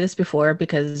want to say this before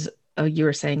because you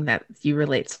were saying that you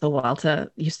relate so much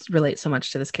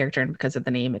to this character and because of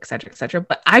the name, et cetera,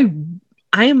 but I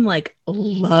am like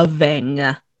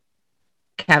loving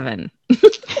Kevin.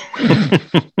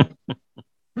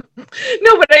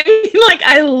 No, but I mean, like,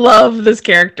 I love this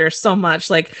character so much.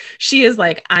 Like, she is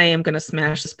like, I am gonna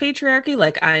smash this patriarchy.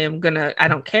 Like, I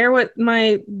don't care what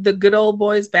the good old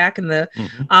boys back in the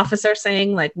office are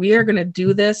saying. Like, we are gonna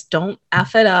do this. Don't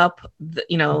F it up.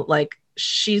 You know, like,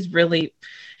 she's really,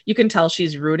 you can tell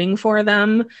she's rooting for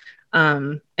them,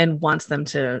 and wants them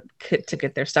to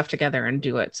get their stuff together and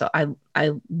do it. So I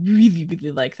really,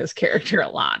 really like this character a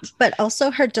lot. But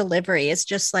also her delivery is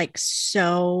just like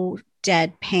so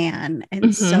deadpan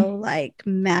and so like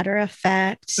matter of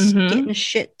fact, getting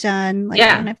shit done. Like,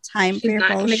 I don't have time for your bullshit. She's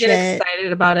not going to get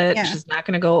excited about it. She's not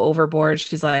going to go overboard.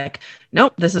 She's like,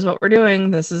 nope, this is what we're doing.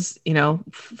 This is, you know,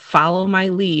 follow my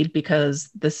lead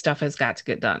because this stuff has got to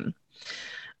get done.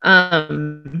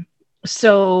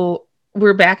 So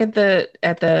we're back at the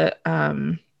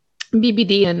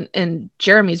BBD, and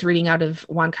Jeremy's reading out of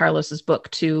Juan Carlos's book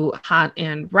to Hot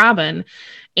and Robin,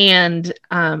 and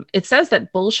it says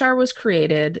that Bulshar was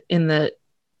created in the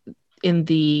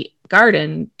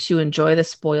garden to enjoy the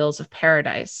spoils of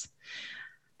paradise.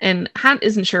 And Hunt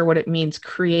isn't sure what it means,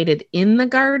 created in the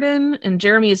garden. And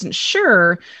Jeremy isn't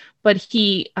sure, but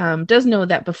he does know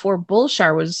that before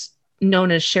Bulshar was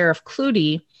known as Sheriff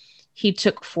Clutie, he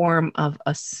took form of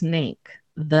a snake,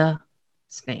 the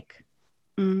snake.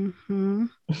 Mm-hmm.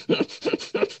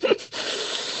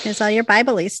 Here's all your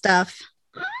Bible-y stuff.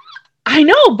 I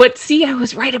know, but see, I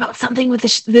was right about something with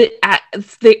the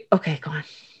okay, go on.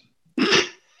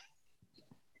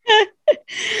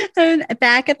 And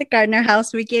back at the Gardner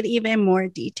house, we get even more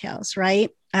details, right?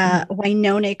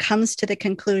 Wynonna comes to the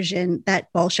conclusion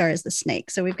that Bulshar is the snake.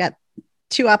 So we've got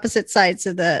two opposite sides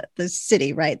of the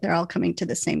city, right? They're all coming to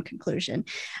the same conclusion.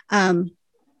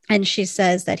 And she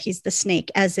says that he's the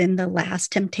snake, as in The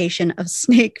Last Temptation of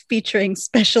Snake, featuring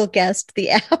special guest, the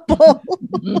apple.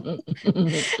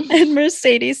 And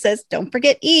Mercedes says, don't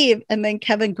forget Eve. And then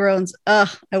Kevin groans,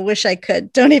 oh, I wish I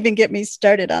could. Don't even get me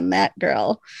started on that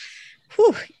girl.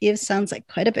 Whew, Eve sounds like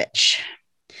quite a bitch.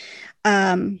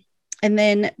 And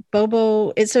then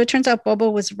Bobo, so it turns out Bobo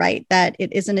was right that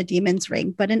it isn't a demon's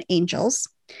ring, but an angel's.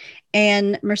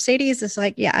 And Mercedes is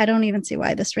like, yeah, I don't even see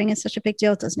why this ring is such a big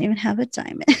deal. It doesn't even have a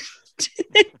diamond.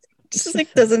 Just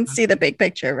like doesn't see the big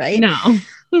picture, right? No.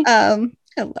 I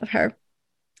love her.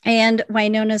 And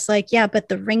Wynonna's like, yeah, but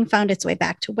the ring found its way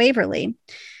back to Waverly.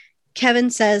 Kevin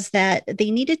says that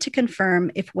they needed to confirm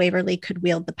if Waverly could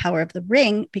wield the power of the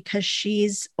ring because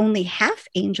she's only half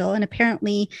angel, and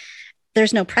apparently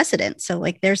there's no precedent. So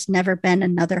like there's never been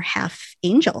another half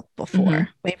angel before.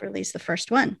 Mm-hmm. Waverly's the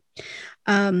first one.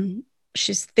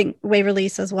 Waverly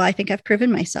says, well, I think I've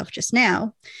proven myself just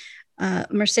now.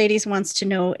 Mercedes wants to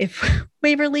know if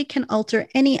Waverly can alter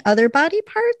any other body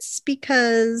parts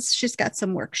because she's got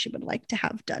some work she would like to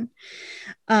have done.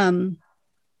 Where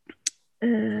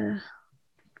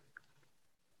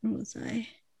was I?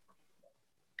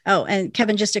 Oh, and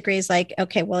Kevin just agrees like,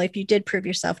 okay, well, if you did prove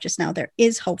yourself just now, there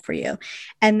is hope for you.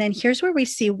 And then here's where we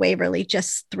see Waverly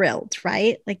just thrilled,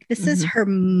 right? Like this is her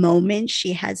moment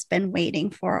she has been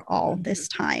waiting for all this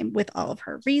time with all of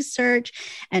her research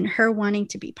and her wanting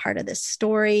to be part of this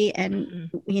story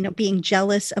and, you know, being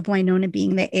jealous of Wynonna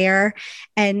being the heir.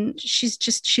 And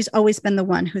she's always been the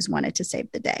one who's wanted to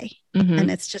save the day. And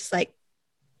it's just like,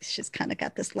 she's kind of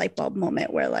got this light bulb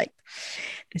moment where like,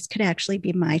 this could actually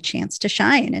be my chance to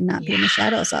shine and not be in the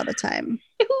shadows all the time.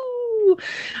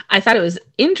 I thought it was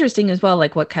interesting as well,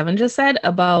 like what Kevin just said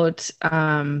about,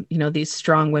 you know, these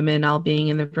strong women all being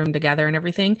in the room together and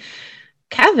everything.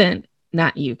 Kevin,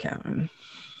 not you, Kevin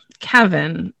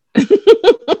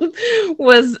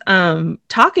was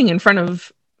talking in front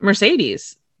of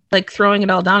Mercedes, like throwing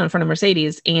it all down in front of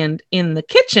Mercedes. And in the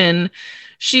kitchen,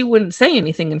 she wouldn't say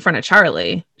anything in front of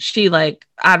Charlie. She like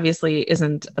obviously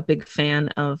isn't a big fan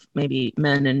of maybe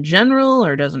men in general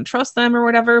or doesn't trust them or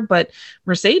whatever. But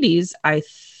Mercedes, I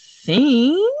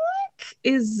think,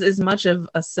 is as much of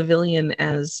a civilian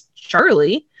as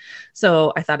Charlie.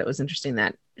 So I thought it was interesting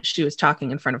that she was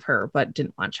talking in front of her, but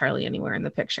didn't want Charlie anywhere in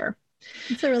the picture.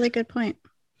 That's a really good point.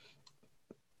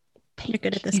 You're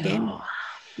good at this game.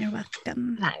 You're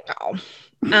welcome. I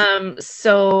know.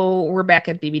 So we're back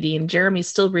at BBD and Jeremy's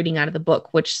still reading out of the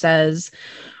book, which says,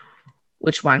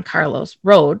 which Juan Carlo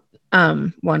wrote,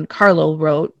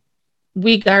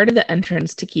 we guarded the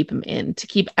entrance to keep him in, to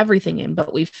keep everything in,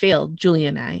 but we failed,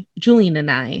 Julian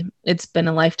and I. It's been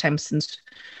a lifetime since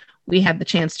we had the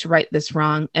chance to right this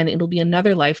wrong, and it'll be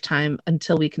another lifetime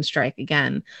until we can strike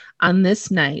again. On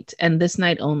this night, and this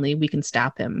night only, we can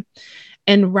stop him.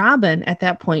 And Robin, at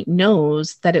that point,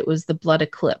 knows that it was the blood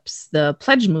eclipse, the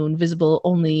pledge moon visible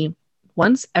only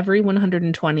once every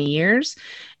 120 years.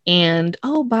 And,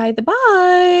 oh, by the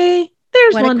by,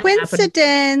 there's what one a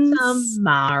coincidence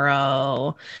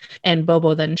tomorrow. And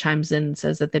Bobo then chimes in and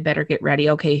says that they better get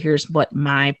ready. Okay, here's what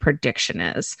my prediction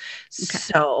is. Okay.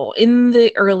 So in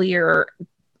the earlier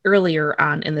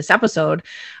on in this episode,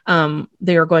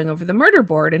 they are going over the murder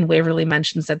board, and Waverly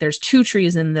mentions that there's two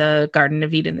trees in the Garden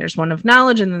of Eden. There's one of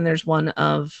knowledge, and then there's one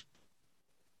of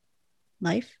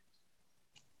life.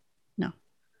 No.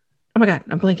 Oh my God,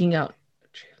 I'm blanking out. A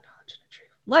tree of knowledge and a tree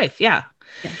of life. Yeah.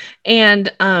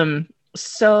 And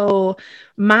so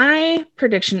my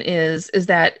prediction is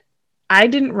that I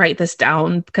didn't write this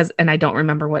down and I don't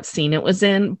remember what scene it was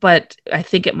in, but I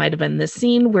think it might've been this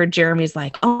scene where Jeremy's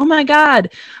like, oh my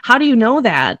God, how do you know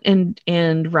that? And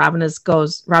Robin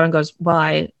goes, well,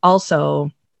 I also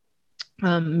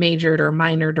majored or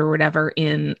minored or whatever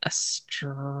in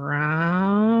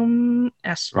astronomy.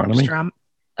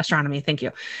 Thank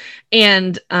you.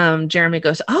 And Jeremy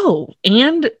goes, oh,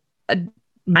 and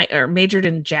majored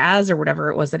in jazz or whatever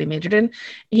it was that he majored in.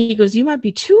 He goes, you might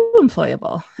be too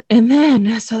employable. And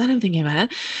then, so then I'm thinking about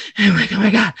it. I'm like, oh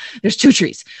my God, there's 2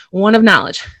 trees. One of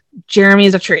knowledge. Jeremy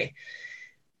is a tree.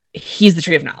 He's the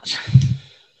tree of knowledge.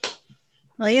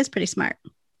 Well, he is pretty smart.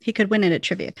 He could win in a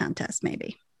trivia contest,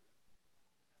 maybe.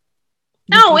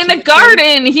 No, in the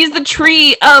garden. He's the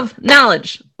tree of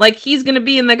knowledge. Like, he's going to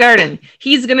be in the garden.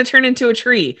 He's going to turn into a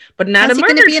tree, but not How's a he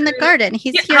murder going to be tree. in the garden?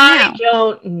 He's here I now.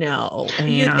 don't know.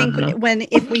 You think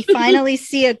if we finally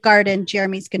see a garden,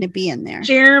 Jeremy's going to be in there?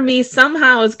 Jeremy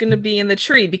somehow is going to be in the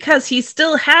tree because he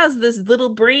still has this little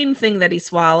brain thing that he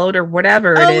swallowed or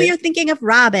whatever it is. You're thinking of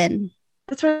Robin.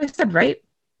 That's what I said, right?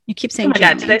 You keep saying Oh my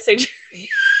Jeremy. God, did I say Jeremy?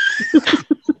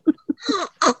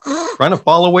 Trying to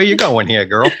follow where you're going here,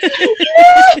 girl.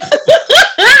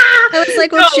 I was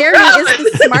like, well, No, Jeremy Robin. is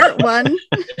the smart one.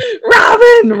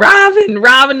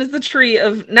 Robin is the tree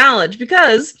of knowledge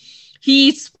because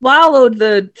he swallowed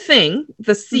the thing,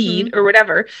 the seed or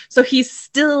whatever. So he's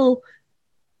still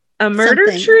a murder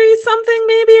Something. tree, something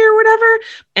maybe or whatever.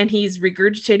 And he's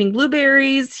regurgitating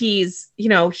blueberries. He's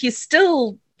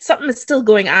still, something is still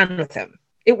going on with him.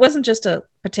 It wasn't just a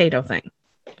potato thing.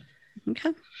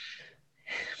 Okay.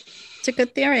 It's a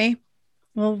good theory.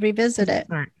 We'll revisit it.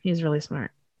 Smart. He's really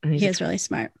smart. And He is really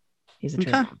smart. He's a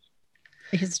tree. Okay.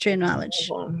 He's a tree of knowledge.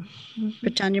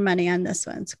 Put down your money on this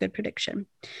one. It's a good prediction.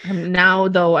 Now,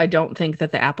 though, I don't think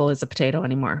that the apple is a potato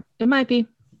anymore. It might be.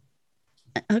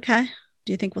 Okay.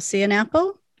 Do you think we'll see an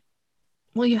apple?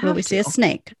 Well, you Will have we see a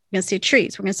snake? We're going to see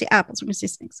trees. We're going to see apples. We're going to see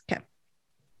snakes. Okay.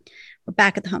 We're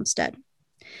back at the homestead.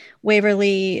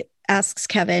 Waverly asks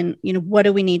Kevin, what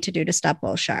do we need to do to stop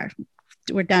Bolshar?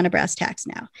 We're down to brass tacks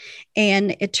now.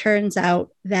 And it turns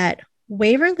out that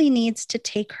Waverly needs to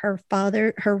take her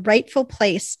rightful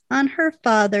place on her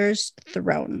father's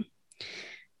throne.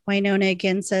 Wynonna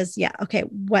again says, yeah, okay,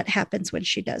 what happens when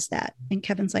she does that? And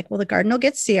Kevin's like, well, the garden will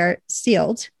get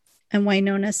sealed. And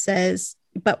Wynonna says,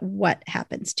 but what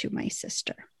happens to my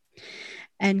sister?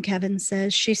 And Kevin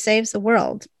says, she saves the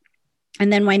world.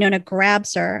 And then Wynonna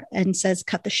grabs her and says,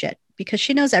 cut the shit, because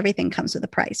she knows everything comes with a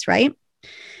price, right?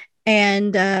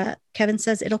 And Kevin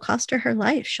says, it'll cost her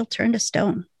life. She'll turn to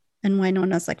stone. And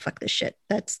Wynonna's like, fuck this shit.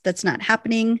 That's not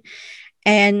happening.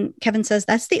 And Kevin says,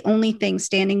 that's the only thing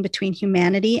standing between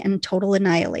humanity and total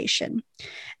annihilation.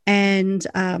 And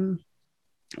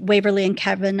Waverly and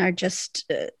Kevin are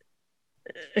just,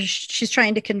 she's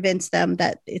trying to convince them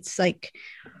that it's like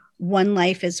one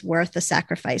life is worth a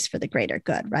sacrifice for the greater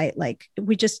good, right? Like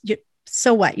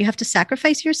so what? You have to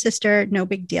sacrifice your sister. No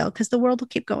big deal, because the world will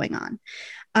keep going on.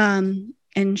 And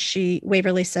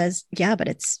Waverly says, yeah, but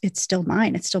it's still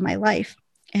mine. It's still my life.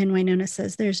 And Wynonna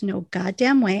says, there's no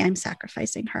goddamn way I'm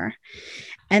sacrificing her.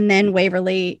 And then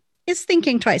Waverly is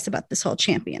thinking twice about this whole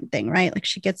champion thing, right? Like,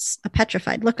 she gets a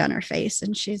petrified look on her face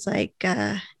and she's like,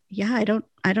 yeah, I don't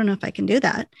know if I can do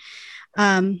that.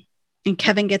 And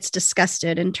Kevin gets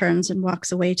disgusted and turns and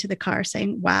walks away to the car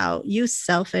saying, wow, you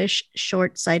selfish,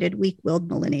 short-sighted, weak-willed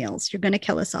millennials. You're going to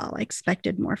kill us all. I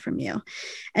expected more from you.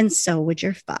 And so would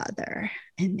your father.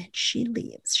 And then she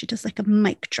leaves. She does like a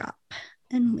mic drop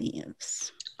and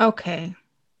leaves. Okay.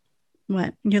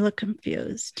 What? You look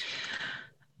confused.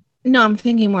 No, I'm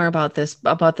thinking more about this,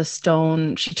 about the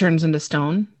stone. She turns into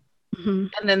stone. Mm-hmm.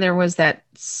 And then there was that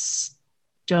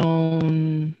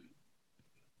stone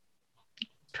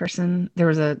person. There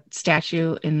was a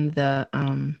statue in the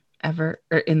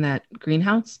in that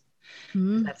greenhouse.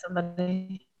 Mm-hmm. Is that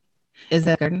somebody? Is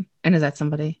that garden? And is that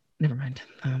somebody? Never mind.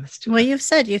 That's too Well, you've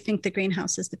said you think the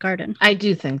greenhouse is the garden. I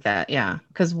do think that, yeah,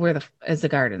 because is the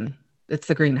garden. It's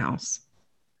the greenhouse.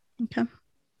 Okay.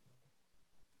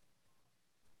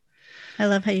 I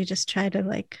love how you just try to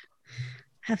like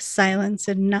have silence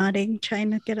and nodding,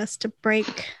 trying to get us to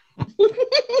break.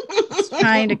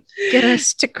 Trying to get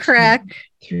us to crack.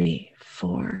 3,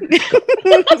 4.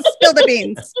 Spill the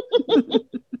beans.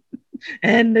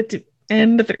 And the 2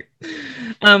 and the 3.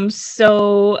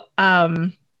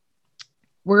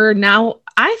 We're now,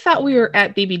 I thought we were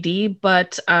at BBD,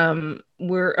 but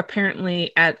we're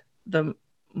apparently at the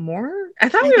morgue. I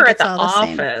thought we were at the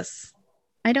office.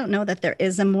 I don't know that there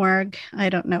is a morgue. I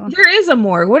don't know. There is a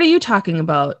morgue. What are you talking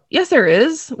about? Yes, there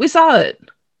is. We saw it.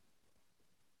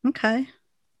 Okay.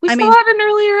 We saw it in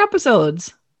earlier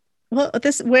episodes. Well,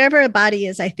 wherever a body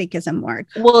is, I think is a morgue.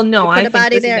 Well, no, I put a think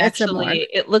body this there. is It's a morgue.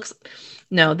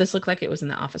 This looked like it was in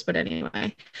the office, but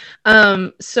anyway.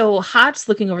 So Hot's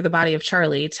looking over the body of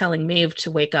Charlie, telling Maeve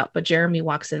to wake up, but Jeremy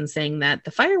walks in saying that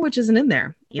the fire witch isn't in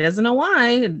there. He doesn't know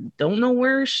why, don't know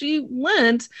where she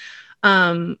went.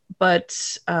 But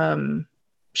that's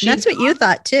what you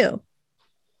thought too.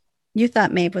 You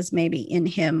thought Maeve was maybe in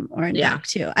him or in Yeah. Doc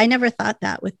too. I never thought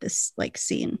that with this like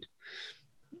scene.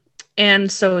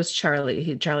 And so is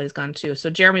Charlie. Charlie's gone too. So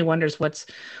Jeremy wonders what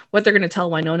they're going to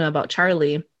tell Winona about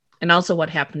Charlie, and also what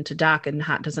happened to Doc, and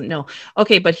Hot doesn't know.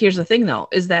 Okay, but here's the thing though,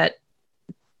 is that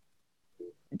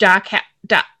Doc.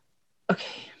 Okay.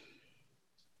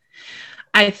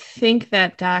 I think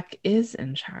that Doc is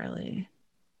in Charlie.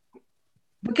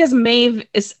 Because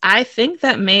I think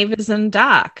that Maeve is in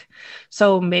Doc.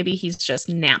 So maybe he's just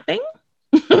napping.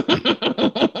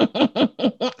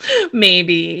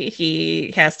 Maybe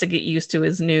he has to get used to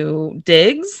his new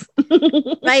digs.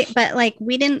 Right, but like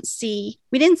we didn't see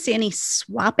any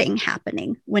swapping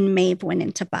happening when Maeve went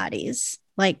into bodies.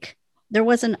 Like there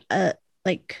wasn't a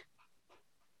like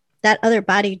that other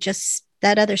body, just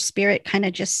that other spirit kind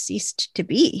of just ceased to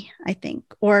be, I think,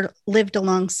 or lived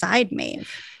alongside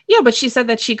Maeve. Yeah, but she said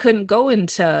that she couldn't go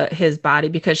into his body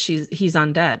because he's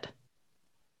undead.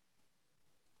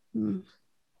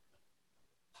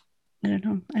 I don't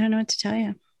know. I don't know what to tell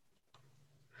you.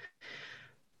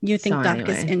 You think So Doc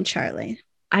is anyway. in Charlie?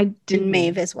 I do. And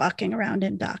Maeve is walking around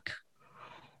in Doc.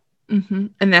 Mm-hmm.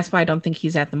 And that's why I don't think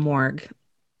he's at the morgue.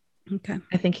 Okay.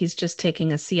 I think he's just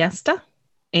taking a siesta,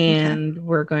 and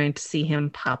we're going to see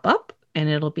him pop up, and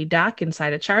it'll be Doc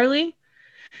inside of Charlie.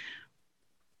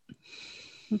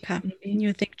 Okay. Maybe.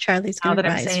 You think Charlie's Now going to that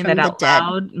I'm rise saying from that the out dead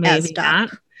loud, as maybe Doc?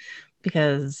 not,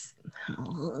 because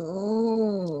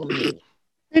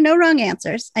There are no wrong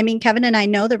answers. I mean, Kevin and I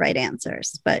know the right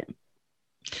answers, but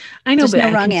I know, there's but no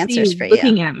I wrong can see answers you for you.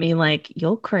 looking at me like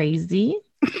you're crazy.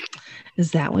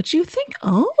 Is that what you think?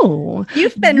 Oh,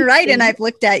 You've been you right, and think- I've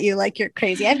looked at you like you're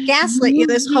crazy. I've gaslit you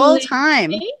this whole really time.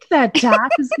 think that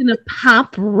Doc is gonna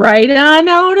pop right on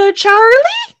out of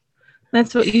Charlie?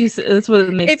 That's what you. That's what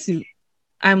it makes you.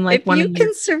 I'm like If one you of your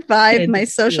can survive kids my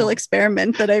social too.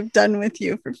 experiment that I've done with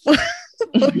you for four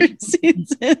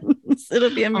seasons, it'll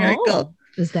be a miracle. Oh,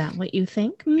 is that what you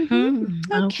think? Mhm.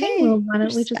 Okay. Okay, Well, why don't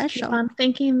you're we just special. keep on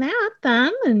thinking that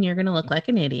then, and you're gonna look like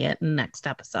an idiot in the next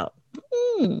episode.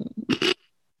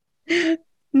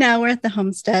 Now we're at the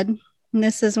homestead. And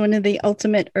this is one of the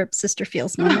ultimate Earp Sister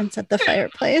Feels moments at the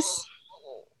fireplace.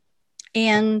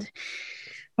 And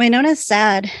Winona's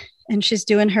sad, and she's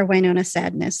doing her Winona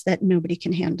sadness that nobody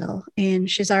can handle. And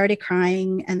she's already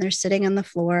crying, and they're sitting on the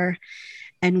floor.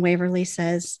 And Waverly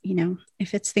says, you know,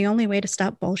 if it's the only way to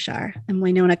stop Bolshar. And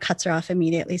Winona cuts her off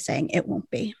immediately, saying, it won't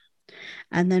be.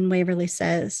 And then Waverly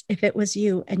says, if it was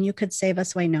you and you could save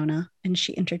us, Winona. And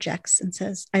she interjects and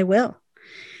says, I will.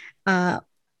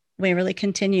 Waverly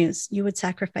continues, you would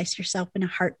sacrifice yourself in a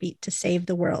heartbeat to save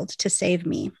the world, to save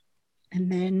me.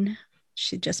 And then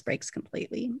she just breaks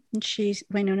completely. And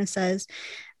Winona says,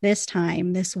 this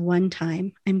one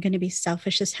time, I'm going to be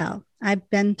selfish as hell. I've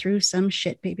been through some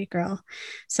shit, baby girl.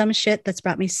 Some shit that's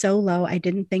brought me so low, I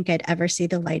didn't think I'd ever see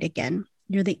the light again.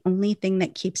 You're the only thing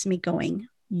that keeps me going.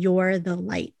 You're the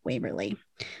light, Waverly.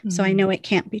 So I know it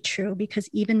can't be true because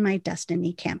even my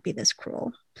destiny can't be this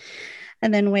cruel.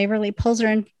 And then Waverly pulls her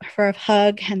in for a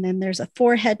hug. And then there's a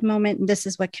forehead moment. And this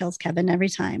is what kills Kevin every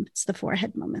time. It's the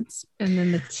forehead moments. And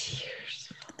then the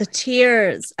tears. The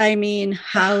tears. I mean,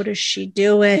 how does she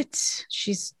do it?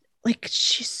 She's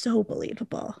so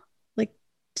believable. Like,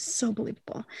 so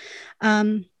believable.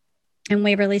 And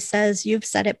Waverly says, you've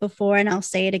said it before and I'll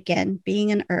say it again.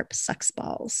 Being an Earp sucks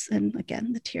balls. And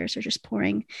again, the tears are just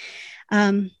pouring.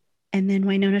 And then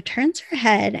Winona turns her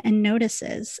head and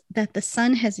notices that the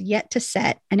sun has yet to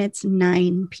set and it's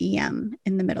 9 p.m.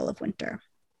 in the middle of winter.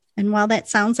 And while that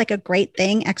sounds like a great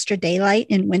thing, extra daylight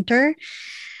in winter,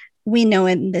 we know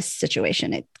in this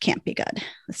situation, it can't be good.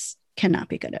 This cannot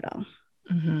be good at all.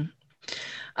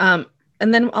 Mm-hmm.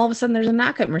 And then all of a sudden there's a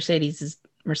knock at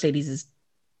Mercedes's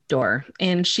door,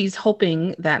 and she's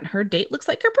hoping that her date looks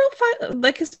like her profile,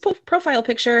 like his profile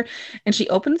picture, and she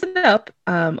opens it up,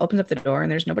 opens up the door,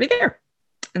 and there's nobody there.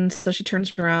 And so she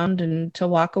turns around and to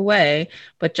walk away,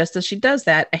 but just as she does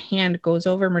that, a hand goes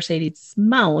over Mercedes'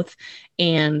 mouth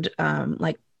and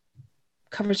like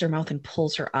covers her mouth and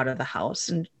pulls her out of the house.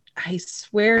 And I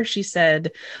swear she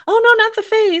said, "Oh no, not the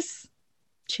face."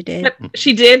 She did. But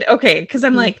she did. Okay, because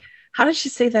I'm like, how did she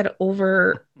say that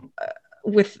over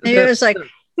with? It was like,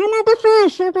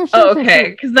 oh,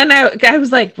 okay. Because then I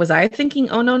was like, was I thinking,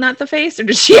 "Oh no, not the face," or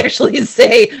did she actually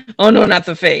say, "Oh no, not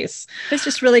the face"? It's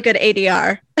just really good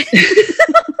ADR.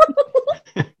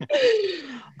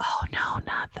 Oh no,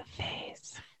 not the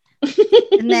face.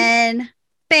 And then,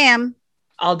 bam,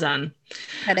 All done.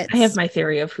 credits. I have my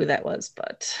theory of who that was,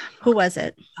 but Who was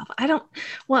it? I don't.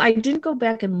 Well, I didn't go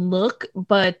back and look,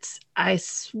 but I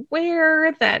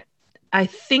swear that I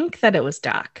think that it was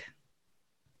Doc.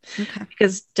 Okay.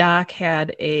 because Doc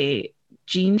had a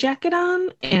jean jacket on,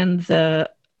 and the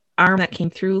arm that came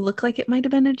through looked like it might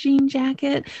have been a jean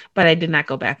jacket, but I did not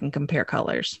go back and compare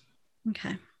colors.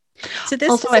 Okay. So this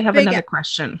Also, is I a have big, another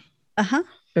question uh-huh.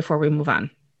 before we move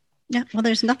on. Yeah. Well,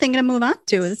 there's nothing to move on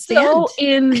to. It's the So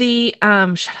end. in the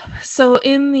shut up. So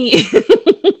in the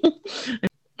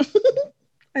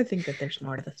I think that there's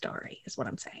more to the story, is what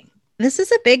I'm saying. This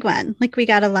is a big one. Like, we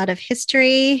got a lot of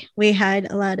history. We had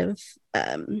a lot of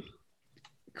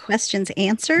questions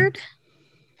answered.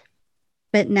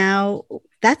 But now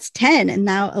that's 10, and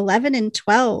now 11 and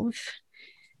 12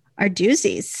 are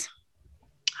doozies.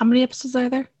 How many episodes are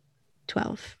there?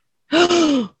 12.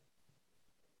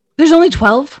 There's only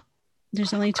 12?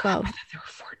 There's only 12. I thought there were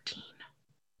 14.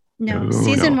 No, No,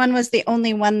 season no. 1 was the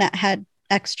only one that had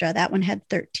extra. That one had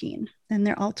 13. Then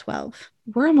they're all 12.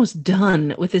 We're almost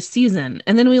done with this season,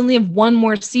 and then we only have one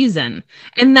more season.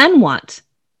 And then what?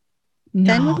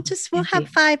 Then No, we'll have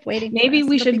 5 waiting. maybe for us.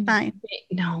 we It'll be should. fine.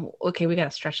 No, okay, we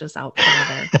gotta stretch this out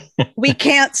further. We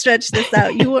can't stretch this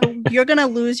out. You're gonna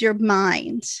lose your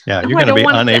mind. Yeah, No, you're I going to don't be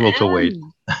want it unable to wait.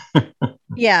 end.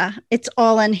 Yeah, it's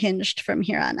all unhinged from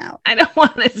here on out. I don't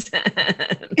want it to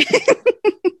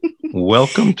end.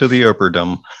 Welcome to the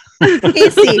Erperdom.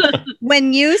 Casey,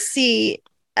 when you see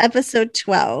episode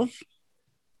 12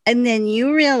 and then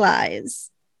you realize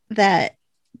that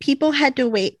people had to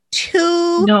wait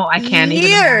 2 No, I can't even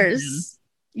imagine. years,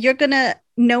 you're gonna,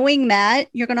 knowing that,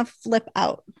 you're gonna flip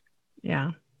out.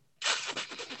 Yeah.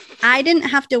 I didn't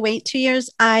have to wait 2 years.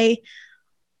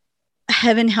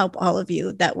 Heaven help all of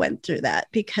you that went through that,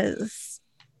 because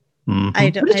Mhm. I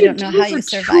What don't did you know do how for you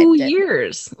survived 2 it.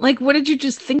 years? Like, what did you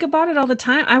just think about it all the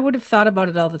time? I would have thought about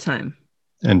it all the time.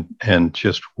 And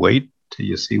just wait till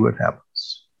you see what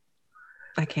happens.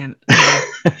 I can't.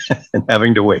 And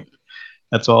having to wait.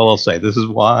 That's all I'll say. This is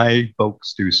why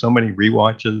folks do so many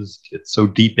rewatches, get so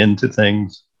deep into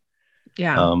things.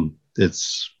 Yeah.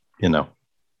 It's,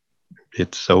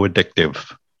 it's so addictive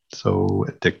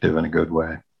in a good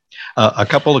way. A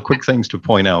couple of quick things to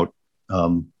point out.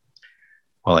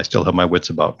 While I still have my wits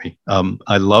about me.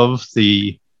 I love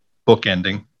the book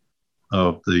ending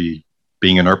of the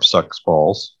being an ERP sucks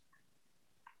balls.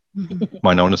 Mhm.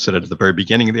 Winona said it at the very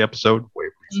beginning of the episode.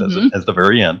 Waverly says Mhm. it at the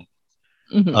very end.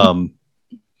 Mhm.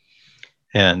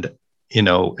 And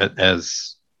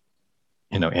as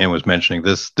Anne was mentioning,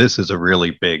 this is a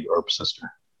really big ERP sister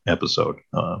episode.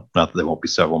 Not that there won't be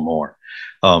several more.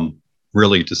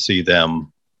 Really to see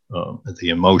them, the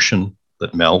emotion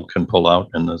that Mel can pull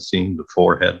out in the scene, the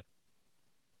forehead,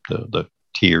 the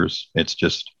tears. It's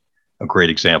just a great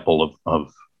example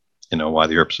of why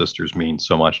the ERP sisters mean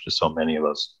so much to so many of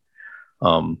us.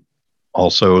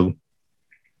 Also,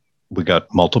 we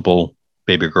got multiple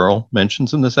baby girl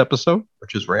mentions in this episode,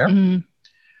 which is rare. Mhm.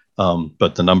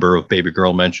 But the number of baby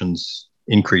girl mentions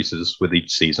increases with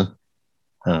each season.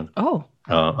 Oh.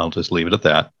 I'll just leave it at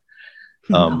that.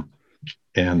 No.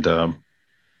 And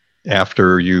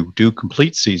after you do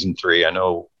complete season 3, I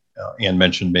know Anne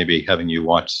mentioned maybe having you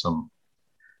watch some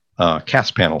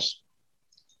cast panels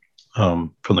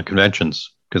from the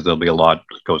conventions, because there'll be a lot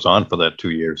that goes on for that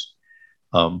 2 years.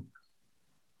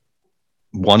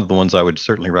 One of the ones I would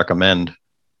certainly recommend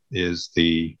is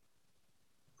the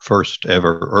first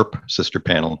ever ERP sister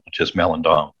panel, which is Mel and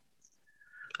Dom.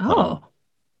 Oh.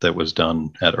 That was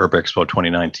done at ERP Expo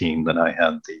 2019 that I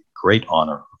had the great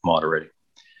honor of moderating.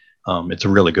 It's a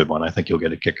really good one. I think you'll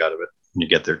get a kick out of it when you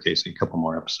get there, Casey. A couple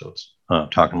more episodes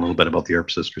talking a little bit about the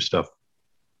ERP sister stuff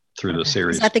through the Okay.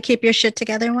 series. Is that the Keep Your Shit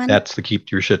Together one? That's the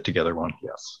Keep Your Shit Together one,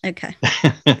 yes. Okay.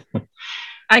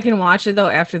 I can watch it though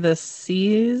after this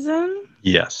season.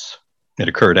 Yes. It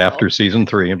occurred after season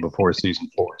 3 and before season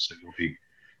 4, so you'll be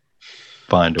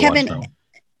fine to Kevin, watch them.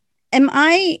 Am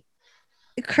I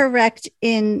correct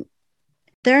in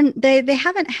they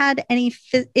haven't had any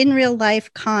in real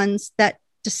life cons that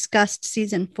discussed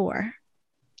season 4?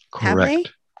 Have they?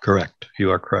 Correct.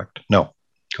 You are correct. No,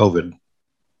 COVID,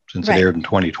 since Right. it aired in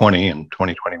 2020 and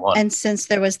 2021. And since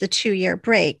there was the 2-year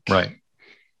break. Right.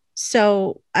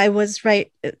 So I was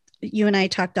right. You and I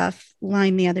talked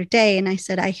offline the other day, and I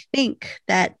said, I think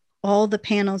that all the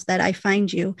panels that I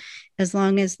find you, as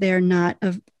long as they're not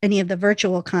of any of the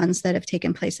virtual cons that have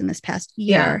taken place in this past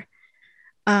year,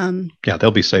 Yeah, they'll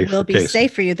be safe. will for be Casey.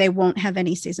 safe for you. They won't have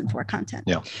any season 4 content.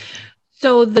 Yeah.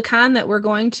 So the con that we're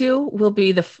going to will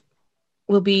be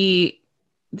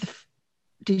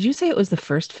did you say it was the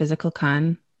first physical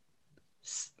con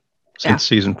Since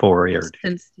season 4 aired.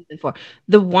 since season 4?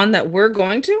 The one that we're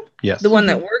going to? Yes. The one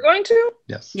that we're going to?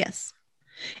 Yes. Yes.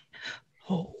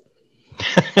 Oh.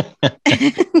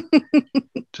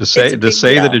 Just To say It's a big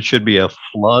that deal. it should be a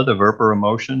flood of Earper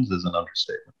emotions is an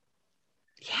understatement.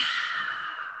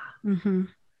 Mhm.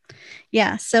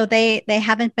 Yeah, so they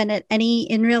haven't been at any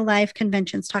in real life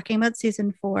conventions talking about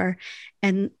season 4,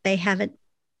 and they haven't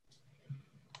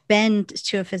been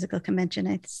to a physical convention,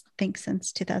 I think,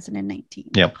 since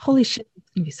 2019. Yep. Holy shit, it's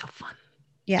gonna be so fun.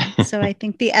 Yeah, so I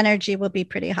think the energy will be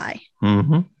pretty high.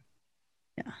 Mm-hmm.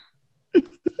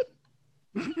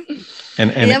 We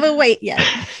haven't wait yet.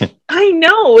 I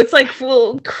know. It's like,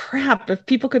 well, crap. If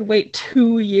people could wait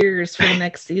 2 years for the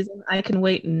next season, I can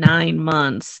wait 9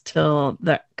 months till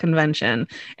the convention.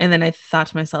 And then I thought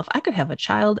to myself, I could have a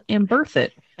child and birth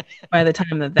it by the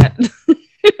time that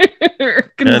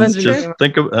And convention. just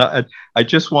think of. I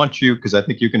just want you, because I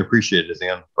think you can appreciate it, as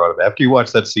Anne brought up. After you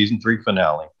watch that season 3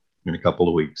 finale in a couple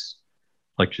of weeks,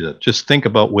 like you said, just think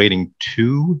about waiting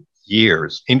 2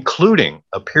 years, including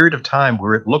a period of time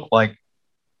where it looked like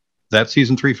that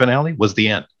season 3 finale was the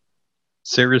end.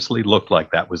 Seriously looked like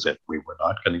that was it. We were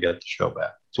not going to get the show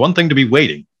back. It's one thing to be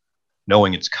waiting,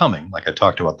 knowing it's coming, like I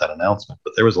talked about that announcement,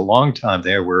 but there was a long time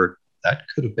there where that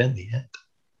could have been the end.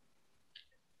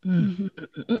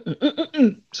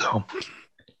 So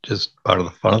just part of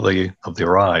the fun of the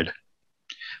ride.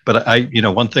 But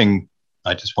one thing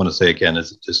I just want to say again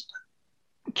is just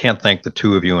can't thank the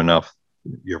two of you enough.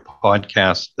 Your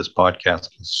podcast, this podcast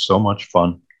is so much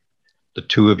fun. The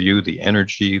two of you, the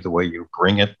energy, the way you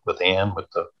bring it with Anne, with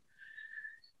the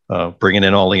bringing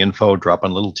in all the info, dropping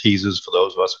little teases for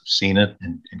those of us who've seen it,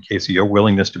 and Casey, your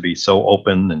willingness to be so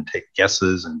open and take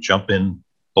guesses and jump in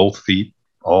both feet,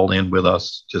 all in with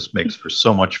us, just makes for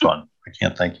so much fun. I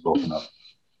can't thank you both enough.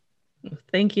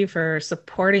 Thank you for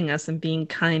supporting us and being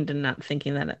kind and not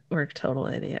thinking that we're total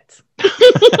idiots.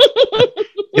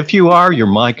 If you are, you're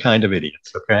my kind of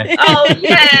idiots, okay? Oh,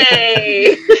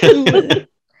 yay!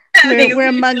 We're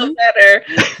among better.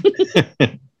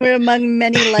 We're among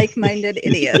many like-minded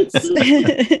idiots.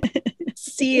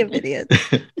 Sea of idiots.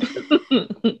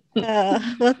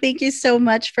 Well, thank you so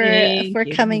much for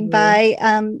coming by.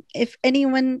 If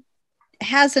anyone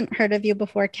hasn't heard of you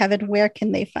before, Kevin, where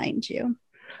can they find you?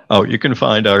 Oh, you can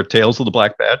find our Tales of the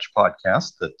Black Badge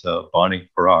podcast that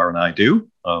Bonnie Farrar and I do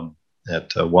at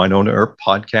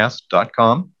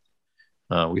WinonaEarpPodcast.com.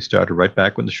 We started right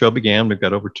back when the show began. We've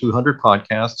got over 200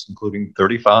 podcasts, including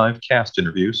 35 cast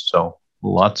interviews. So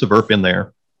lots of Earp in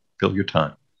there. Fill your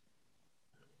time.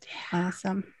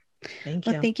 Awesome. Thank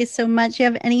you. Well, thank you so much. You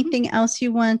have anything else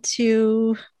you want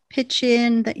to pitch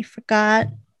in that you forgot?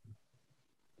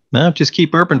 No, just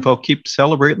keep Earping, folk. Keep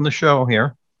celebrating the show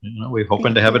here. We're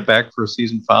hoping to have it back for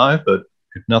season 5, but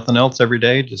if nothing else, every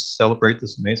day, just celebrate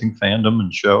this amazing fandom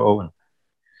and show and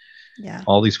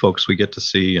all these folks we get to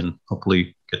see and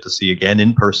hopefully get to see again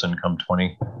in person come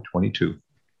 2022.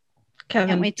 Kevin,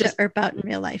 can't wait to Earp out in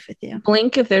real life with you.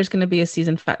 Blink if there's going to be a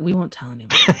season 5. We won't tell anyone.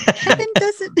 Kevin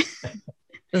doesn't.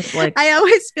 Just like I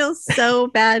always feel so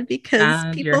bad because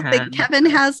people think Kevin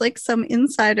has like some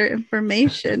insider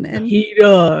information, and he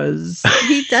does.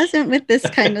 He doesn't with this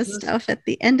kind of stuff. At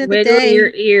the end of the Wiggle day, your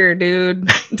ear, dude.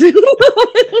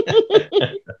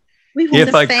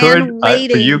 If I could,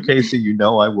 for you, Casey, you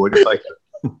know I would if I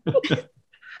could.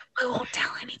 I won't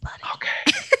tell anybody.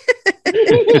 Okay.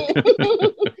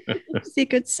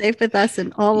 Secret's safe with us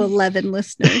and all 11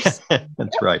 listeners.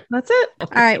 That's right. That's it. All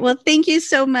right. Well, thank you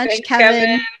so much, Thanks,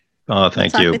 Kevin. Oh,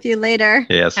 thank Talk you. with you later.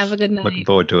 Yes. Have a good night. Looking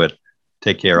forward to it.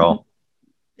 Take care, all.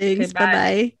 Thanks. Okay,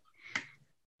 bye.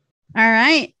 Bye-bye. All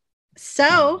right.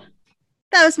 So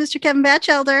that was Mr. Kevin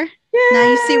Batchelder. Now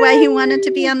you see why he wanted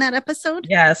to be on that episode?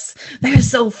 Yes. That is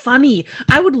so funny.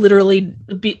 I would literally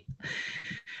be...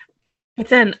 But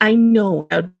then I know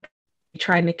I would be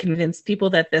trying to convince people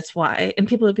that that's why. And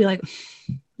people would be like,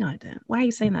 no, I didn't. Why are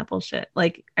you saying that bullshit?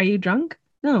 Like, are you drunk?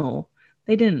 No,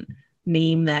 they didn't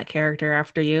name that character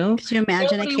after you. Could you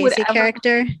imagine Nobody a would Casey ever-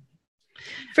 character?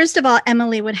 First of all,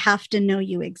 Emily would have to know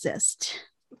you exist.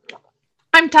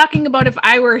 I'm talking about if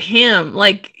I were him,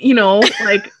 like, you know,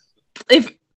 like if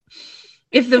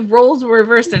the roles were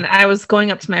reversed and I was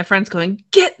going up to my friends going,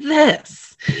 get this.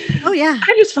 Oh, yeah.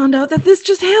 I just found out that this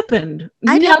just happened.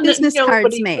 I'd have None- business cards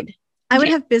nobody- made. I would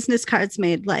Yeah. have business cards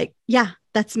made like, yeah,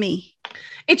 that's me.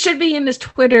 It should be in his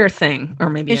Twitter thing, or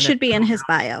maybe It should be in his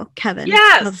bio, Kevin.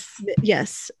 Yes.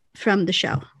 Yes, from the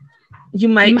show. You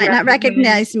might You might not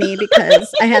recognize me because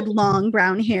I had long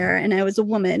brown hair and I was a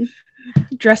woman.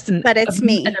 dressed in But it's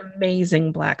me. an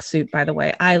amazing black suit, by the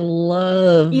way. I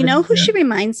love. You know who she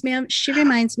reminds me of? She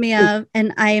reminds me of,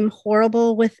 and I am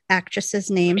horrible with actresses'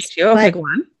 names. Oh, but pick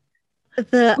one.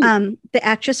 the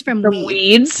actress from From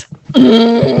Weeds.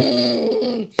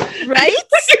 Weeds. Right?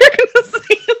 You're gonna say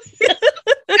it.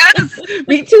 Yes.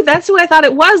 Me too. That's who I thought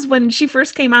it was when she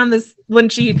first came on this, when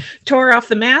she tore off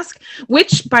the mask,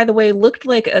 which, by the way, looked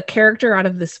like a character out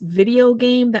of this video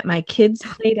game that my kids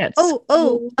played at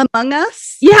school. Among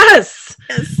Us? Yes.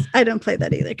 Yes. I don't play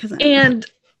that either because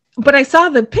but I saw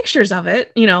the pictures of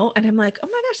it, and I'm like, oh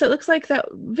my gosh, that looks like that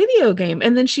video game.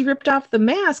 And then she ripped off the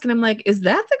mask and I'm like, is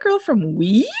that the girl from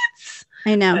Weeds?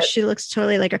 I know. She looks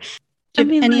totally like her. Do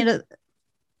you have any other...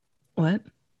 What?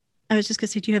 I was just going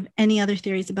to say, do you have any other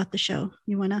theories about the show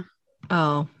you want to?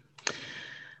 Oh,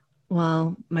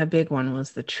 well, my big one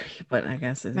was the tree, but I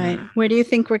guess it's right. Where do you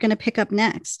think we're going to pick up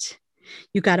next?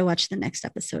 You got to watch the next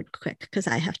episode quick because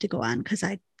I have to go on because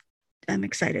I'm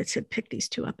excited to pick these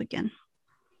two up again.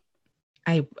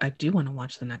 I do want to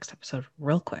watch the next episode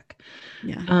real quick.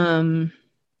 Yeah. I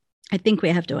think we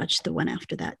have to watch the one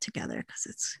after that together because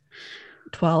it's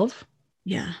 12.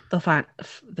 Yeah. The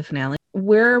finale.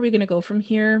 Where are we going to go from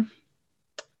here?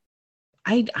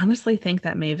 I honestly think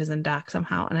that Maeve is in Doc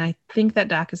somehow. And I think that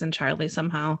Doc is in Charlie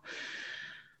somehow.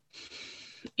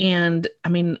 And I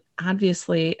mean,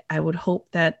 obviously, I would hope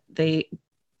that the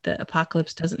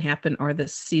apocalypse doesn't happen or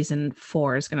this season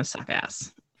 4 is going to suck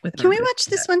ass. Can we watch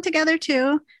this one together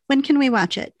too? When can we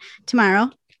watch it? Tomorrow?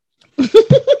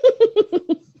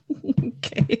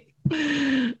 Okay. What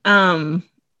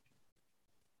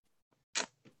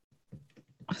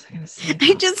was I going to say?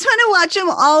 I just want to watch them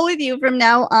all with you from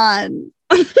now on.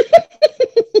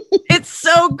 It's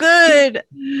so good.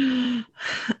 It's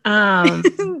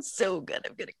so good.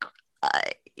 I'm gonna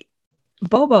cry.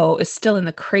 Bobo is still in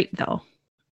the crate though.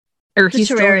 Or he's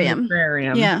still in the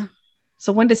terrarium. Yeah.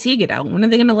 So when does he get out? When are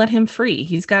they going to let him free?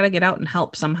 He's got to get out and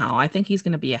help somehow. I think he's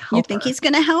going to be a helper. You think he's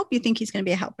going to help? You think he's going to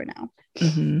be a helper now?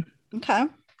 Mm-hmm. Okay.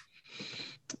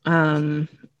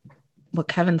 What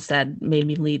Kevin said made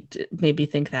me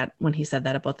think that when he said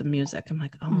that about the music, I'm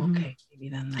like, oh, okay, maybe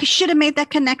then. I should have made that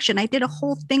connection. I did a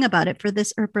whole thing about it for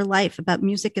This Erper Life about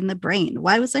music in the brain.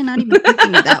 Why was I not even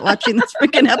thinking of that watching this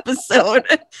freaking episode?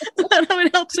 How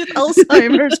it helps with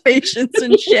Alzheimer's patients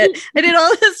and shit. I did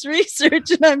all this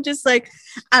research and I'm just like,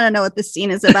 I don't know what this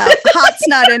scene is about. Hot's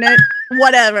not in it.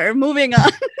 Whatever. Moving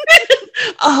on.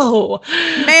 Oh,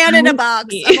 man in a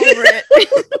box. I'm over it.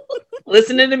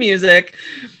 Listening to music.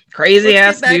 Crazy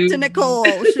ass back dude. to Nicole.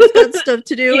 She's got stuff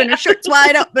to do and her shirt's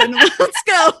wide open. Let's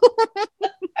go.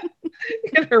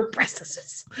 And her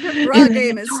breasts. Her bra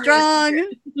game is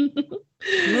strong.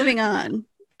 Moving on.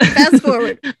 Fast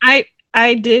forward.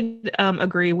 I did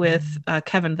agree with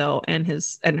Kevin though, and her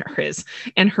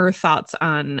thoughts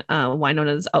on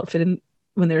Wynona's outfit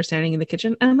when they were standing in the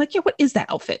kitchen. And I'm like, yeah, what is that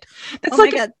outfit? That's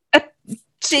my God.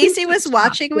 Stacy was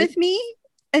watching with me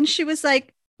and she was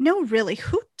like, no, really,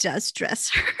 who does dress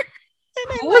her?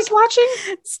 Who was watching?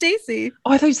 Stacy.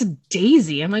 Oh, I thought you said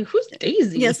Daisy. I'm like, who's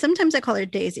Daisy? Yeah, sometimes I call her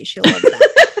Daisy. She'll love that.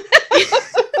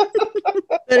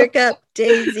 Buttercup,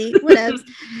 Daisy, whatever.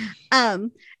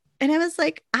 And I was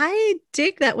like, I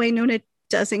dig that Wynonna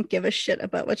doesn't give a shit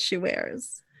about what she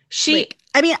wears. I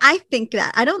think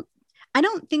that. I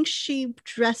don't think she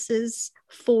dresses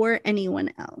for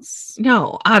anyone else.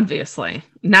 No, obviously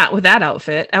not with that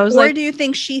outfit. Or do you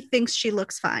think she thinks she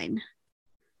looks fine?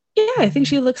 Yeah, I think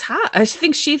she looks hot. I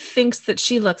think she thinks that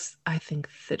she looks hot.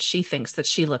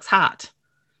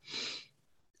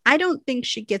 I don't think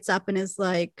she gets up and is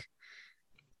like,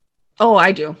 oh,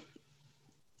 I do.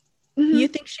 You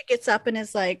think she gets up and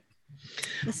is like,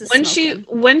 this is when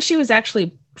she was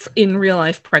actually in real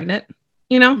life pregnant,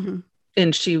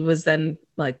 and she was then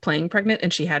like playing pregnant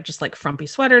and she had just like frumpy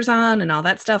sweaters on and all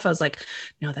that stuff. I was like,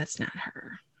 no, that's not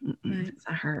her. It's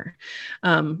not her.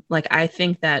 Like, I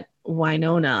think that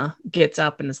Wynonna gets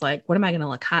up and is like, what am I going to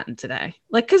look hot in today?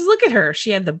 Like, cause look at her. She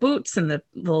had the boots and the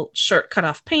little shirt cut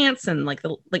off pants and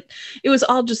it was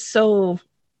all just so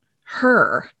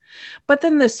her. But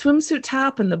then the swimsuit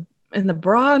top and the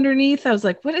bra underneath, I was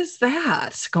like, what is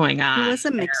that going on? It was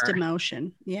a mixed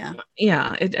emotion. Yeah.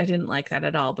 Yeah. I didn't like that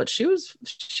at all, but she was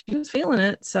feeling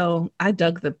it. So I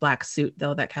dug the black suit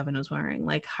though, that Kevin was wearing,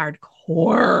 like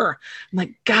hardcore. I'm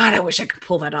like, God, I wish I could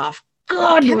pull that off.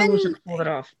 God, I wish I could pull it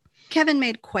off. Kevin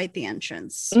made quite the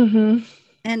entrance and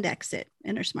exit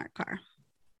in her smart car.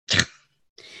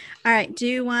 All right. Do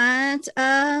you want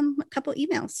a couple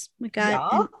emails? We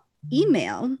got an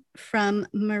email from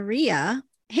Maria.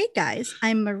 Hey guys,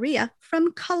 I'm Maria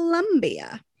from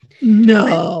Colombia.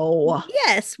 No.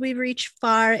 Yes, we reach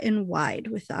far and wide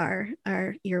with our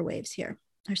earwaves here,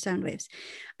 our sound waves.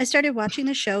 I started watching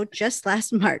the show just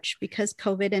last March because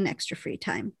COVID and extra free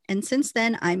time. And since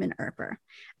then, I'm an Erper.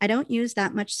 I don't use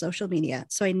that much social media,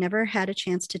 so I never had a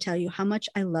chance to tell you how much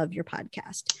I love your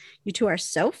podcast. You two are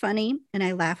so funny, and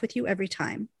I laugh with you every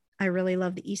time. I really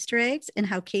love the Easter eggs and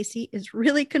how Casey is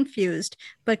really confused,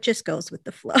 but just goes with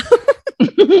the flow.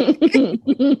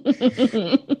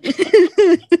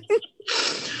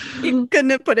 You couldn't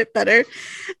have put it better.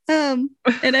 And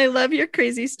I love your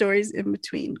crazy stories in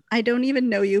between. I don't even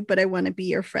know you, but I want to be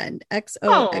your friend.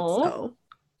 XOXO.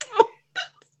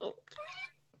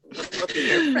 I'll be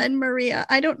your friend, Maria.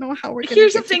 I don't know how we're going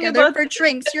to get together for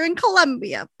drinks. You're in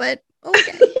Colombia, but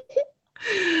okay.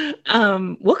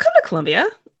 We'll come to Colombia.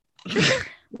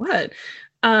 What?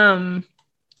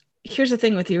 Here's the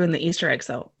thing with you and the Easter eggs,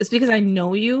 though. It's because I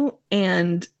know you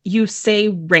and you say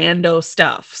rando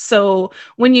stuff. So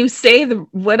when you say the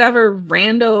whatever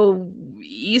rando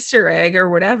Easter egg or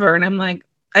whatever, and I'm like,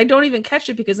 I don't even catch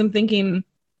it because I'm thinking,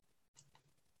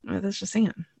 oh, that's just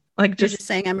saying. Like just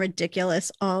saying I'm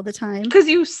ridiculous all the time. Because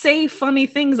you say funny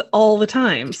things all the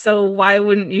time. So why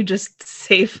wouldn't you just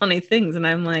say funny things? And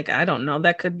I'm like, I don't know.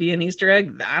 That could be an Easter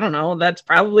egg. I don't know. That's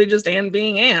probably just Anne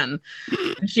being Anne.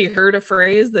 She heard a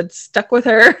phrase that stuck with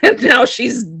her. And now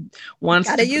she's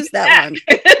wants to use that one.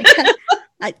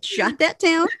 I jot that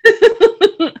down.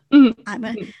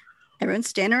 Everyone's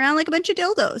standing around like a bunch of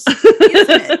dildos.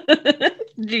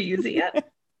 Did you use it yet?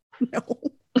 No.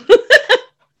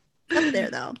 Up there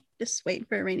though, just waiting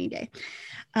for a rainy day.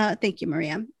 Thank you,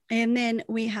 Maria. And then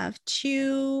we have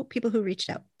two people who reached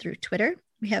out through Twitter.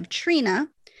 We have Trina.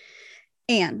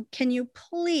 Anne, can you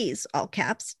please, all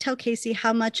caps, tell Casey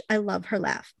how much I love her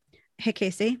laugh? Hey,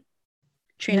 Casey.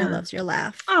 Trina loves your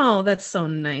laugh. Oh, that's so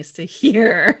nice to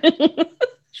hear.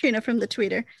 Trina from the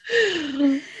tweeter.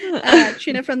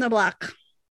 Trina from the block.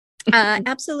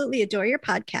 Absolutely adore your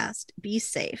podcast. Be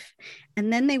safe.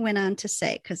 And then they went on to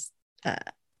say, because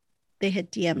they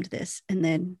had DM'd this and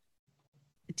then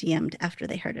DM'd after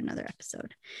they heard another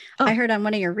episode. Oh. I heard on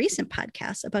one of your recent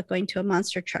podcasts about going to a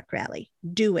monster truck rally.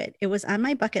 Do it. It was on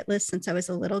my bucket list since I was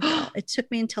a little girl. It took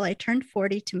me until I turned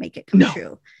 40 to make it come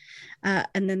true.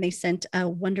 And then they sent a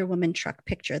Wonder Woman truck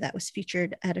picture that was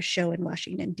featured at a show in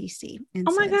Washington, D.C. And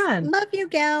oh my God. Love you,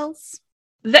 gals.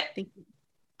 Thank you.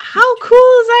 How cool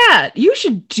is that? You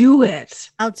should do it.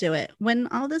 I'll do it. When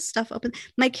all this stuff opens,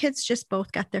 my kids just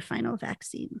both got their final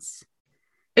vaccines.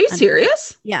 Are you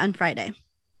serious? Yeah, on Friday.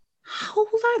 How old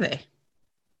are they?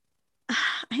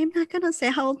 I'm not going to say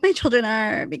how old my children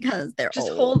are because they're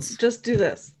old. Just do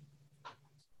this.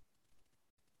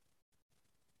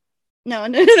 No,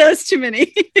 that's too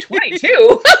many.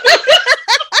 22.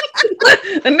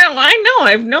 No, I know.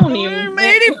 I've known you. I'm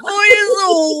 84 years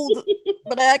old,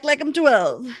 but I act like I'm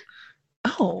 12.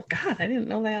 Oh, God. I didn't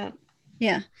know that.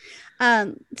 Yeah.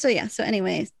 So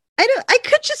anyways, I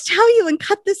could just tell you and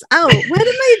cut this out. What am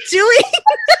I doing?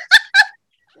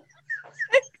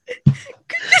 Could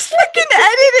just fucking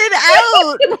edit it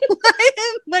out. Why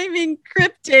am I being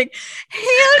cryptic?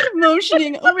 Hand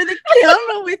motioning over the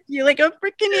camera with you like a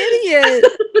freaking idiot.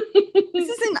 This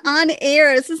isn't on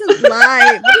air. This isn't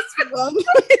live. What's wrong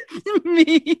with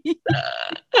me?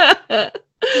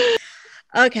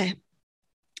 Okay.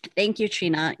 Thank you,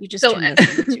 Trina. You just turned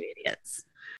us into two idiots.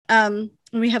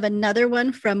 We have another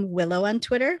one from Willow on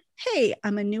Twitter. Hey,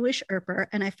 I'm a newish ERPer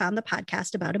and I found the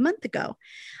podcast about a month ago.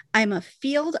 I'm a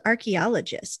field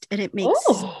archaeologist and it makes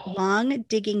long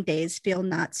digging days feel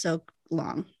not so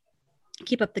long.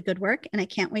 Keep up the good work and I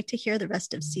can't wait to hear the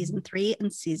rest of season 3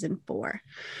 and season 4.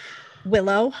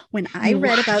 Willow, when I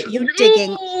read about you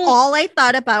digging, all I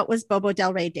thought about was Bobo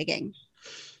Del Rey digging.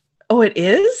 Oh, it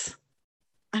is?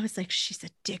 I was like, she's a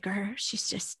digger. She's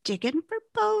just digging for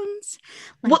bones.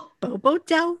 Like Bobo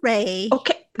Del Rey.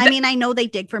 Okay. I mean, I know they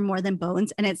dig for more than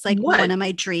bones. And it's like one of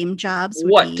my dream jobs.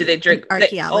 What do they dig?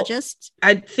 Archaeologist.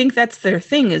 I think that's their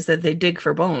thing is that they dig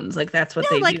for bones. Like that's what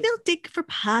they do. They'll dig for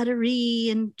pottery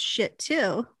and shit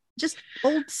too. Just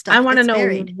old stuff. I want to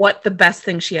know what the best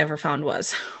thing she ever found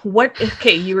was.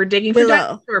 Okay, you were digging for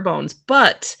dinosaur bones,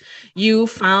 but you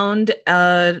found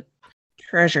a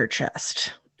treasure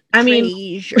chest.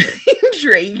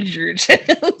 Treasure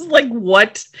chest. Like,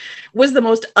 what was the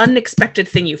most unexpected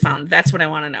thing you found? That's what I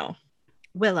want to know.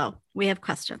 Willow, we have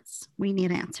questions. We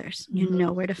need answers. You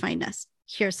know where to find us.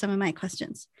 Here's some of my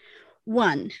questions.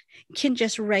 1, can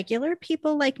just regular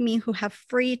people like me who have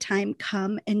free time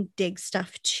come and dig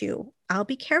stuff too? I'll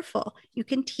be careful. You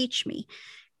can teach me.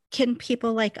 Can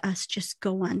people like us just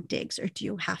go on digs, or do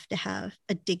you have to have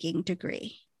a digging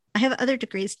degree? I have other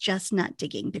degrees, just not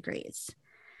digging degrees.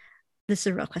 This is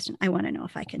a real question. I want to know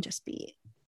if I can just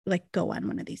go on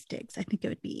one of these digs. I think it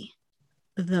would be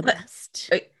the best.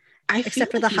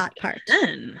 Except for the hot part.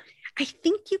 I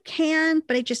think you can,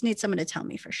 but I just need someone to tell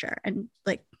me for sure. And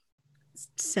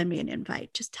send me an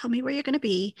invite. Just tell me where you're going to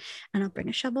be and I'll bring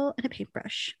a shovel and a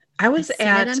paintbrush. I was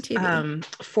I've seen it on at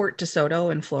TV. Fort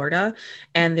DeSoto in Florida,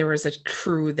 and there was a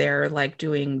crew there like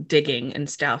doing digging and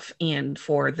stuff, and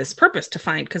for this purpose to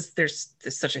find, because there's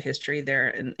such a history there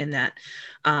in that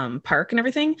park and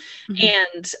everything.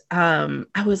 Mhm. And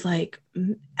I was like,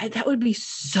 that would be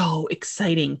so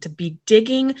exciting to be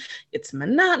digging. It's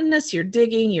monotonous. You're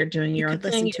digging, you're doing You your own could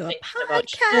listen thing, to you're a thinking about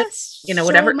shit, podcast. you know, So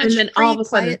whatever. much And then free all of a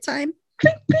sudden, quiet time.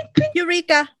 clink, clink, clink,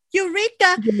 Eureka!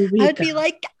 Eureka! I'd be Eureka.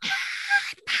 like, I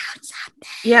found something.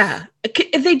 Yeah,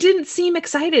 they didn't seem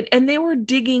excited, and they were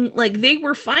digging, like they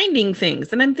were finding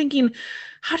things. And I'm thinking,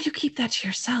 how do you keep that to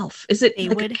yourself? Is it They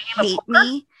like a would game of hate poker?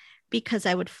 me because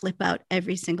I would flip out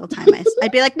every single time.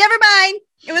 I'd be like, never mind.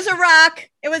 It was a rock.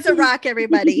 It was a rock,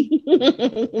 everybody.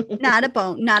 Not a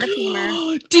bone, not a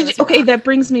femur. Okay, that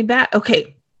brings me back.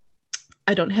 Okay,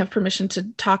 I don't have permission to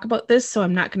talk about this, so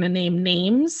I'm not going to name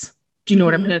names. Do you know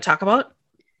what I'm Mhm. going to talk about?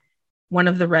 One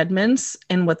of the Redmonds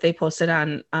and what they posted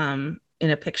on in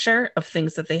a picture of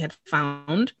things that they had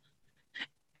found,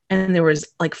 and there was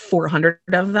like 400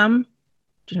 of them.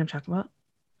 Do you know what I'm talking about?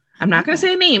 I'm not going to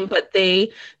say a name, but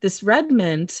this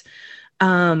Redmond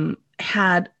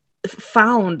had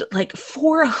found like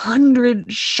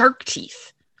 400 shark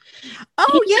teeth.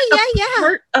 Oh, In a yeah.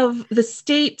 part of the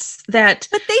states that,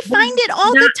 But they find it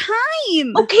all the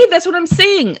time. okay, that's what I'm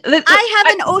saying. I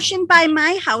have an ocean by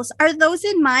my house. Are those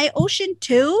in my ocean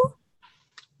too?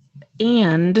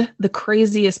 And the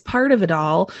craziest part of it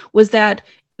all was that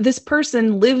this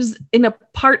person lives in a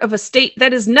part of a state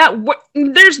that is not,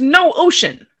 there's no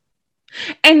ocean.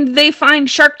 And they find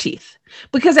shark teeth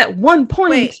because at one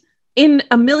point in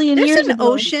a million There's years an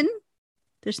ago, ocean.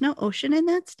 There's no ocean in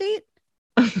that state.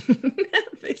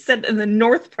 they said in the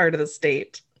north part of the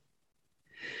state.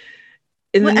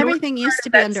 Well, everything used to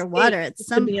be underwater at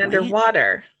some point.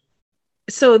 Underwater.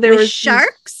 So there With was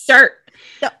sharks.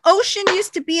 The ocean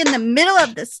used to be in the middle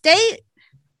of the state.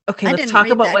 Okay, I let's didn't talk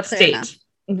read about that what clear state. enough.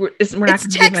 We're not It's gonna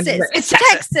give Texas. anywhere. It's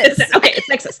Texas. Okay, it's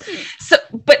Texas. So,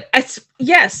 but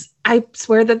yes, I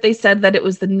swear that they said that it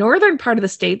was the northern part of the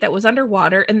state that was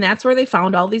underwater, and that's where they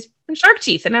found all these shark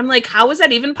teeth. And I'm like, how is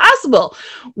that even possible?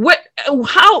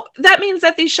 How? That means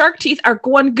that these shark teeth are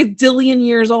 1 gadillion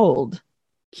years old.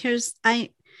 I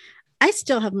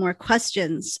still have more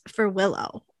questions for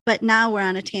Willow, but now we're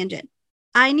on a tangent.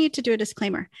 I need to do a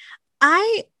disclaimer.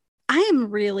 I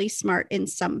am really smart in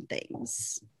some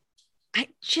things. I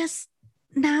just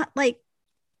not like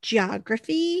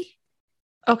geography.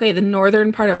 Okay, the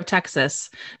northern part of Texas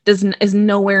is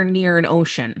nowhere near an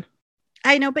ocean.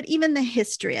 I know, but even the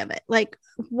history of it, like,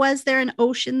 was there an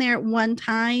ocean there at one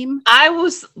time?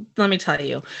 Let me tell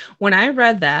you, when I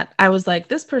read that, I was like,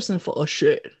 this person's full of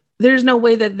shit. There's no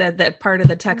way that part of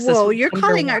the Texas. Whoa, you're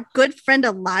calling our good friend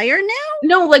a liar now?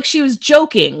 No, like she was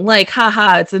joking. Like,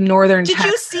 haha, it's a northern Did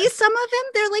Texas. you see some of them?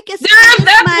 They're like, that's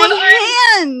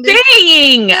what hand.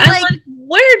 Dang. I'm like,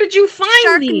 where did you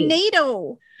find these?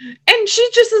 Sharknado. And she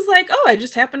just is like, oh, I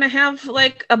just happen to have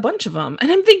like a bunch of them.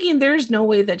 And I'm thinking there's no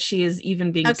way that she is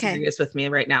even being serious with me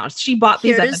right now. She bought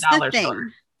these at the dollar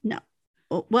store. No.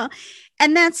 Well,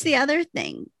 and that's the other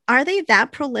thing. Are they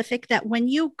that prolific that when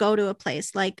you go to a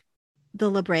place like the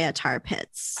La Brea tar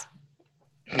pits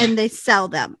and they sell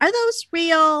them, are those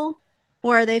real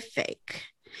or are they fake?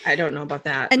 I don't know about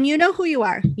that. And you know who you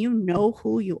are. You know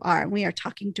who you are. And we are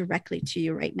talking directly to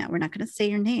you right now. We're not going to say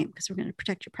your name because we're going to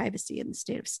protect your privacy in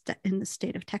the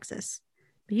state of Texas.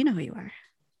 But you know who you are.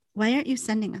 Why aren't you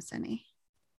sending us any?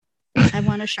 I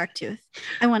want a shark tooth.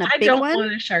 I want a big one. I don't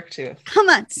want a shark tooth. Come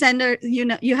on, send her. You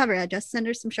know, you have her address. Send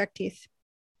her some shark teeth.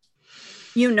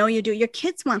 You know you do. Your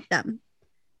kids want them.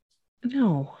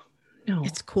 No.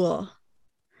 It's cool.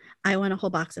 I want a whole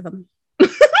box of them.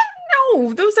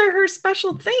 No, those are her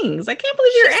special things. I can't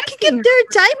believe you're asking. Give her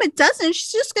a dime a dozen.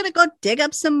 She's just gonna go dig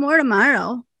up some more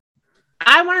tomorrow.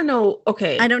 I want to know.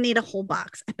 Okay, I don't need a whole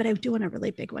box, but I do want a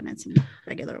really big one and some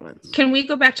regular ones. Can we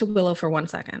go back to Willow for 1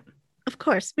 second? Of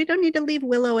course, we don't need to leave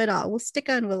Willow at all. We'll stick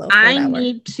on Willow. I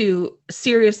need to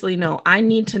seriously know. I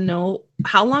need to know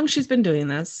how long she's been doing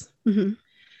this. Mm-hmm.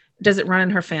 Does it run in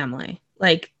her family?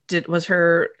 Like, was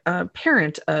her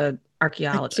parent a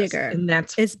archaeologist? A digger.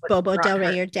 And is Bobo Del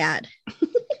Rey your dad?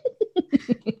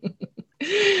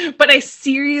 But I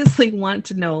seriously want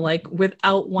to know, like,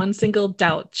 without one single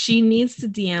doubt, she needs to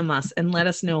DM us and let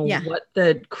us know what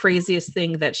the craziest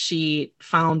thing that she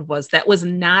found was that was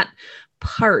not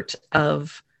part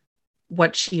of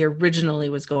what she originally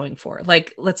was going for.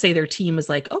 Like, let's say their team is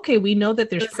like, okay, we know that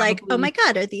there's like, oh my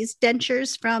God, are these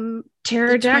dentures from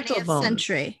pterodactyl the 20th bones?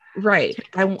 Century? Right.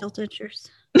 Pterodactyl dentures.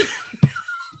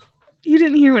 You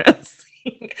didn't hear what I was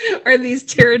saying. Are these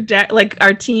pterodactyl, like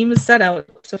our team is set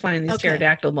out to find these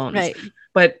pterodactyl bones. Right.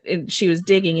 but she was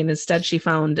digging, and instead she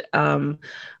found a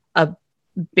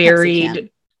buried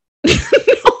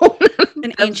no,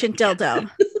 An ancient dildo.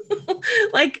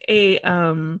 like a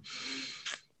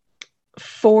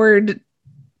Ford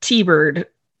T-Bird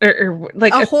or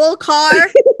like A whole car.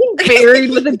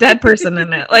 buried with a dead person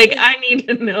in it. Like, I need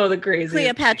to know the crazy.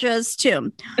 Cleopatra's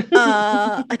tomb.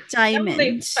 A They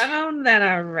diamond. found that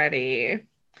already.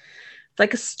 It's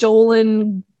like a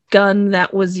stolen gun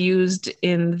that was used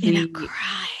in In a the crime.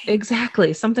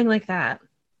 exactly something like that.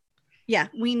 Yeah,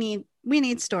 we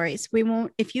need stories. We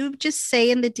won't, if you just say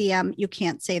in the DM, you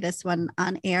can't say this one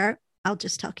on air, I'll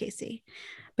just tell Casey.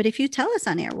 But if you tell us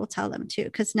on air, we'll tell them too.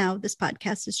 Because now this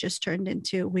podcast has just turned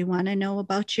into, we want to know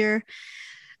about your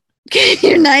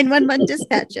 911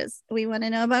 dispatches. We want to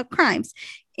know about crimes.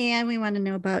 And we want to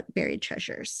know about buried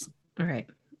treasures. All right.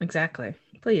 Exactly.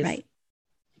 Please. Right.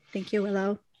 Thank you,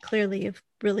 Willow. Clearly, you've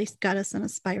really got us in a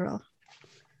spiral.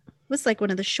 It was like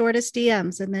one of the shortest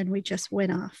DMs, and then we just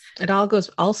went off. It all goes.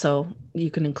 Also, you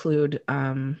can include.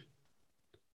 Did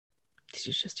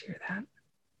you just hear that?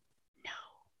 No.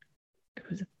 It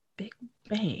was a big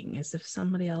bang, as if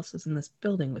somebody else is in this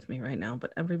building with me right now.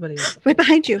 But everybody is Right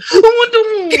behind you.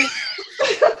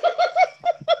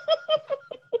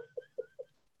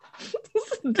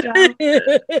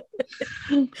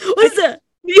 What's that?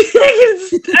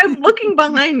 I'm looking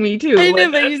behind me too. I know,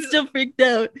 Like, but you still freaked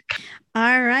out.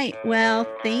 All right. Well,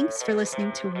 thanks for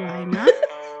listening to Why Not.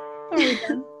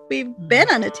 We've been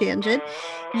on a tangent.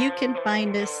 You can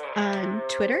find us on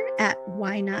Twitter at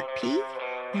Why Not P,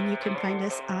 and you can find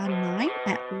us online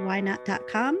at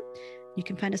whynot.com. You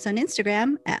can find us on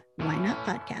Instagram at Why Not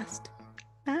Podcast.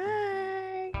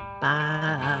 Bye.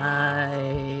 Bye.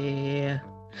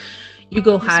 You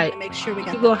go Just high. wanna make sure we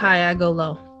got You go high. I go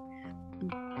low.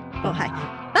 Oh, hi.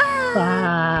 Bye.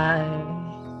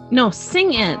 Bye. No,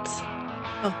 sing it.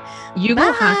 Oh. You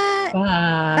go high. Bye.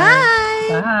 Bye.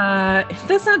 Bye. Bye.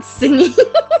 That's not singing.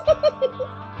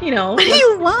 You know. What do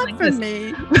you want like from this.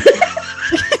 me?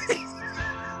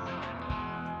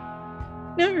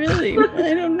 Not really.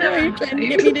 I don't know what you're trying to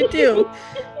get me to do.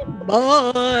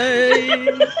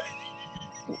 Bye.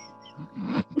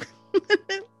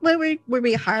 Were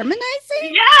we harmonizing?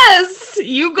 Yes.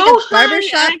 You go Like a high.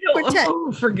 barbershop I go, quartet.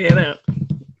 oh, forget it.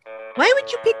 Why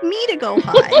would you pick me to go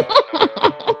high?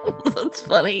 That's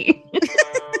funny.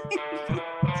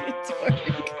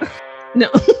 No,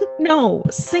 no,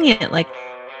 sing it like.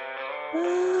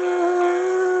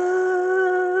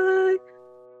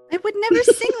 I would never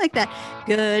sing like that.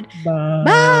 Good. Bye.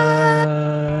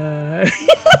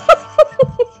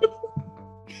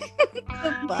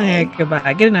 Goodbye. All right,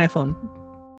 goodbye. Get an iPhone.